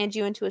backhand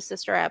you into his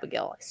sister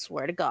Abigail. I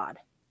swear to God.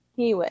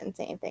 He wouldn't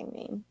say anything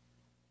mean.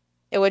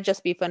 It would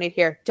just be funny to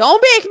hear,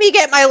 don't make me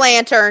get my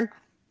lantern.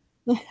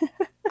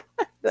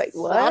 Like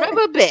Son what? of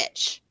a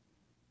bitch.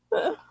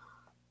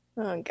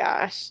 Oh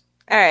gosh.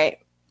 All right,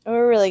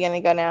 we're really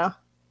gonna go now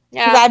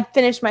because Yeah, I've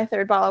finished my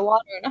 3rd bottle of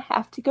water and I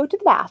have to go to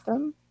the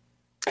bathroom.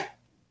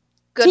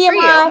 good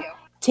TMI. for you.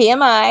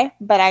 TMI,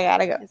 but I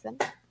gotta go.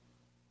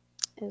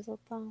 Is it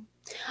though?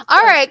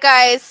 All right,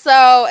 guys.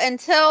 So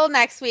until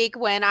next week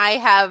when I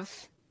have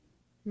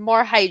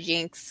more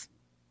hijinks,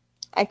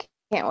 I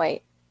can't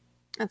wait.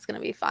 that's going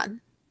to be fun.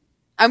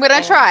 I'm going to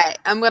Yeah. try.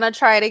 I'm going to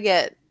try to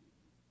get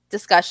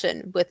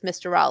discussion with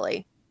Mr.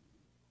 Raleigh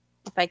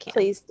if I can.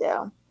 Please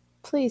do.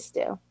 Please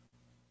do.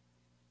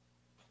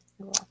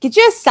 Get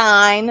you a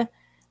sign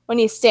when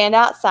you stand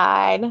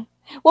outside.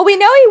 Well, we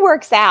know he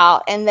works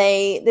out, and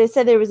they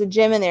said there was a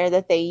gym in there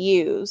that they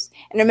use.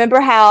 And remember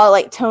how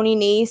like Tony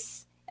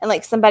Nese and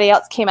like somebody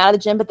else came out of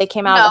the gym, but they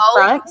came out of the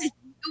No. front?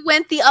 You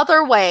went the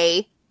other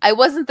way. I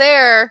wasn't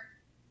there.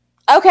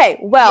 Okay,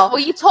 well,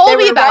 You told they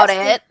me were about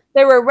wrestling- it.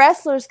 there were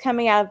wrestlers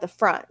coming out of the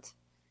front,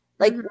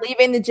 like Mhm.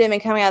 leaving the gym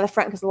and coming out of the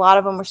front because a lot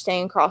of them were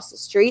staying across the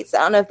streets. I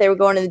don't know if they were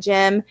going to the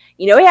gym.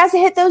 You know, he has to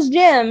hit those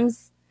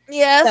gyms.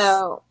 Yes.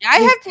 So, I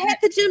have to hit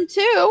the gym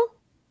too.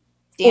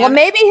 well, Damn it.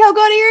 maybe he'll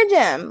go to your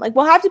gym. Like,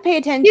 we'll have to pay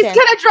attention. He's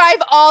going to drive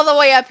all the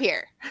way up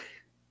here.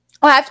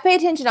 We'll have to pay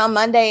attention on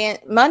Monday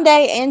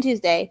and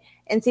Tuesday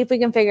and see if we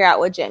can figure out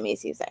what gym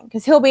he's using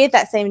because he'll be at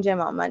that same gym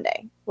on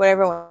Monday,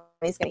 whatever one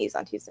he's going to use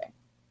on Tuesday.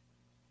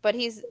 But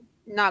he's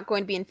not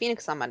going to be in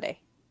Phoenix on Monday.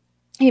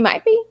 He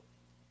might be.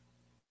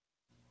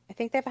 I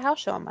think they have a house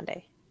show on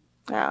Monday.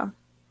 No.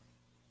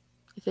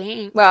 I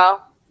think.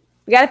 Well,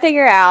 we got to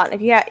figure out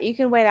if you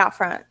can wait out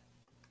front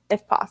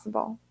if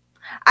possible.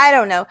 I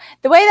don't know.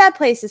 The way that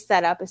place is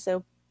set up is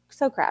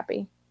so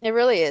crappy. It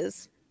really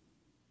is.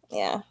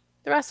 Yeah,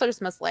 The wrestlers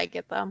must like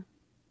it though.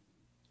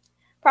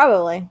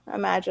 probably. I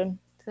imagine.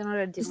 They don't know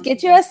how to do Just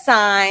get you a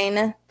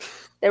sign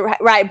that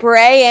write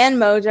Bray and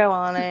Mojo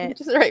on it.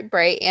 Just right,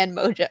 Bray and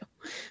Mojo.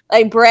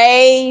 Like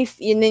Bray,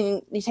 and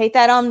then you take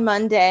that on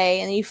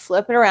Monday and you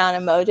flip it around,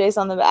 and Mojo's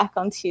on the back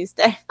on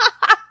Tuesday.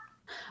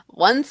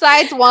 One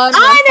side's one.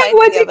 I know side's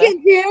what the you other.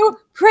 can do.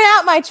 Print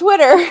out my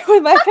Twitter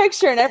with my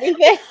picture and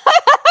everything.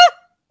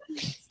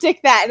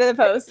 Stick that into the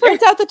post.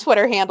 Print out the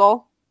Twitter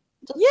handle.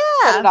 Put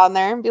Yeah, it on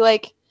there and be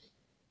like,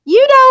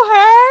 you know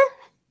her.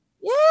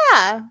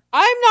 yeah,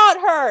 I'm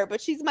not her,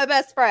 but she's my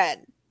best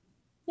friend.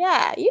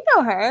 yeah. You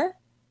know her.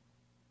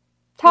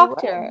 Talk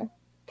to her.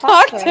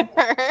 Talk to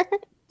her.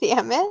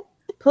 Damn it.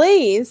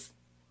 Please.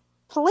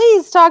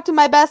 Please talk to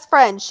my best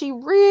friend. She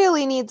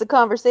really needs a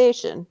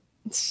conversation.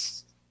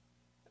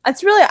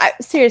 It's really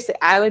seriously.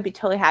 I would be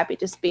totally happy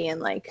just being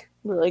like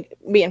really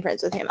being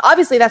friends with him.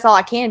 Obviously, that's all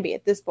I can be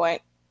at this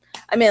point.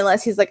 I mean,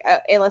 unless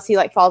he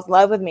like falls in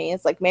love with me,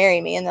 it's like marry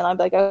me, and then I'll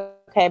be like,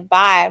 okay,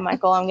 bye,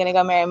 Michael. I'm gonna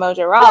go marry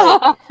Mojo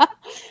Rawley.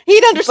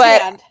 He'd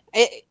understand.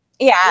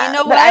 Yeah, You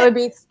know but I what? would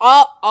be.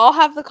 I'll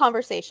have the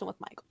conversation with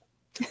Michael.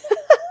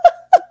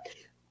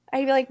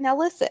 I'd be like, now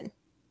listen,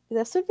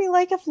 this would be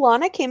like if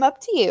Lana came up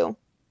to you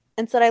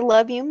and said, I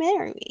love you,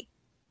 marry me.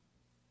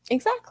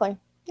 Exactly.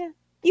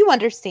 You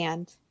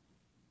understand.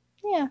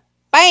 Yeah.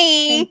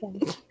 Bye. Same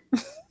thing.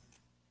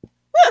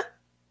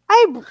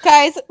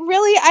 Guys,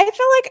 really, I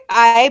feel like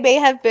I may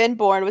have been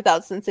born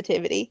without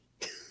sensitivity.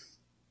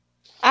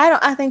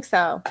 I think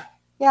so.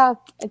 Yeah.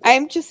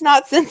 I'm just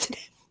not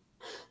sensitive.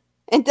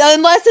 And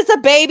unless it's a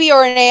baby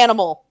or an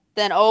animal,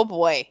 then oh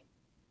boy.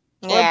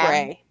 Yeah. Or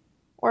Bray.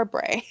 Or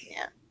Bray.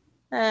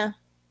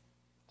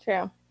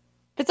 True.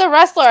 If it's a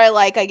wrestler I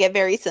like, I get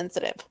very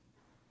sensitive.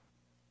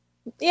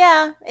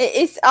 Yeah,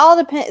 it's all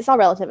depends. It's all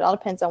relative. It all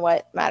depends on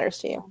what matters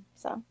to you.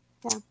 So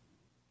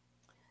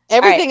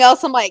Everything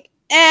else, I'm like,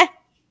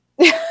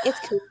 it's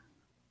cool.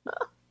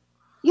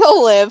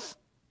 You'll live.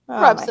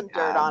 Rub some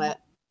dirt on it.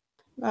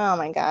 Oh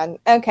my god.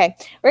 Okay,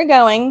 we're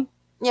going.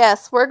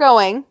 Yes, we're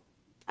going.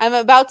 I'm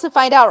about to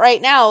find out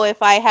right now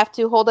if I have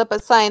to hold up a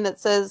sign that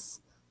says,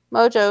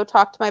 Mojo,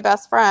 talk to my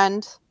best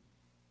friend.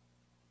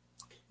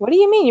 What do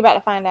you mean you're about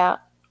to find out?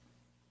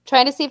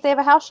 Trying to see if they have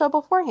a house show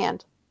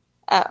beforehand.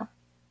 Oh.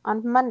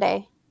 On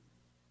Monday.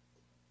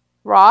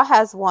 Raw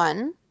has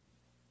one.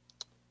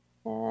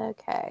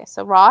 Okay,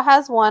 so Raw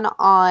has one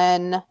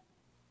on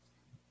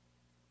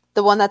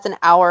the one that's an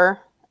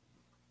hour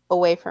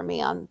away from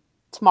me on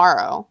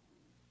tomorrow.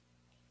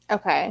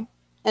 Okay.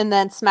 And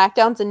then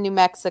SmackDown's in New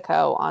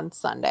Mexico on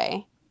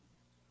Sunday.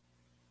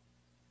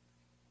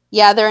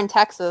 Yeah, they're in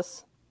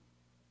Texas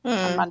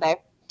on Monday.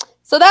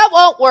 So that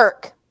won't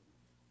work.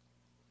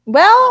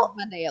 Well,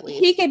 Monday at least.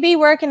 he could be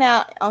working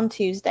out on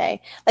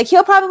Tuesday. Like,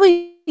 he'll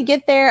probably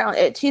get there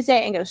on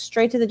Tuesday and go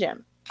straight to the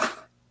gym.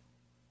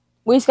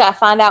 We just gotta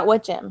find out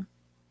what gym.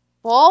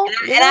 Well,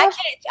 And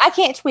I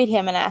can't tweet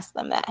him and ask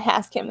him that.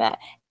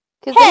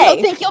 because then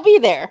he'll think you'll be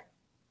there.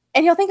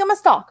 And he'll think I'm a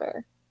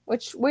stalker,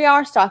 which we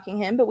are stalking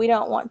him, but we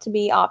don't want to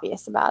be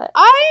obvious about it.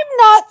 I'm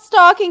not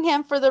stalking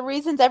him for the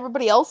reasons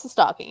everybody else is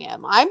stalking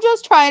him. I'm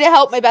just trying to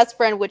help my best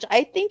friend, which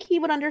I think he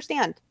would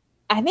understand.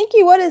 I think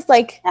you would is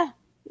like,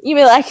 you'd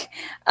be like,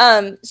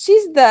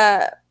 she's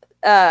the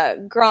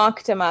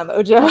Gronk to my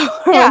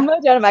Mojo, or Yeah.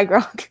 Mojo to my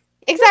Gronk.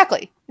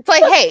 Exactly. It's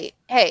like,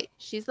 hey,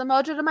 she's the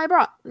Mojo to my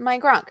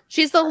Gronk.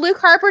 She's the Luke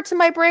Harper to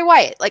my Bray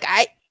Wyatt. Like,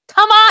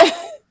 come on,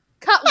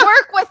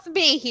 work with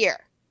me here,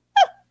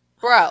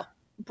 bro.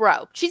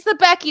 She's the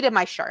Becky to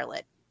my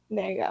Charlotte.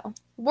 There you go.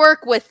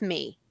 Work with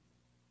me.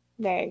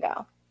 There you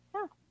go.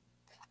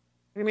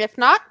 I mean, if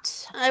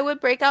not, I would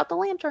break out the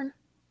lantern.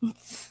 And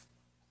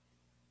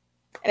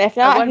if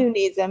not, who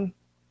needs him?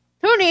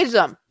 Who needs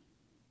them?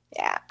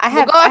 Yeah, I We'll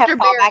have go after a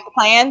fallback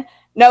plan.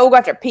 No, we'll go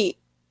after Pete.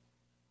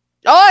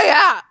 Oh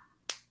yeah,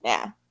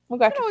 Yeah, we'll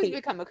go I after can always Pete.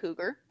 become a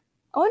cougar.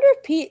 I wonder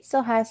if Pete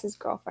still has his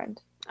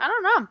girlfriend. I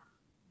don't know.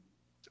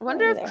 I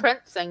wonder if either.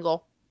 Trent's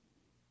single.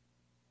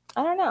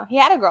 I don't know. He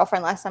had a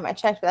girlfriend last time I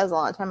checked, but that was a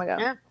long time ago.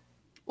 Yeah.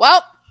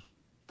 Well,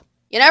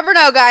 you never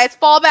know, guys.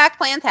 Fallback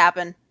plans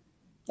happen.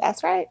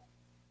 That's right.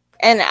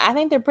 And I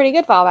think they're pretty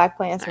good fallback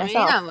plans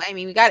myself. I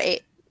mean, we got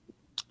 8.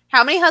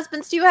 How many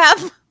husbands do you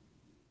have?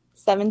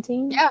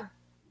 17? Yeah.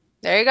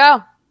 There you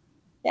go.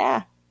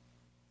 Yeah.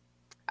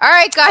 All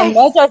right, guys. And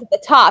Mojo's at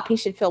the top. He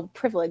should feel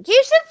privileged. He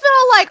should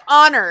feel like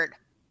honored.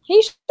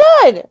 He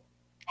should.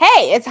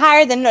 Hey, it's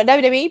higher than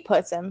WWE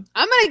puts him.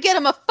 I'm gonna get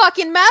him a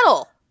fucking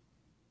medal.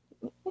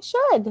 It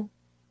should. Oh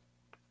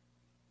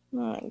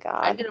my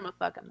god. I'd get him a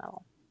fucking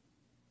medal.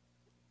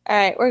 All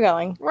right, we're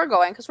going. We're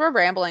going because we're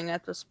rambling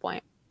at this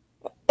point.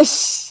 All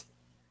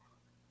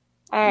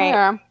right.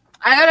 Yeah.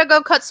 I gotta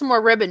go cut some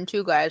more ribbon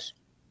too, guys.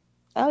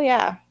 Oh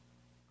yeah.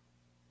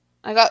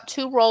 I got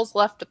 2 rolls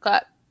left to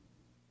cut.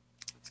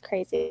 It's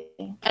crazy.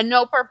 And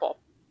no purple.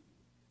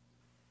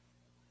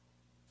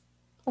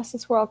 What's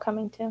this world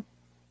coming to?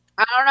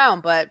 I don't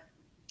know, but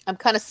I'm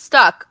kind of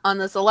stuck on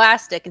this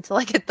elastic until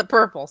I get the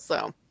purple,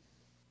 so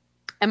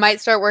I might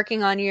start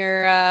working on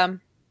your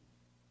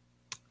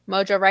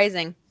Mojo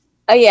Rising.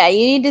 Oh yeah,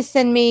 you need to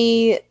send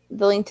me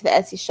the link to the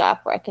Etsy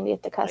shop where I can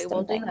get the I will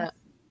custom do thing. that.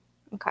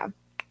 Okay.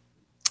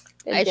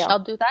 Good I deal. shall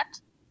do that.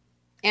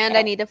 And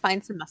I need to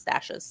find some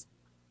mustaches.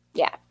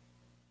 Yeah.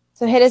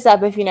 So hit us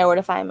up if you know where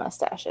to find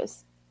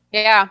mustaches.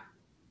 Yeah.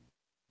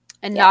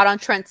 And Yeah. not on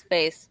Trent's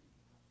face.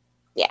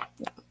 Yeah.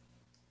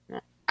 All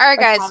right,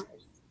 Or guys. Converse.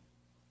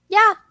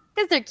 Yeah,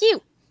 because they're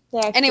cute.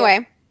 Yeah.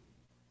 Anyway,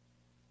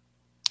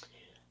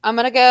 I'm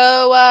going to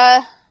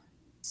go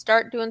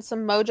start doing some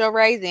Mojo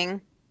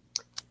Rising.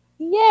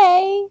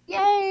 Yay.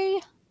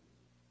 Yay!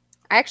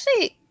 I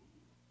actually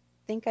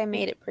think I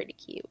made it pretty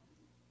cute.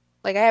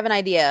 Like, I have an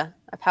idea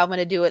of how I'm going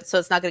to do it so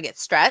it's not going to get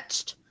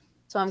stretched.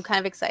 So I'm kind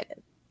of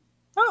excited.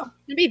 Oh.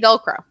 It's going to be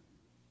Velcro.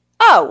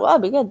 Oh, well,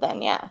 that'd be good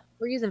then. Yeah.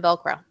 We're using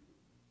Velcro.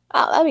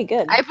 Oh, that'd be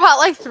good. I bought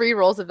like 3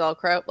 rolls of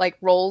Velcro, like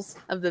rolls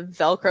of the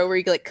Velcro where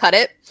you can like cut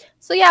it.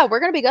 So yeah, we're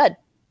going to be good.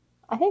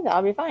 I think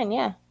that'll be fine.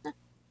 Yeah.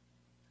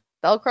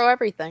 Velcro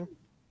everything.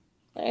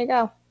 There you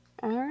go.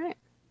 All right.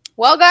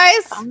 Well,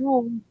 guys,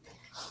 Oh.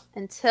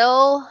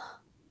 until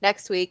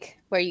next week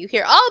where you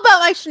hear all about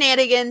my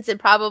shenanigans and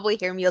probably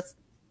hear me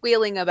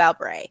squealing about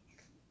Bray.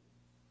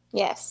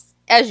 Yes.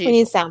 As We usual.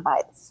 need sound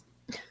bites.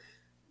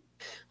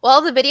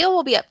 Well, the video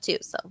will be up too,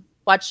 so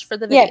watch for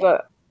the video.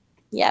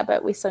 Yeah,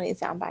 but we still need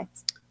sound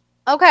bites.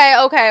 Okay.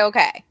 Okay. All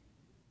right,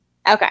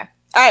 Okay.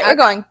 we're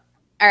going.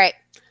 All right.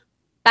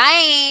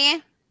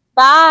 Bye.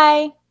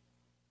 Bye.